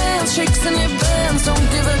romance shakes and it bends, don't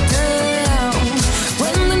give a damn.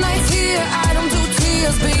 When the night's here, I don't do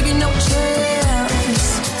tears, baby, no chance.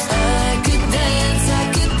 I could dance, I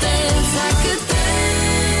could dance, I could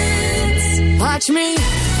dance. Watch me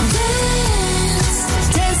dance,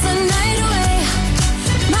 dance the night away.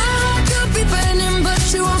 My heart could be burning, but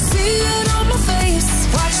you won't see it on my face.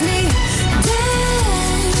 Watch me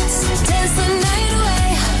dance, dance the night away.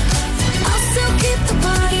 I'll still keep the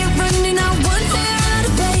party running, I won't get out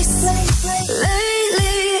of place.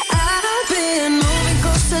 Lately, I've been moving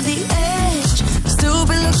close to the edge, still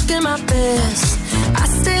be looking my best. I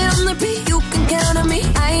stay on the beat, you can count on me,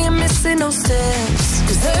 I ain't missing no steps.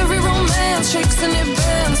 'Cause every romance shakes and it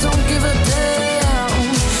bends, don't give a damn.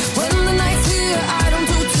 When the night's here, I don't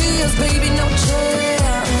do tears, baby, no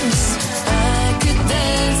chance. I could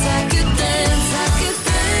dance, I could dance, I could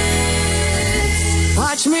dance.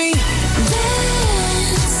 Watch me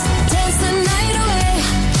dance, dance the night away.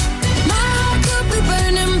 My heart could be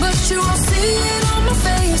burning, but you won't see it on my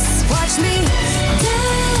face. Watch me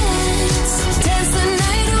dance, dance the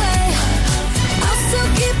night away. I'll still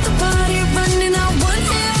keep the party running, I won't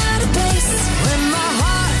get out of pace. When my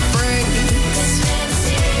heart breaks,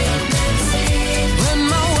 when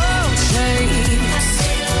my world shakes,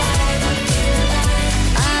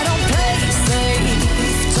 I don't play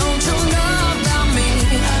safe, don't you know about me?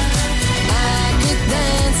 I could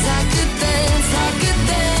dance, I could dance, I could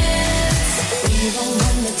dance. Even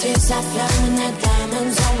when the tears are flowing, the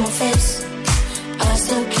diamonds on my face, I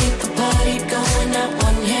still keep the party going, not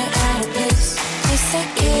one hair out of place. Yes, I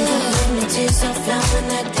can. Even when the tears are flowing,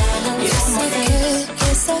 the diamonds on my face,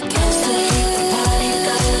 yes, I can. I still keep the party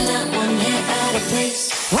going, not one hair out of place.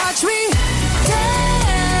 Watch me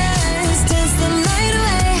dance, dance the night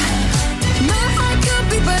away. My heart could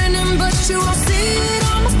be burning, but you won't see it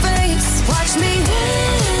on my face. Watch me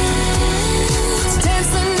dance, dance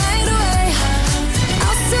the night away.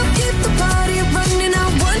 I'll still keep the party running, I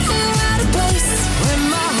won't get out of place. When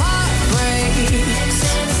my heart breaks,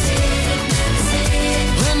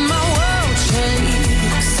 when my world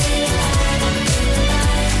shakes,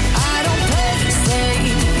 I don't play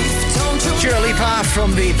safe, don't you Dua Lipa from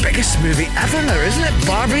the biggest movie ever now, isn't it?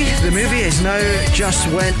 Barbie. The movie is now just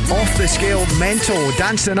went off the scale mental.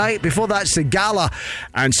 Dance the Night. Before that's The Gala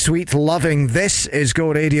and Sweet Loving. This is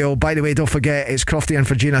Go Radio. By the way, don't forget, it's Crofty in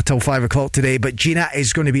for Gina till 5 o'clock today. But Gina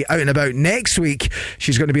is going to be out and about next week.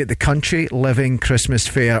 She's going to be at the Country Living Christmas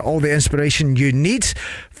Fair. All the inspiration you need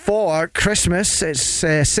for Christmas. It's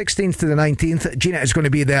 16th to the 19th. Gina is going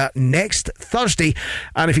to be there next Thursday.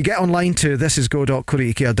 And if you get online to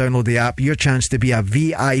thisisgo.co.uk or download the app, your chance to be a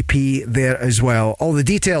VIP there as well. All the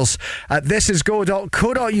details at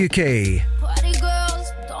thisisgo.co.uk. Party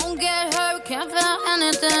girls, don't get hurt, can't feel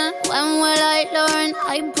anything. When will I learn?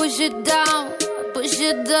 I push it down, push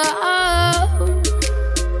it down.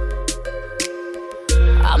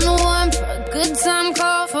 I'm the one for a good time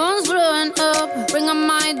call, phone's blowing up. Ring on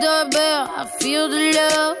my doorbell, I feel the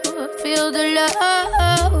love, feel the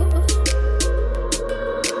love.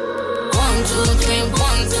 1, 2, 3,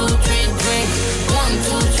 1, 2, 3, drink. 1,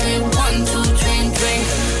 2, 3, 1, 2, 3, drink.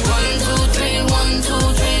 1, 2, 3, 1, 2,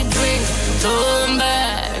 3, drink. Turn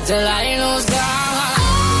back till I lose God.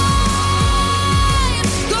 I'm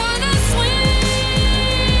gonna swim.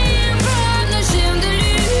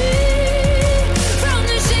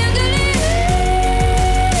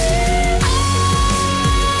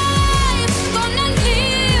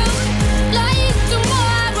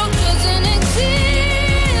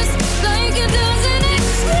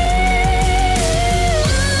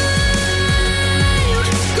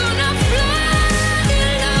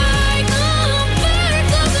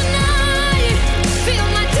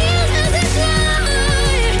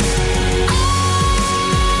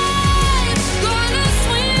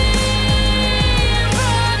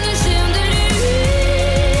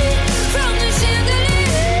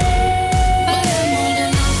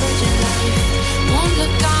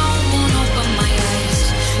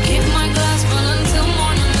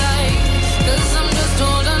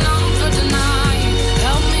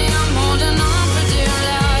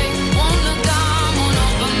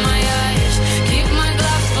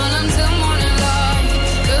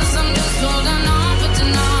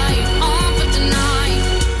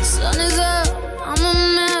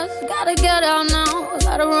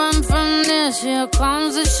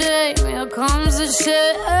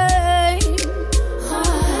 say 1, 2,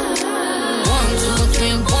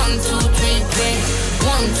 3, 1, 2, 3, drink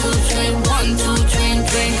 1, 2, 3, 1, 2, 3,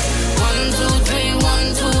 drink 1, 2, 3,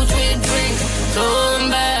 1, 2, 3, drink Going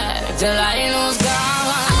back till I know God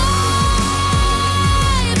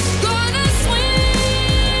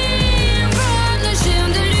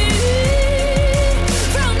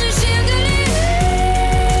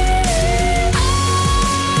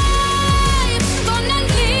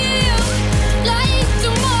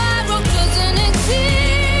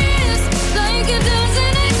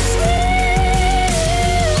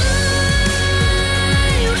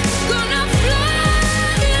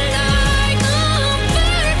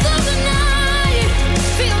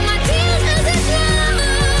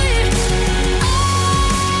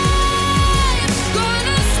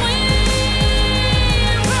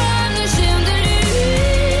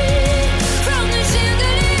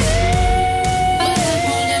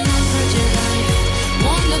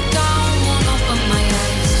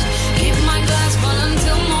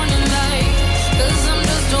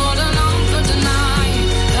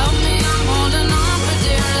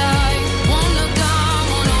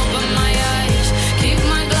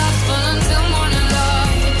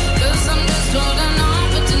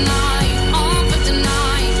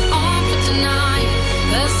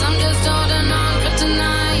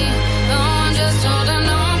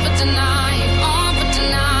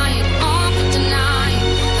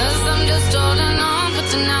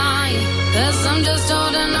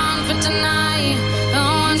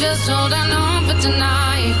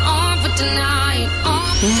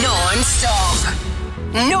Non-stop.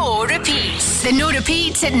 No repeats. The No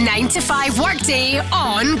Repeat at 9 to 5 workday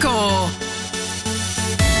on Go.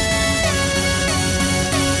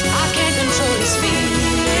 I can't control this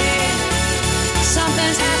feeling.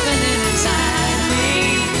 Something's happening inside me.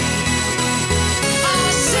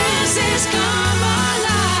 Our senses come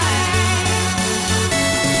alive.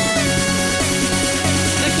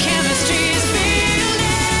 The chemistry is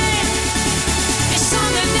building. It's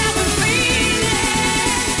something that we're feeling.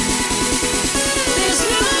 There's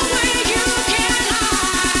no way you can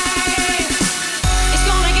hide. It's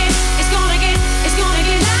gonna get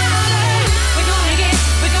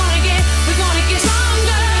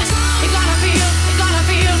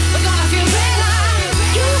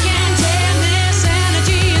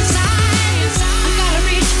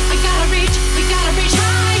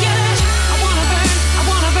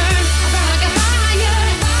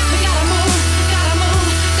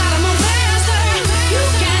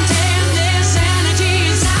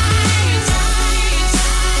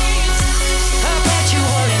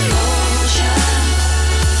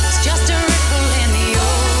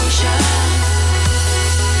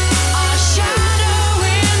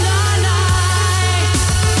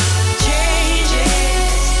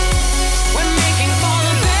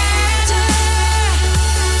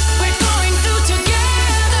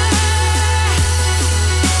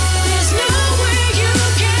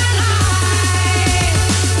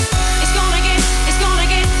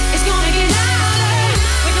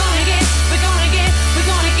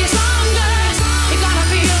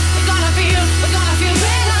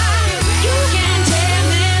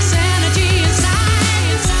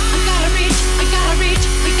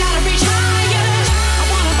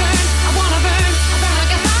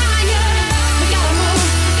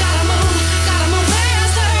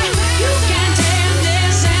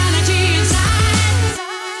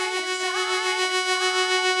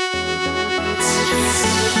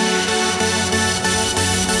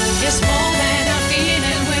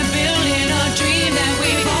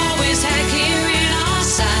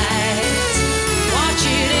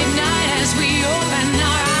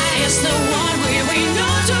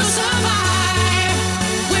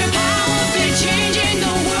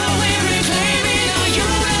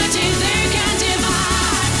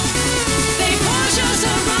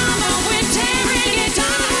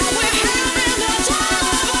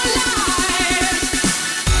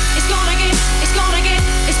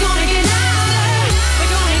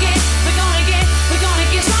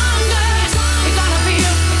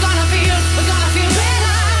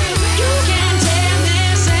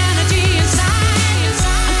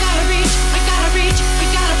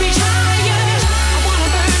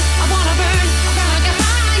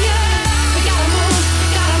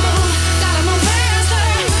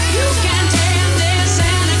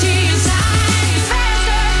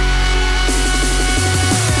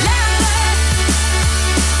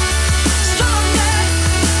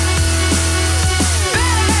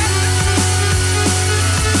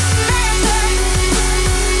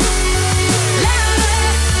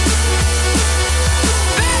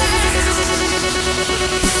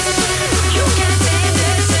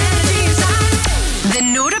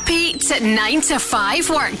 9 to 5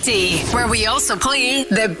 workday, where we also play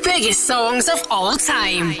the biggest songs of all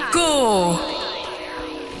time. Go!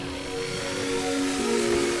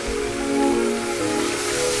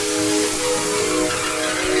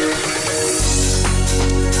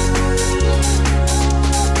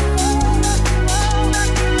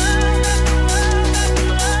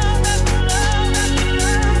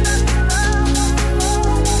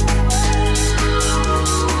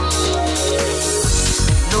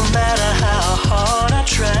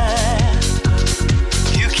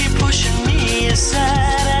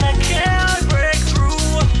 Aside and I can't break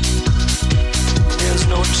through. There's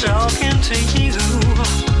no talking to you.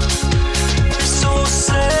 It's so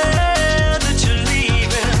sad that you're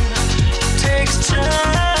leaving. It takes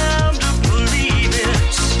time to believe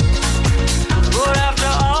it. But after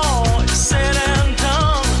all is said and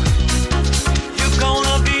done, you're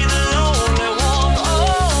gonna be the lonely one.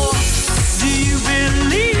 Oh, do you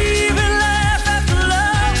believe in life after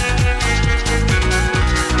love?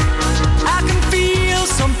 I can feel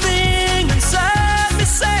something inside me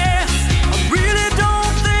say I really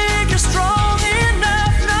don't think you're strong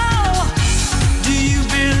enough now. Do you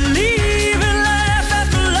believe in life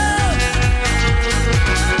after love?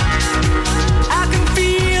 I can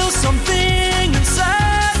feel something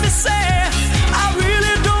inside me say I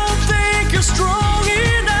really don't think you're strong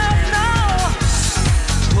enough now.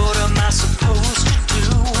 What am I supposed to do?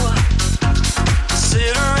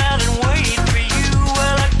 Sit around and wait for you?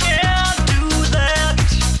 Well, I can't do that.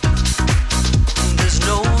 There's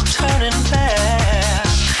no turning back.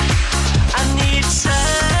 I need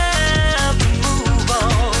time to move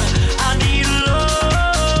on. I need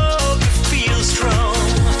love to feel strong.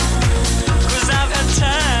 'Cause I've had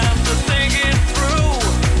time to think it through.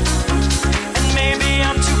 And maybe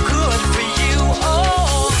I'm too good for you.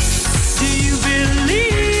 Oh, do you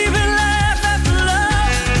believe in life after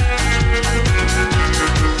love?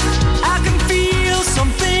 I can feel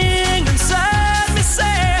something inside me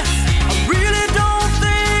say I really don't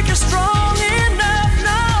think you're strong enough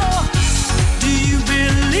now. Do you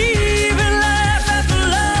believe in life after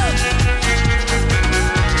love?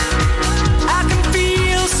 I can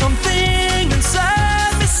feel something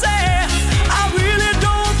inside me say I really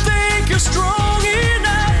don't think you're strong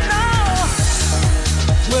enough now.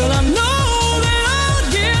 Well, I know that I'll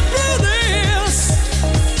get through this,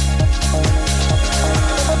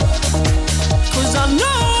 'cause I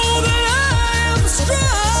know that I am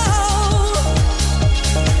strong.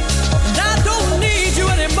 And I don't need you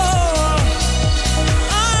anymore.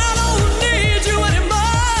 I don't need you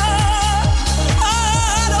anymore.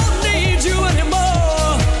 I don't need you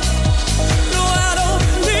anymore. No, I don't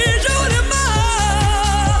need you anymore.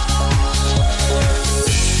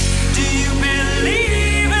 Do you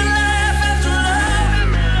believe in life after love?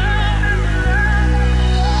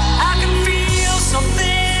 I can feel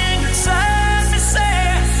something inside me say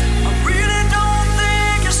I really don't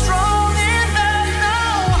think you're strong enough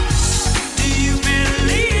now. Do you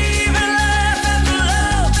believe in life after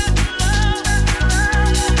love?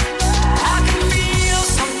 I can feel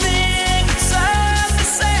something inside me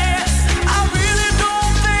say I really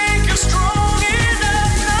don't think you're strong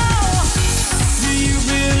enough now. Do you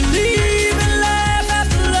believe in life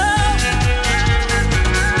after love?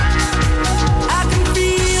 I can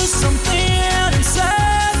feel something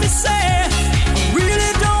inside me say I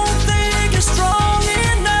really don't think you're strong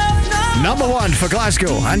enough now. Number one for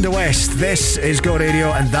Glasgow and the West. This is Go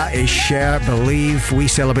Radio, and that is Cher Believe. We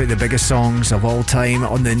celebrate the biggest songs of all time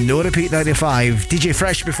on the No Repeat 95. DJ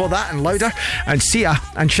Fresh before that, and Louder, and Sia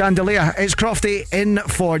and Chandelier. It's Crofty in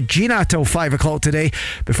for Gina till 5 o'clock today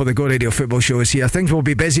before the Go Radio football show is here. Things will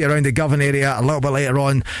be busy around the Govan area a little bit later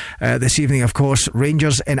on this evening, of course.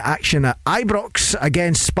 Rangers in action at Ibrox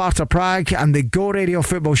against Sparta Prague, and the Go Radio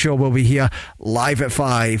football show will be here live at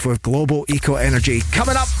 5 with Global Eco Energy.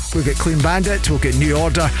 Coming up, we've got Clean Bandit, we'll get New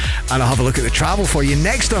Order, and I'll have a look at the travel for you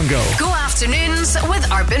next on Go. Go afternoons with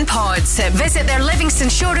Urban Pods. Visit their Livingston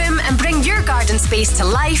showroom and bring your garden space to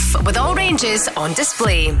life with all ranges on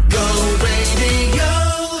display. Go Radio.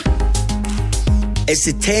 It's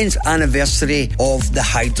the 10th anniversary of the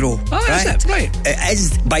Hydro. Oh, right? Is it? Right. It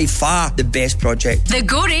is by far the best project. The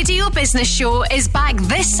Go Radio Business Show is back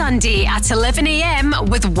this Sunday at 11 a.m.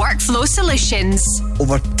 with Workflow Solutions.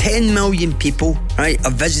 Over 10 million people, right,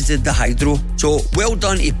 have visited the Hydro. So well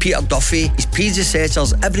done to Peter Duffy, his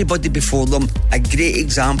predecessors, everybody before them. A great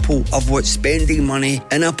example of what spending money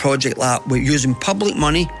in a project like that, with using public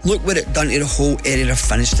money. Look what it done to the whole area of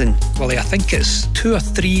Finnieston. Well, I think it's 2 or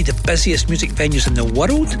 3 the busiest music venues in the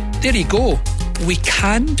world. There you go. We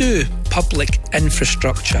can do public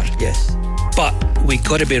infrastructure. Yes. But we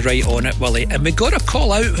got to be right on it, Willie, and we got to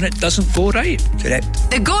call out when it doesn't go right.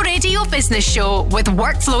 Correct. The Go Radio Business Show with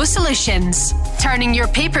Workflow Solutions, turning your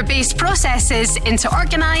paper-based processes into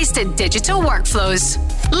organised digital workflows.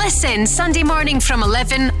 Listen Sunday morning from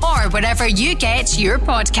 11 or wherever you get your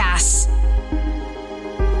podcasts.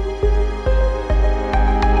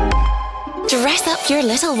 Dress up your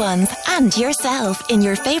little ones and yourself in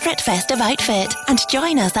your favourite festive outfit and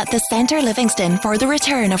join us at the Centre Livingston for the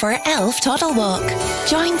return of our Elf Toddle Walk.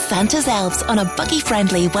 Join Santa's elves on a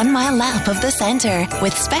buggy-friendly 1 mile lap of the centre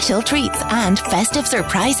with special treats and festive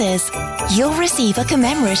surprises. You'll receive a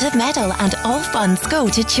commemorative medal and all funds go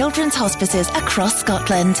to children's hospices across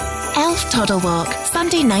Scotland. Elf Toddle Walk,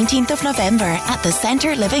 Sunday 19th of November at the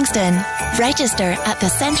Centre Livingston. Register at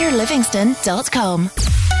thecentrelivingston.com.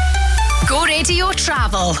 Go Radio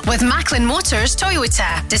Travel with Macklin Motors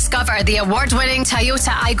Toyota. Discover the award-winning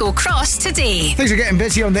Toyota Aygo Cross today. Things are getting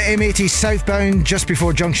busy on the M80 southbound just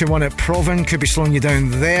before Junction 1 at Provan. Could be slowing you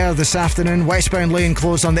down there this afternoon. Westbound lane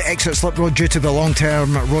closed on the exit slip road due to the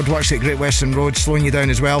long-term roadworks at Great Western Road, slowing you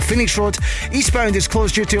down as well. Phoenix Road eastbound is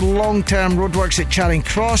closed due to long-term roadworks at Charing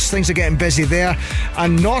Cross. Things are getting busy there.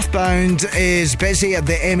 And northbound is busy at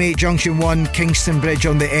the M8 Junction 1 Kingston Bridge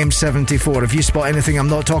on the M74. If you spot anything I'm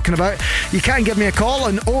not talking about, you can give me a call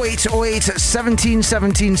on 0808 17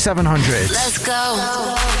 17 700. Let's go.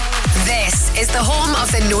 This is the home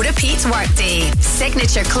of the no repeat workday.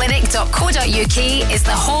 Signatureclinic.co.uk is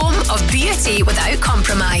the home of beauty without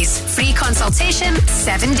compromise. Free consultation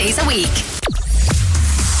 7 days a week.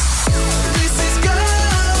 This is Go.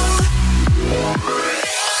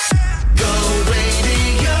 Go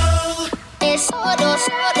Radio. Es oro,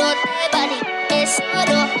 oro, everybody. Es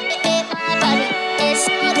oro, everybody. Es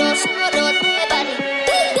oro, oro, everybody.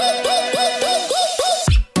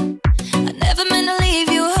 I never meant to leave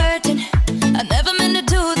you hurting. I never meant to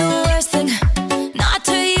do the worst thing. Not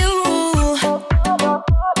to you.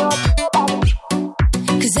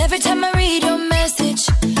 'Cause every time I read your message,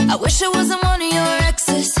 I wish I wasn't one of your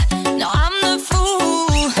exes. No, I'm the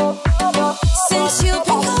fool. Since you've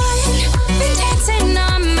been gone, been dancing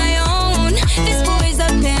on my own. This boy's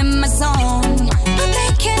up in my zone, but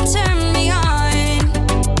they can't turn me on.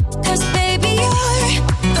 'Cause baby, you're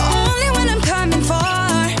the only one I'm coming for.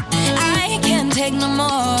 I can't take no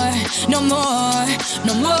more, no more,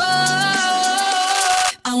 no more.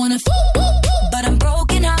 I wanna but I'm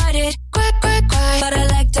broken hearted. Cry, cry, cry, but I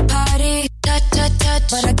like to party. Touch, touch, touch,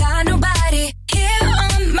 but I got nobody here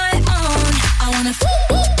on my own. I wanna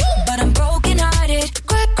but I'm broken hearted.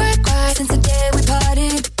 Cry, cry, cry, since the day we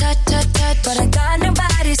parted. Touch, touch, touch, but I got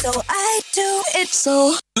nobody, so I do it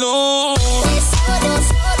so low. Es oro,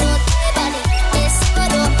 oro, everybody. Es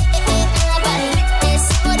oro, everybody. Es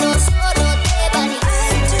oro, oro, everybody. I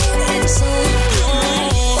do it so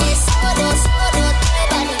low. Es oro, oro,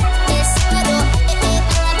 everybody. Es oro,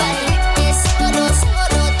 everybody. Es oro,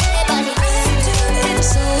 oro, everybody. I do it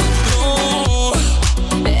so low.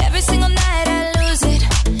 Every single night I lose it.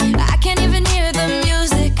 I can't even hear the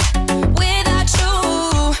music without you.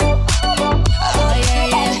 Oh yeah,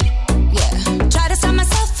 yeah, yeah. Try to stop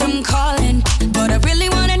myself from calling, but I really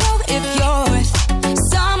wanna know if you're with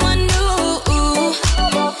someone new.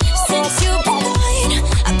 Since you've been gone,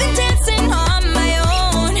 I've been dancing on my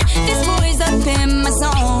own. This boy's up in my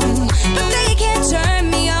zone, but they can't turn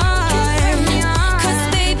me on. 'Cause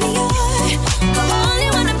baby, you're the only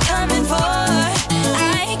one I'm coming for.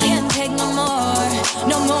 I can't take no more,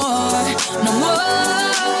 no more, no more.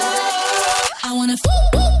 I wanna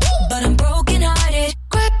but I'm broken hearted.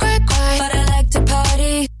 Cry, cry, cry, but I like to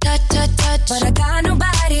party. Touch, touch, touch, but I got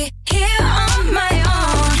nobody here on my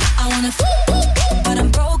own. I wanna but I'm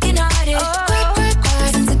broken hearted. Cry, cry,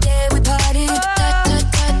 cry, since the day we parted. Touch, touch,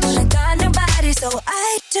 touch, but I got nobody, so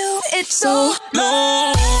I do it so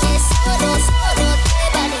low. Es oro, oro,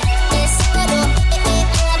 everybody. Es oro,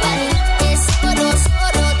 everybody. Es oro,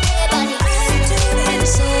 oro, everybody. I do it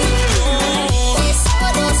so low. Es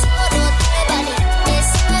oro, oro, everybody. Es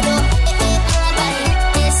oro, everybody.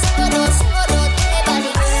 Es oro, oro, everybody.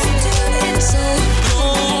 I do it so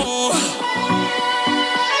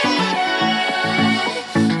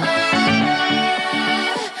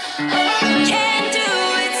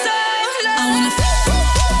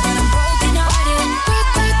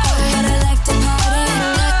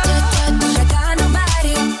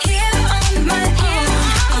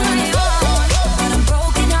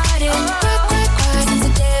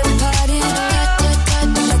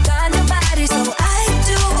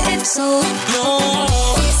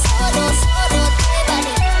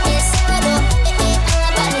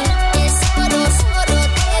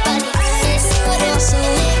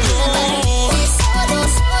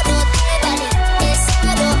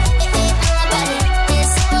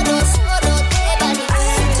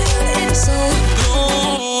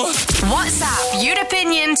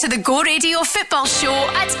to the Go Radio Football Show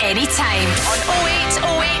at any time on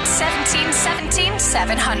 0808 17 17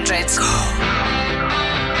 700.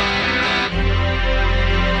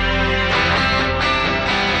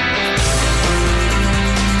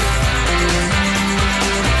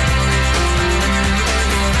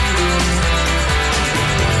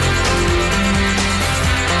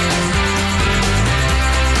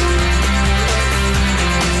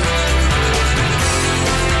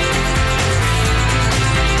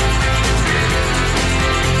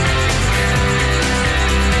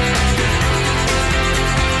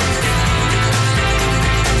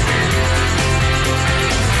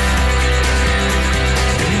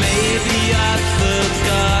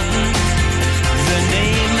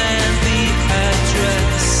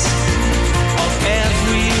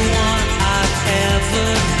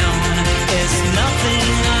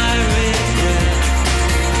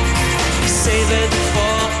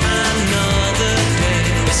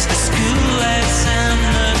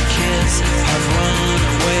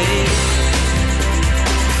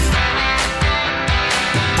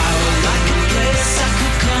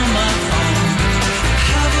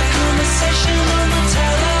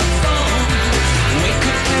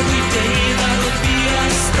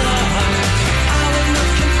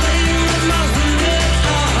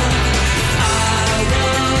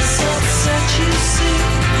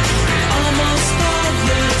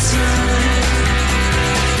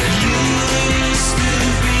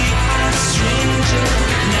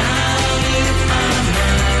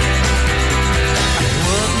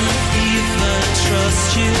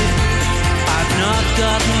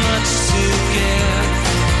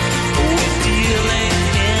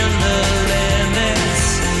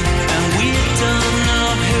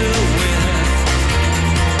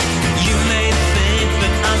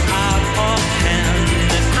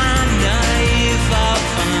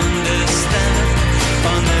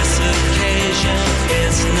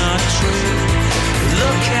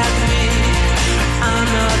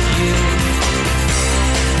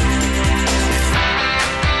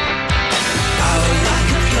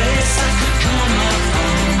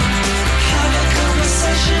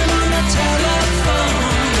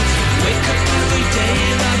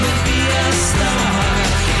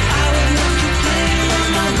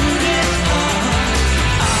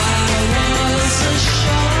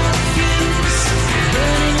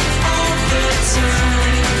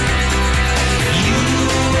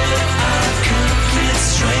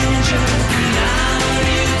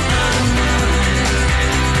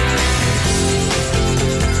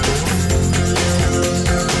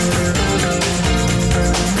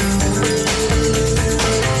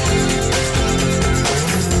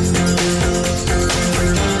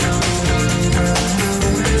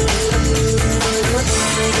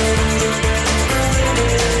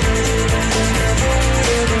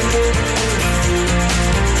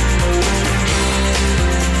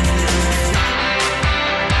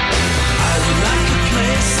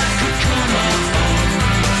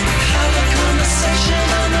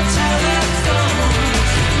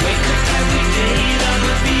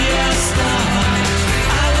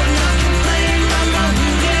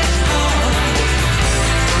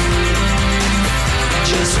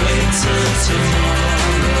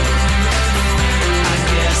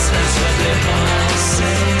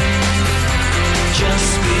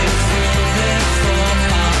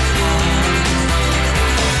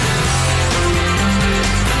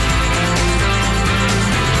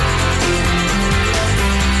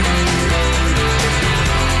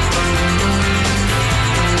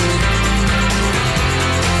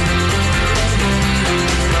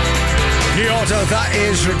 That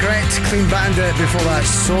is Regret, Clean Bandit. Before that,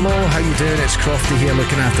 Solo. How you doing? It's Crofty here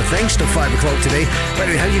looking after things till 5 o'clock today. By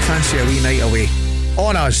the way, how do you fancy a wee night away?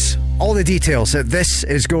 On us. All the details at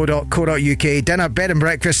thisisgo.co.uk. Dinner, bed and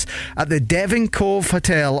breakfast at the Devon Cove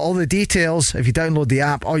Hotel. All the details if you download the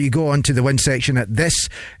app or you go onto the win section at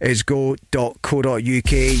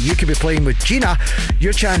thisisgo.co.uk. You could be playing with Gina.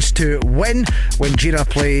 Your chance to win when Gina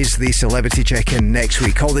plays the Celebrity Check-In next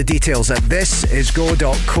week. All the details at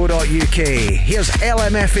thisisgo.co.uk. Here's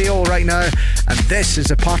LMFAO right now, and this is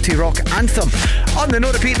a party rock anthem on the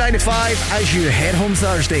No Repeat 9 to 5 as you head home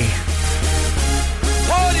Thursday.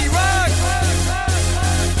 Party rock!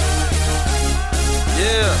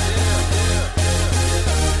 Yeah.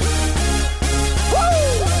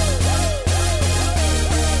 Woo!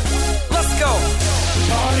 Let's go.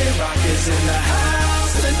 Party rock is in the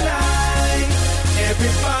house tonight.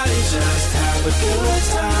 Everybody just have a good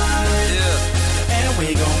time. Yeah. And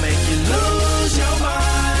we gon' make you lose your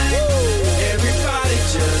mind. Woo! Everybody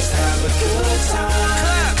just have a good time.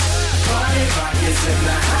 Clap. Party rock is in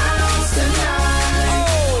the house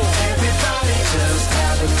tonight.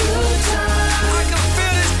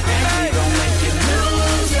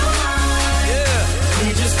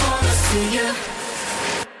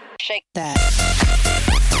 Shake that.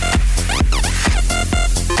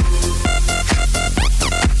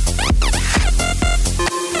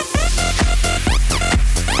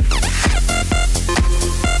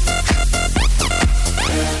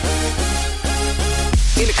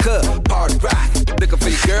 In the club, party rock. Looking for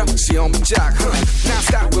your girl, she on my jock. Now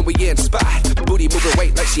stop when we in the spot. Booty moving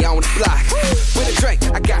weight like she on the block. With a drink,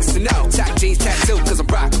 I got to know. Tight jeans, tattoo, cause I'm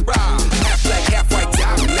rock, half black, half white,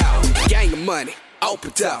 diamond now. Gang of money,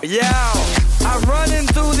 open up. Yeah, I'm running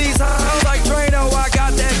through these halls like Drano. I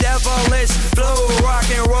got that devilish flow, rock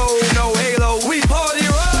and roll, no halo. We party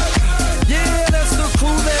rock. Yeah, that's the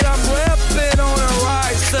crew that I'm repping on a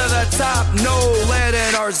rise to the top. No lead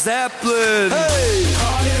in our Zeppelin. Hey,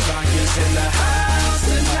 party rock is in the house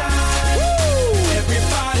tonight. Woo!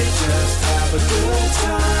 Everybody just have a good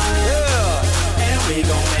time. Yeah, and we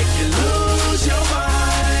gon' make you lose your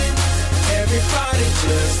mind. Everybody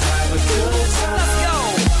just have a good time. Let's go.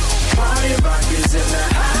 Party rock is in the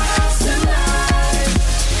house tonight.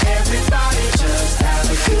 Everybody just have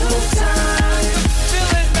a good time.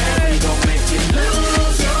 Feel it, man. And we gon' make you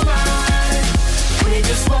lose your mind. We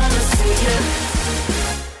just wanna see you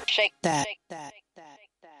shake that.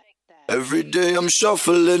 Every day I'm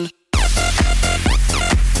shuffling.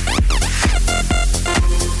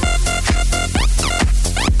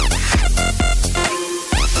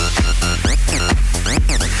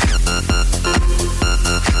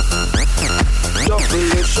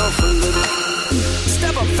 Shuffling.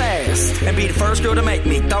 Step up fast and be the first girl to make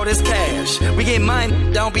me throw this cash. We get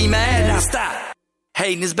mine, don't be mad. Now stop.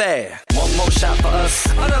 Hating is bad. One more shot for us,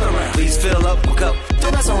 another round. Please fill up my cup,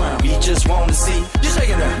 don't mess around. We just wanna see you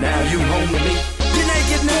shaking it. Now you home with me. You're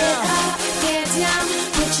naked now. Get up, get down,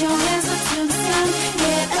 put your hands up to the sun.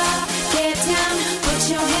 Get up, get down, put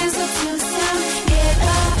your hands up to the sun. Get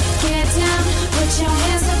up, get down, put your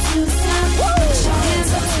hands up to the sun. Put your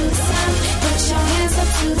hands up to the sun. Put your hands up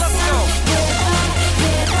to the sun. Get up,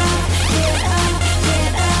 get up, get up,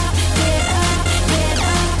 get up, get up, get up, get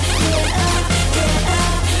up, get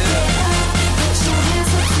up, get up. Put your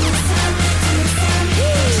hands up to the sun, to the sun.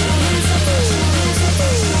 Put your hands up, put your hands up,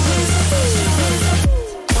 put your hands up, put your hands up.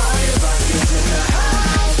 Party rock is in the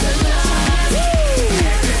house tonight.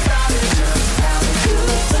 Everybody just have a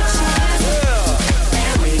good time.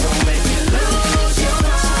 And we gon' make you lose your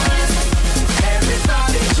mind.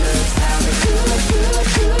 Everybody just have a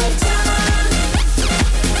good time.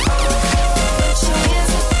 Oh, put your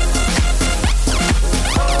hands up.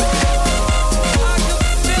 Oh, I can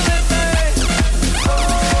feel it, babe. Oh,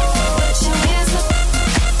 put your hands up.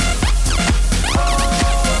 Oh,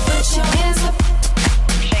 put your hands up.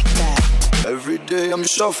 Shake that. Every day I'm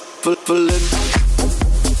shuffling.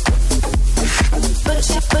 Put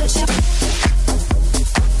your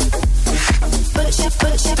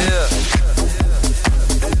Yeah.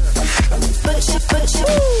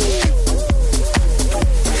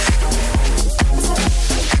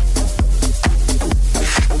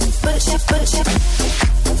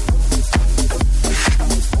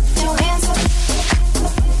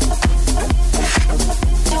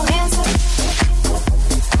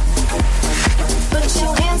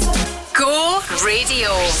 Go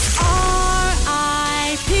Radio.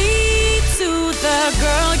 R.I.P. to the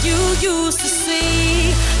girl you used to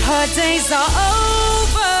see. Her days are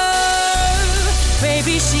over.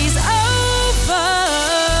 Baby, she's over.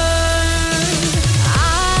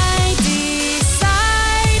 I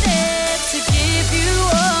decided to give you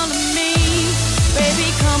all of me. Baby,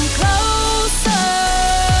 come closer.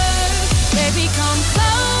 Baby, come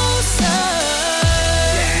closer.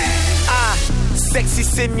 Sexy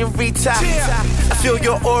senorita, I feel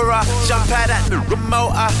your aura. Jump out at the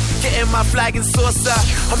remote, getting my flag and saucer.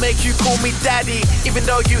 I'll make you call me daddy, even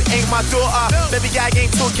though you ain't my daughter. Baby, I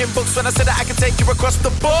ain't talking books when I said that I can take you across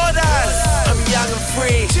the borders. I'm young and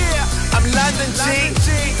free, I'm London G,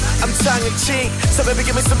 I'm tongue in cheek. So baby,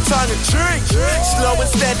 give me some tongue and drink. Slow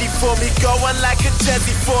and steady for me, go on like a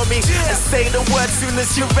Jesse for me, and say the word soon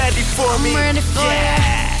as you're ready for me. I'm ready for ya.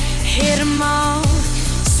 Hit 'em all,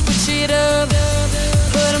 switch it up,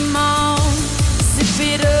 put 'em on, zip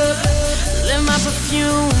it up, let my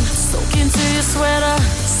perfume soak into your sweater.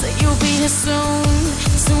 Say you'll be here soon,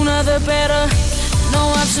 sooner the better. No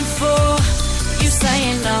option for you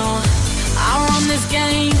saying no. I run this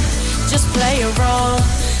game, just play a role.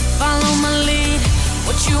 Follow my lead,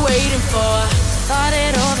 what you waiting for? Thought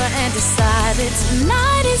it over and decided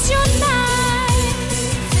tonight is your night.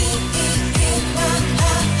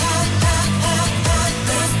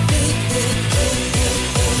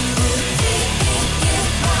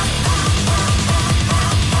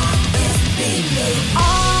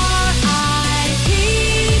 R.I.P.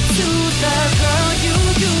 to the girl you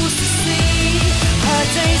used to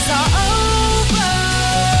days are over.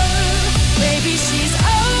 Baby, she's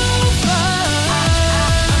over.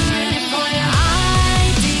 I'm ready for you.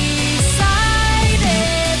 I decided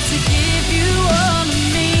to give you all of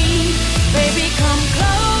me. Baby, come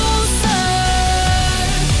closer.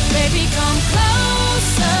 Baby, come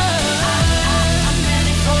closer. I'm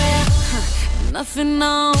ready for you. Nothing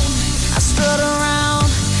on. I strut around.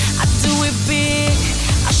 I do it big.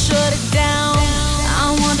 I shut it down. I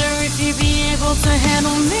wonder if you'd be able to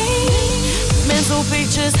handle me. Mental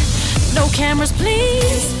pictures, no cameras,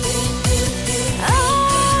 please.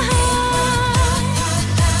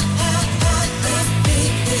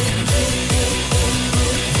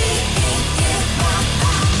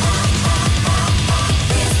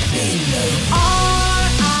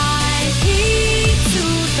 R.I.P. to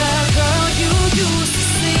the girl you used to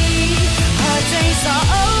see. Her days are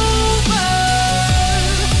over.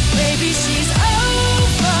 Baby, she's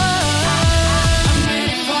over. I'm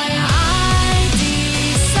ready for you. I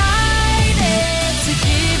decided to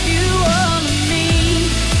give you all of me.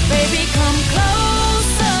 Baby, come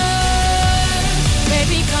closer.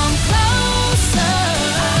 Baby, come closer.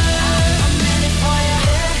 I'm ready for you.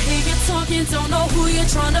 Hear you talking, don't know who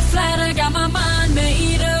you're trying to flatter. Got my mind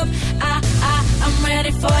made up. I'm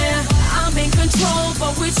ready for you. I'm in control,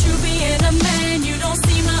 but with you being a man, you don't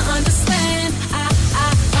seem to understand.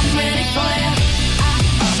 I'm ready for you.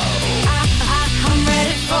 I'm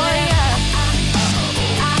ready for you.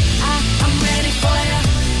 I'm ready for you.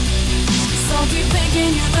 So keep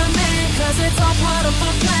thinking you're the man, 'cause it's all part of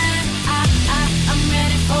my plan. I'm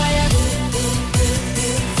ready for you.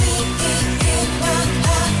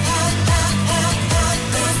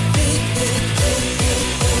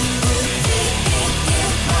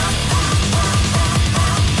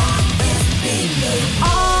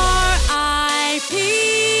 R.I.P.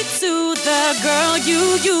 to the girl you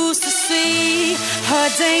used to see. Her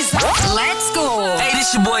days are... Let's go. Hey,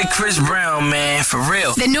 this your boy Chris Brown, man, for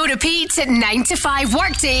real. The No Repeat 9 to 5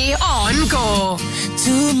 workday on Go.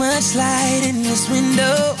 Too much light in this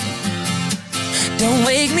window. Don't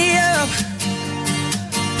wake me up.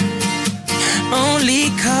 Only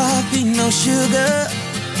coffee, no sugar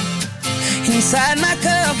inside my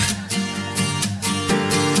cup.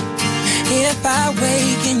 If I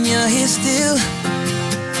wake and you're here still,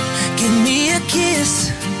 give me a kiss.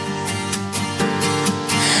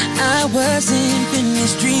 I wasn't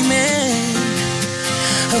finished dreaming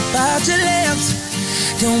about your lips.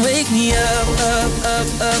 Don't wake me up, up, up,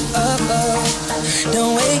 up, up, up.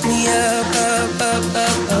 Don't wake me up, up, up,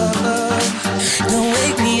 up, up, up. Don't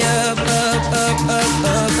wake me up, up, up, up,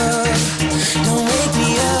 up, up. Don't wake me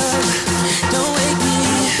up. Don't wake me.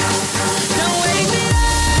 Don't wake me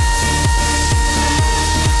up.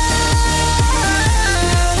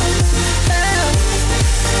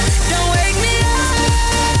 Don't wake me up.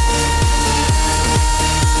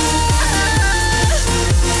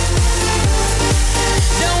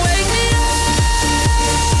 Don't wake me up.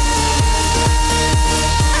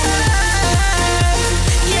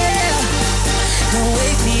 Yeah. Don't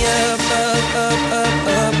wake me up, up, up, up,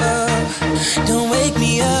 up, up. Don't wake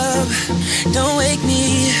me up. Don't wake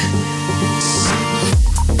me.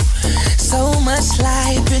 So much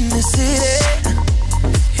life in the city,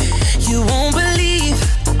 you won't believe.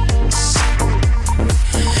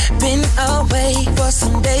 Been away for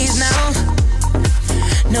some days now,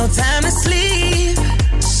 no time to sleep.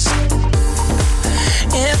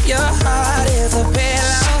 If your heart is a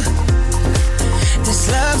pillow, this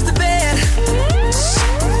love's the bed.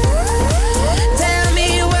 Tell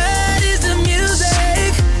me what is the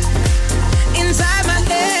music inside my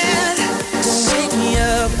head. Don't wake me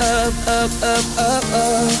up, up, up, up, up,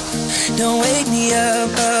 up. Don't wake me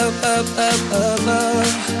up, up, up, up, up, up.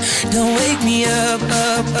 Don't wake me up,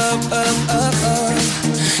 up, up, up, up, up.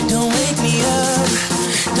 Don't wake me up.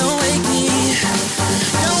 Don't wake me.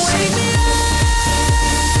 Don't wake me up.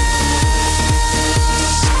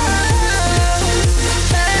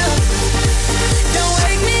 Don't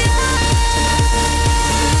wake me up.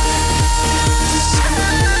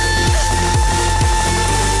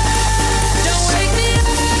 Don't wake me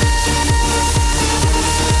up.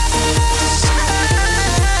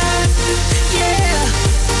 Yeah.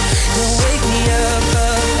 Don't wake me up,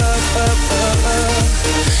 up, up, up, up, up.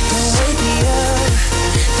 Don't wake me up.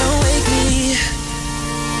 Don't wake me.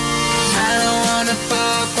 I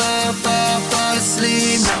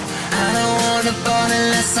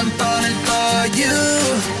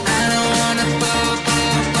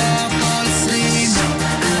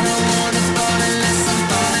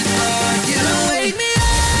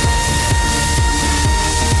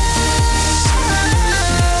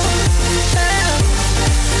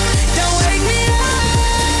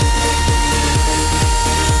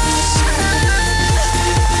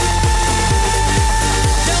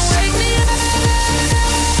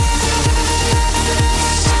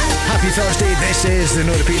says the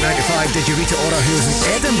No Repeat 95 did you Rita Ora, who was in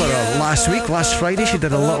Edinburgh last Friday. She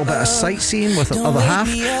did a little bit of sightseeing with her other half.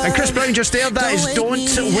 And Chris Brown just there, that is Don't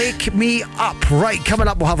Wake Me Up. Right, coming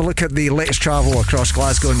up we'll have a look at the latest travel across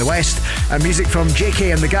Glasgow and the West, and music from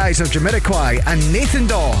JK and the guys of Jamiroquai and Nathan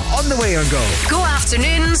Daw on the way on Go. Go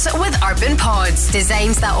afternoons with Urban Pods,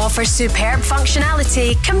 designs that offer superb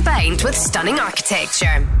functionality combined with stunning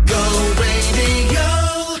architecture. Go Radio.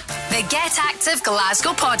 The Get Active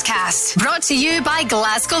Glasgow podcast, brought to you by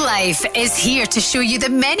Glasgow Life, is here to show you the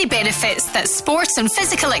many benefits that sports and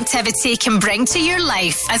physical activity can bring to your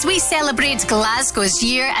life as we celebrate Glasgow's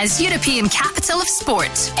year as European Capital of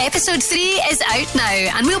Sport. Episode 3 is out now,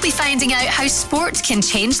 and we'll be finding out how sport can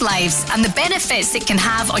change lives and the benefits it can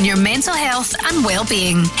have on your mental health and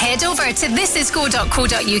well-being. Head over to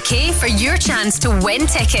thisisgo.co.uk for your chance to win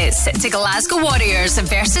tickets to Glasgow Warriors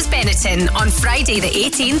versus Benetton on Friday the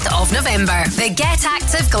 18th of November. The Get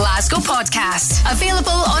Active Glasgow podcast,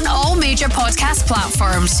 available on all major podcast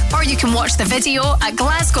platforms, or you can watch the video at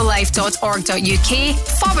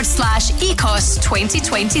glasgowlife.org.uk/ECOS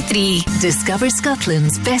 2023. Discover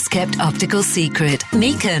Scotland's best kept optical secret,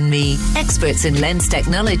 Mika & Me, experts in lens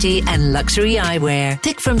technology and luxury eyewear.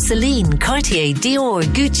 Pick from Celine, Cartier, Dior,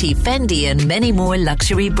 Gucci, Fendi and many more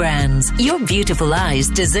luxury brands. Your beautiful eyes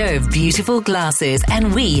deserve beautiful glasses,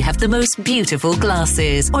 and we have the most beautiful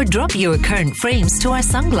glasses. Or drop your current frames to our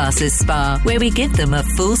sunglasses spa, where we give them a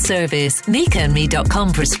full service.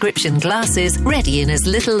 MikaandMe.com prescription glasses, ready in as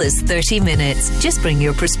little as 30 minutes. Just bring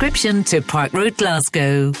your prescription to Park Road,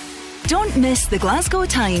 Glasgow. Don't miss the Glasgow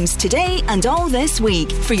Times today and all this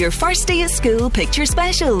week for your first day at school picture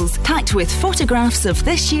specials, packed with photographs of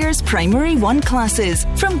this year's Primary 1 classes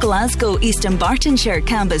from Glasgow, East Bartonshire,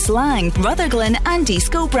 Cambuslang, Rutherglen and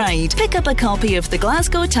East Kilbride. Pick up a copy of the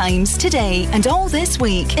Glasgow Times today and all this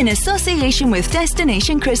week in association with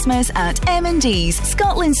Destination Christmas at M&D's,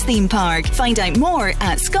 Scotland's theme park. Find out more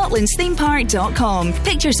at scotlandsthemepark.com.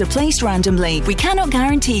 Pictures are placed randomly. We cannot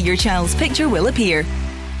guarantee your child's picture will appear.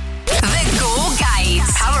 The Go Guide,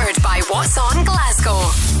 powered by What's On Glasgow.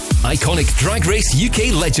 Iconic Drag Race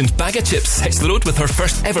UK legend Bagga Chips hits the road with her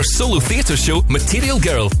first ever solo theatre show, Material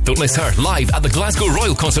Girl. Don't miss her live at the Glasgow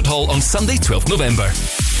Royal Concert Hall on Sunday 12th November.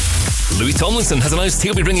 Louis Tomlinson has announced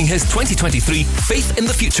he'll be bringing his 2023 Faith in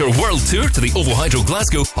the Future World Tour to the OVO Hydro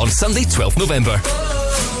Glasgow on Sunday 12th November.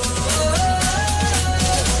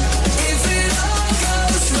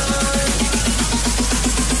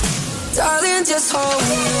 Darling, just hold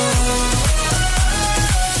me.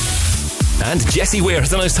 And Jessie Ware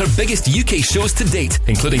has announced her biggest UK shows to date,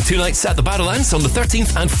 including 2 nights at the Barrowlands on the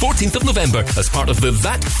 13th and 14th of November as part of the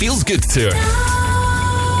That Feels Good tour.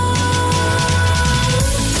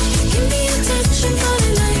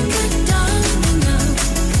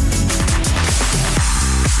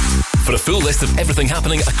 For a full list of everything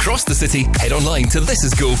happening across the city, head online to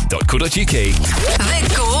thisisgo.co.uk.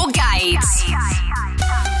 The Go Guide.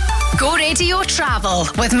 Go Radio Travel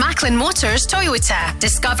with Macklin Motors Toyota.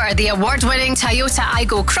 Discover the award-winning Toyota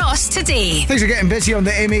Aygo Cross today. Things are getting busy on the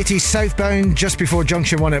M80 southbound just before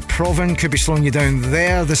Junction 1 at Provan. Could be slowing you down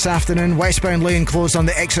there this afternoon. Westbound lane closed on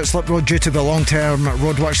the exit slip road due to the long-term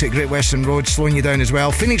roadworks at Great Western Road, slowing you down as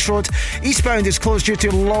well. Phoenix Road eastbound is closed due to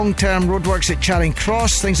long-term roadworks at Charing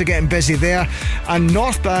Cross. Things are getting busy there. And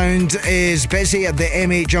northbound is busy at the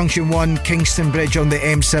M8 Junction 1 Kingston Bridge on the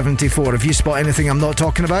M74. If you spot anything I'm not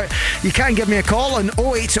talking about, you can give me a call on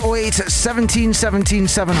 0808 17 17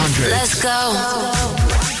 700. Let's go.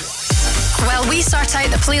 While we sort out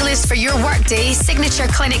the playlist for your workday,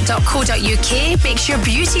 signatureclinic.co.uk makes your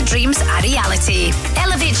beauty dreams a reality.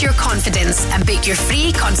 Elevate your confidence and book your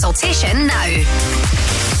free consultation now.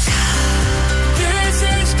 This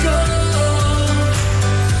is Go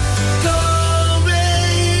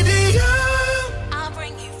Radio. I'll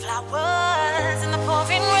bring you flowers in the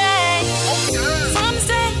pouring rain. From this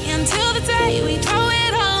day until the day we throw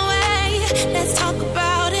it all away. Let's talk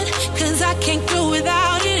about it, 'cause I can't do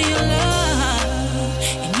without it. Your love,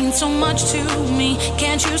 it means so much to me.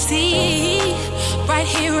 Can't you see? Right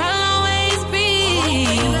here I'll always be.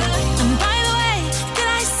 And by the way, did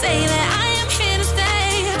I say that I am here to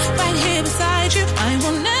stay? Right here beside you, I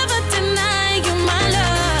will never deny you my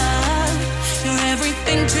love. You're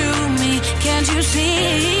everything to me. Can't you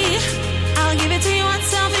see? I'll give it to you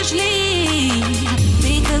unselfishly,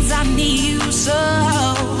 because I need you so.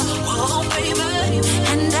 Oh, baby.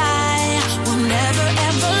 And I will never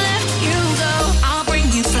ever let you go. I'll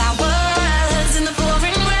bring you flowers in the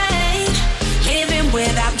pouring rain. Living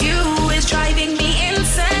without you is driving me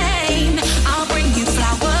insane. I'll bring you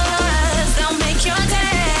flowers, they'll make your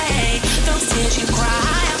day. Those tears you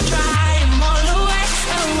cry, I'll dry them all away,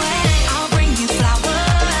 away. I'll bring you flowers.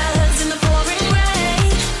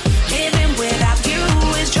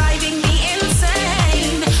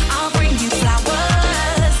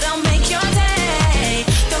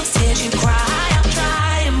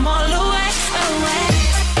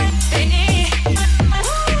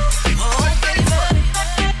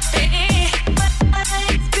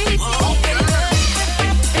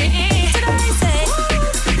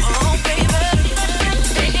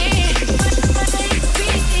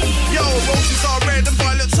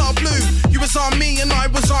 and I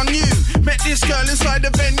was on you. Met this girl inside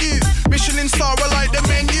the venue. Michelin star, I like the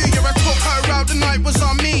menu. Yeah, I took her out, the night was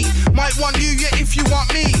on me. Might want you, yeah, if you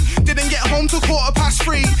want me. Didn't get home till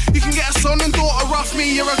 3:15. You can get a son and daughter off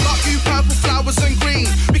me. Yeah, I got you purple flowers and green.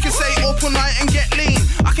 We can stay up all night and get lean.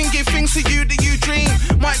 I can give things to you that you dream.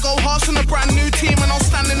 Might go harsh on a brand new team, and I'll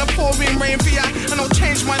stand in the pouring rain for ya. And I'll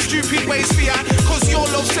change my stupid ways for ya. Cause your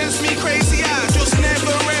love sends me crazy, yeah. Just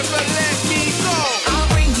never ever let me go. I'll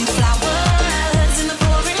bring you flowers in the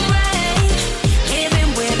pouring rain.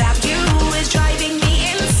 Living without you is driving me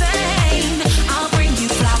insane. I'll bring you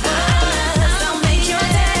flowers, I'll make your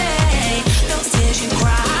day. Those tears you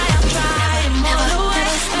cry, I'll dry them all away.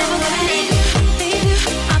 Never gonna leave you.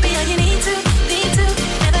 I'll be all you need to.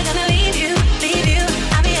 Never gonna leave you.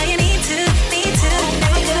 I'll be all you need to.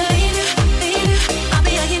 Never gonna leave you. I'll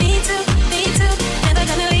be all you need to. Never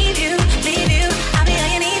gonna leave you. I'll be all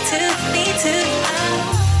you need to.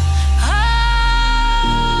 Oh,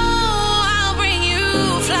 I'll bring you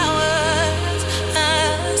flowers.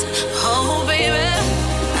 Oh, baby.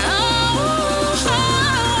 Oh,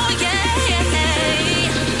 yeah.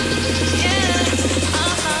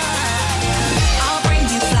 I'll bring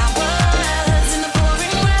you flowers in the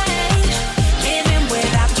pouring rain. Living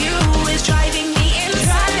without you is driving me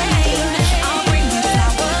insane. I'll bring you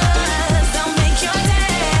flowers, I'll make your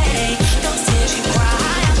day. Those tears you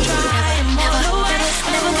cry, I'll dry them all away.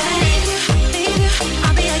 Never gonna leave you.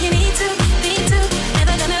 I'll be all you need to.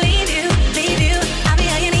 Never gonna leave you. I'll be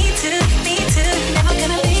all you need to. Never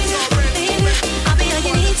gonna leave you. I'll be all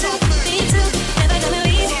you need to. Never gonna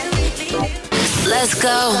leave you. Let's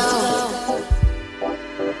go.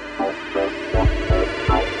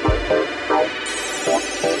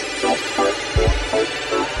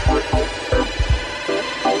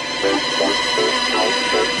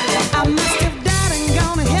 I must have died and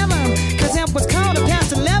gone to heaven, 'cause it was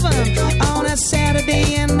 11:15 on a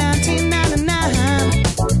Saturday in 1999.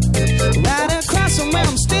 Right across from where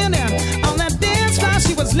I'm standing, on that dance floor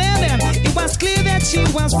she was landing. It was clear that she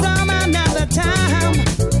was from another time.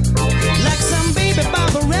 Like some baby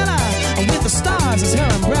Barbarella, with the stars as her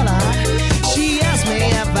umbrella. She asked me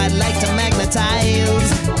if I'd like to magnetize.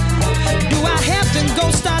 Do I have to go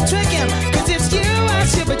start trekking? 'Cause it's you I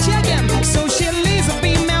should be checking. So she leaves a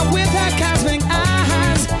beam out with her cosmic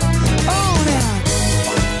eyes. Oh, now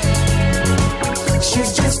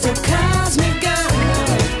she's just a cosmic girl.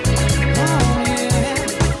 Oh, yeah.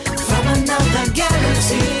 From another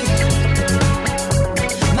galaxy.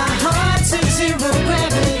 My heart's in zero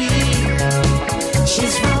gravity.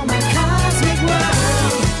 She's from a cosmic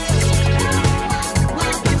world.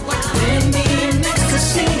 In the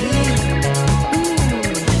ecstasy.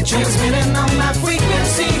 Transmitting on my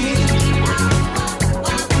frequency.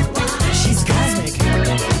 She's cosmic.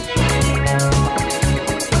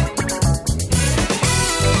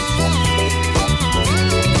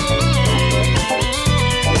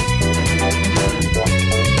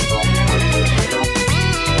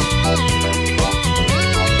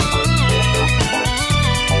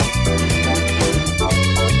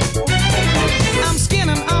 I'm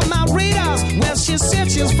scanning all my radars. Well, she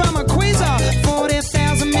said she's from a quasar,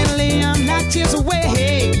 40,000 million light years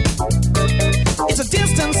away. It's a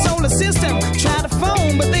distant solar system. Try to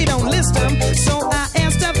phone, but they don't list them. So I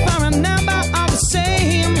asked her for a number all the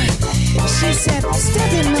same. She said,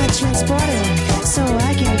 step in my transporter so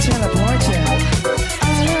I can teleport you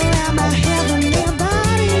all around my heavenly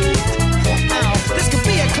body. Oh, this could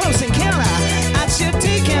be a close encounter. I should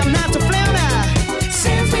take him not to flounder.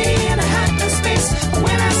 Sends me in a hot space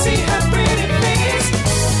when I see her pretty face.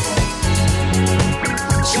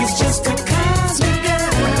 She's just a cosmic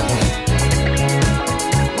girl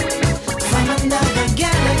from another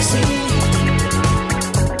galaxy.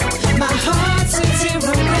 My heart's in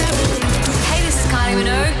zero gravity. Hey, this is Kylie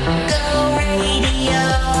Minogue. Go Radio.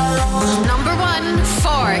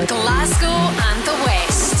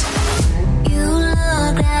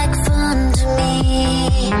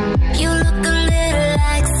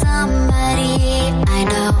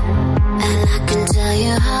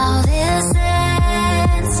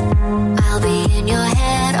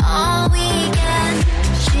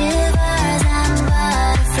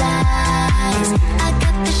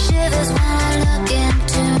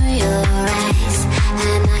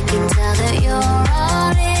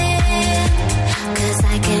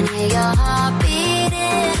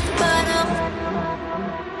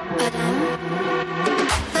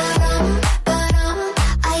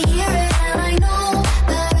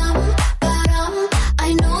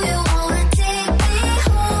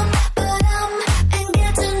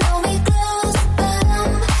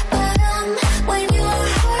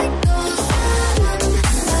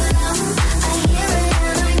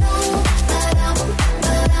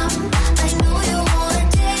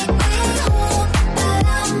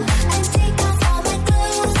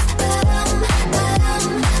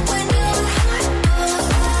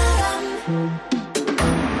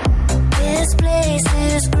 this place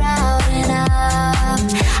is crowding up.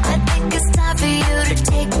 I think it's time for you to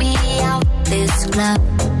take me out this club.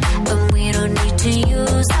 But we don't need to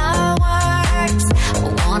use our words.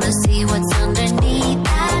 I wanna see what's underneath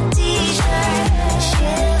that t-shirt.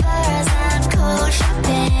 Shivers and cold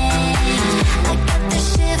champagne. I get the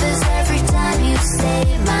shivers every time you say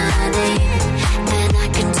my name. And I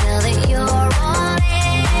can tell that you're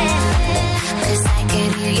wanting, 'cause I can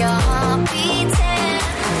hear your heart beating.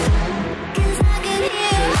 'Cause I can hear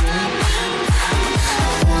your heart beating.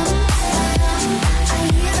 I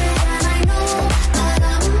hear it and I know.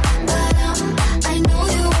 I know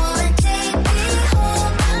you wanna take me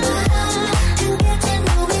home. And get to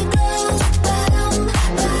know me close.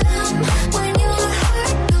 When your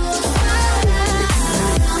heart goes. I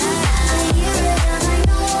hear it and I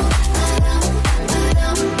know.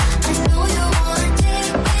 I know you wanna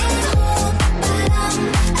take me home.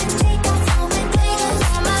 And take off all my clothes.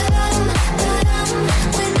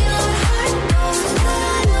 When your heart goes.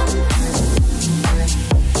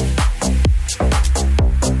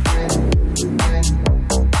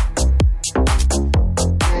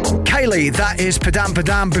 Kylie, that is Padam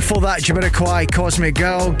Padam. Before that, Jamiroquai, Cosmic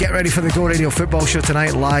Girl. Get ready for the Go Radio Football Show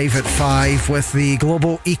tonight, live at 5 with the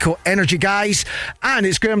Global Eco Energy guys. And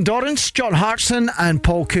it's Graham Dorrance, John Hartson and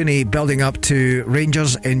Paul Cooney building up to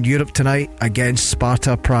Rangers in Europe tonight against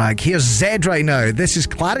Sparta Prague. Here's Zed right now. This is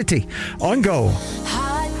Clarity on Go.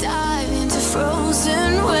 I dive into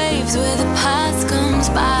frozen waves where the past comes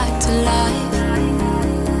back to life.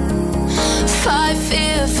 Fight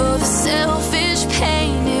fear for the selfish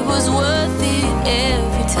pain, it was worth it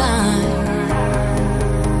every time.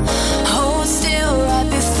 Hold still right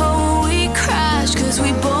before we crash, 'cause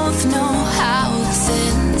we both know how this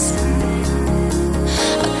ends.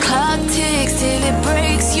 A clock ticks till it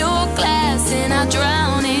breaks your glass, and I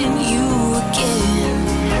drown in you again.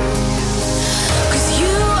 'Cause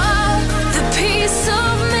you are the piece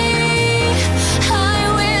of me I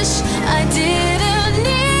wish I didn't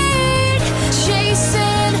need.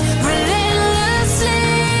 Chasing relentlessly,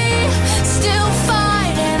 still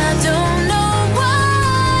fight, and I don't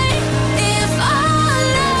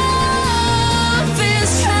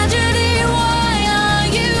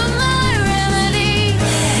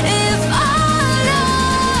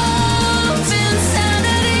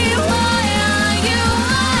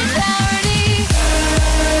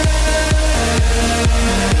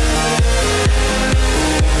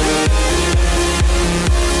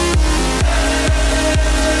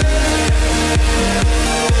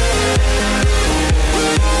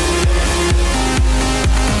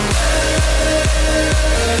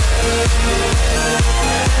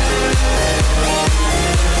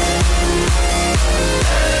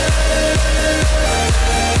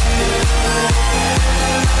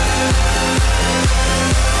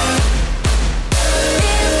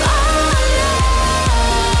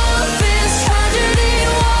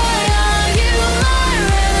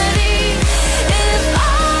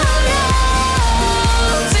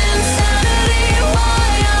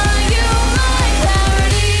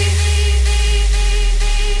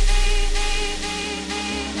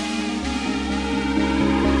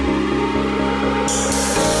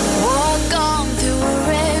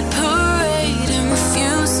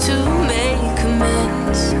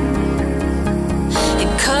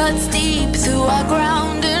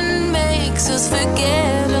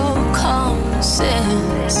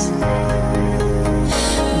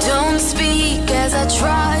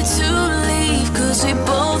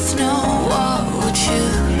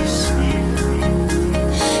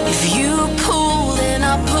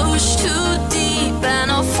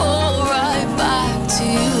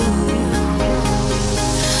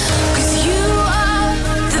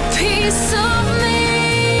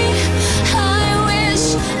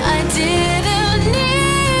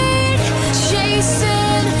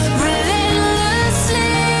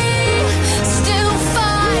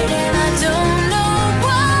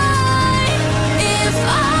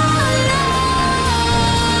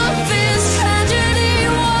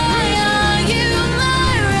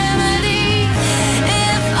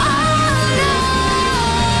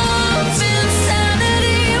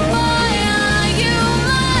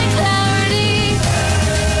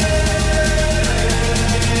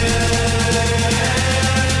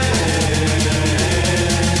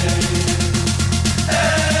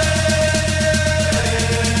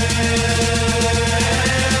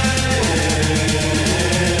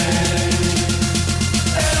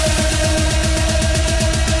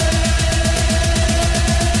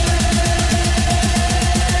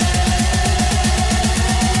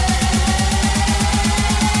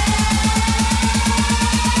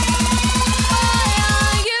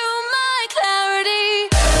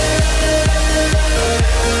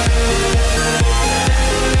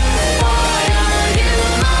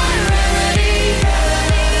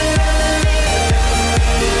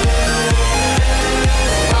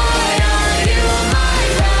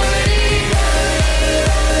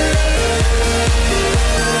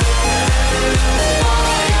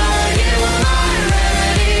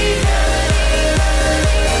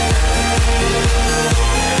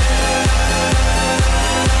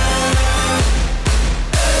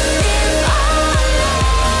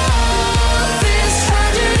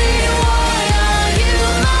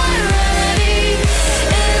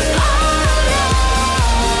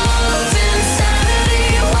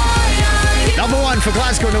for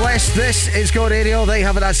Glasgow and the West. This is Go Radio. There you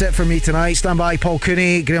have it. That's it for me tonight. Stand by. Paul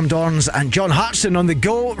Cooney, Graham Dorns and John Hartson on the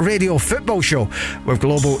Go Radio Football Show with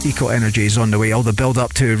Global Eco Energies on the way. All the build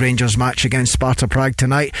up to Rangers match against Sparta Prague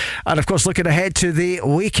tonight, and of course looking ahead to the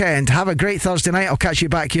weekend. Have a great Thursday night. I'll catch you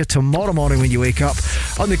back here tomorrow morning when you wake up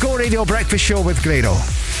on the Go Radio Breakfast Show with Grado.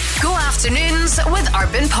 Go afternoons with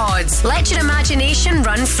Urban Pods. Let your imagination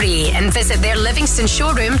run free and visit their Livingston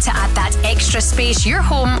showroom to add that extra space your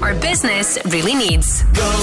home or business really needs.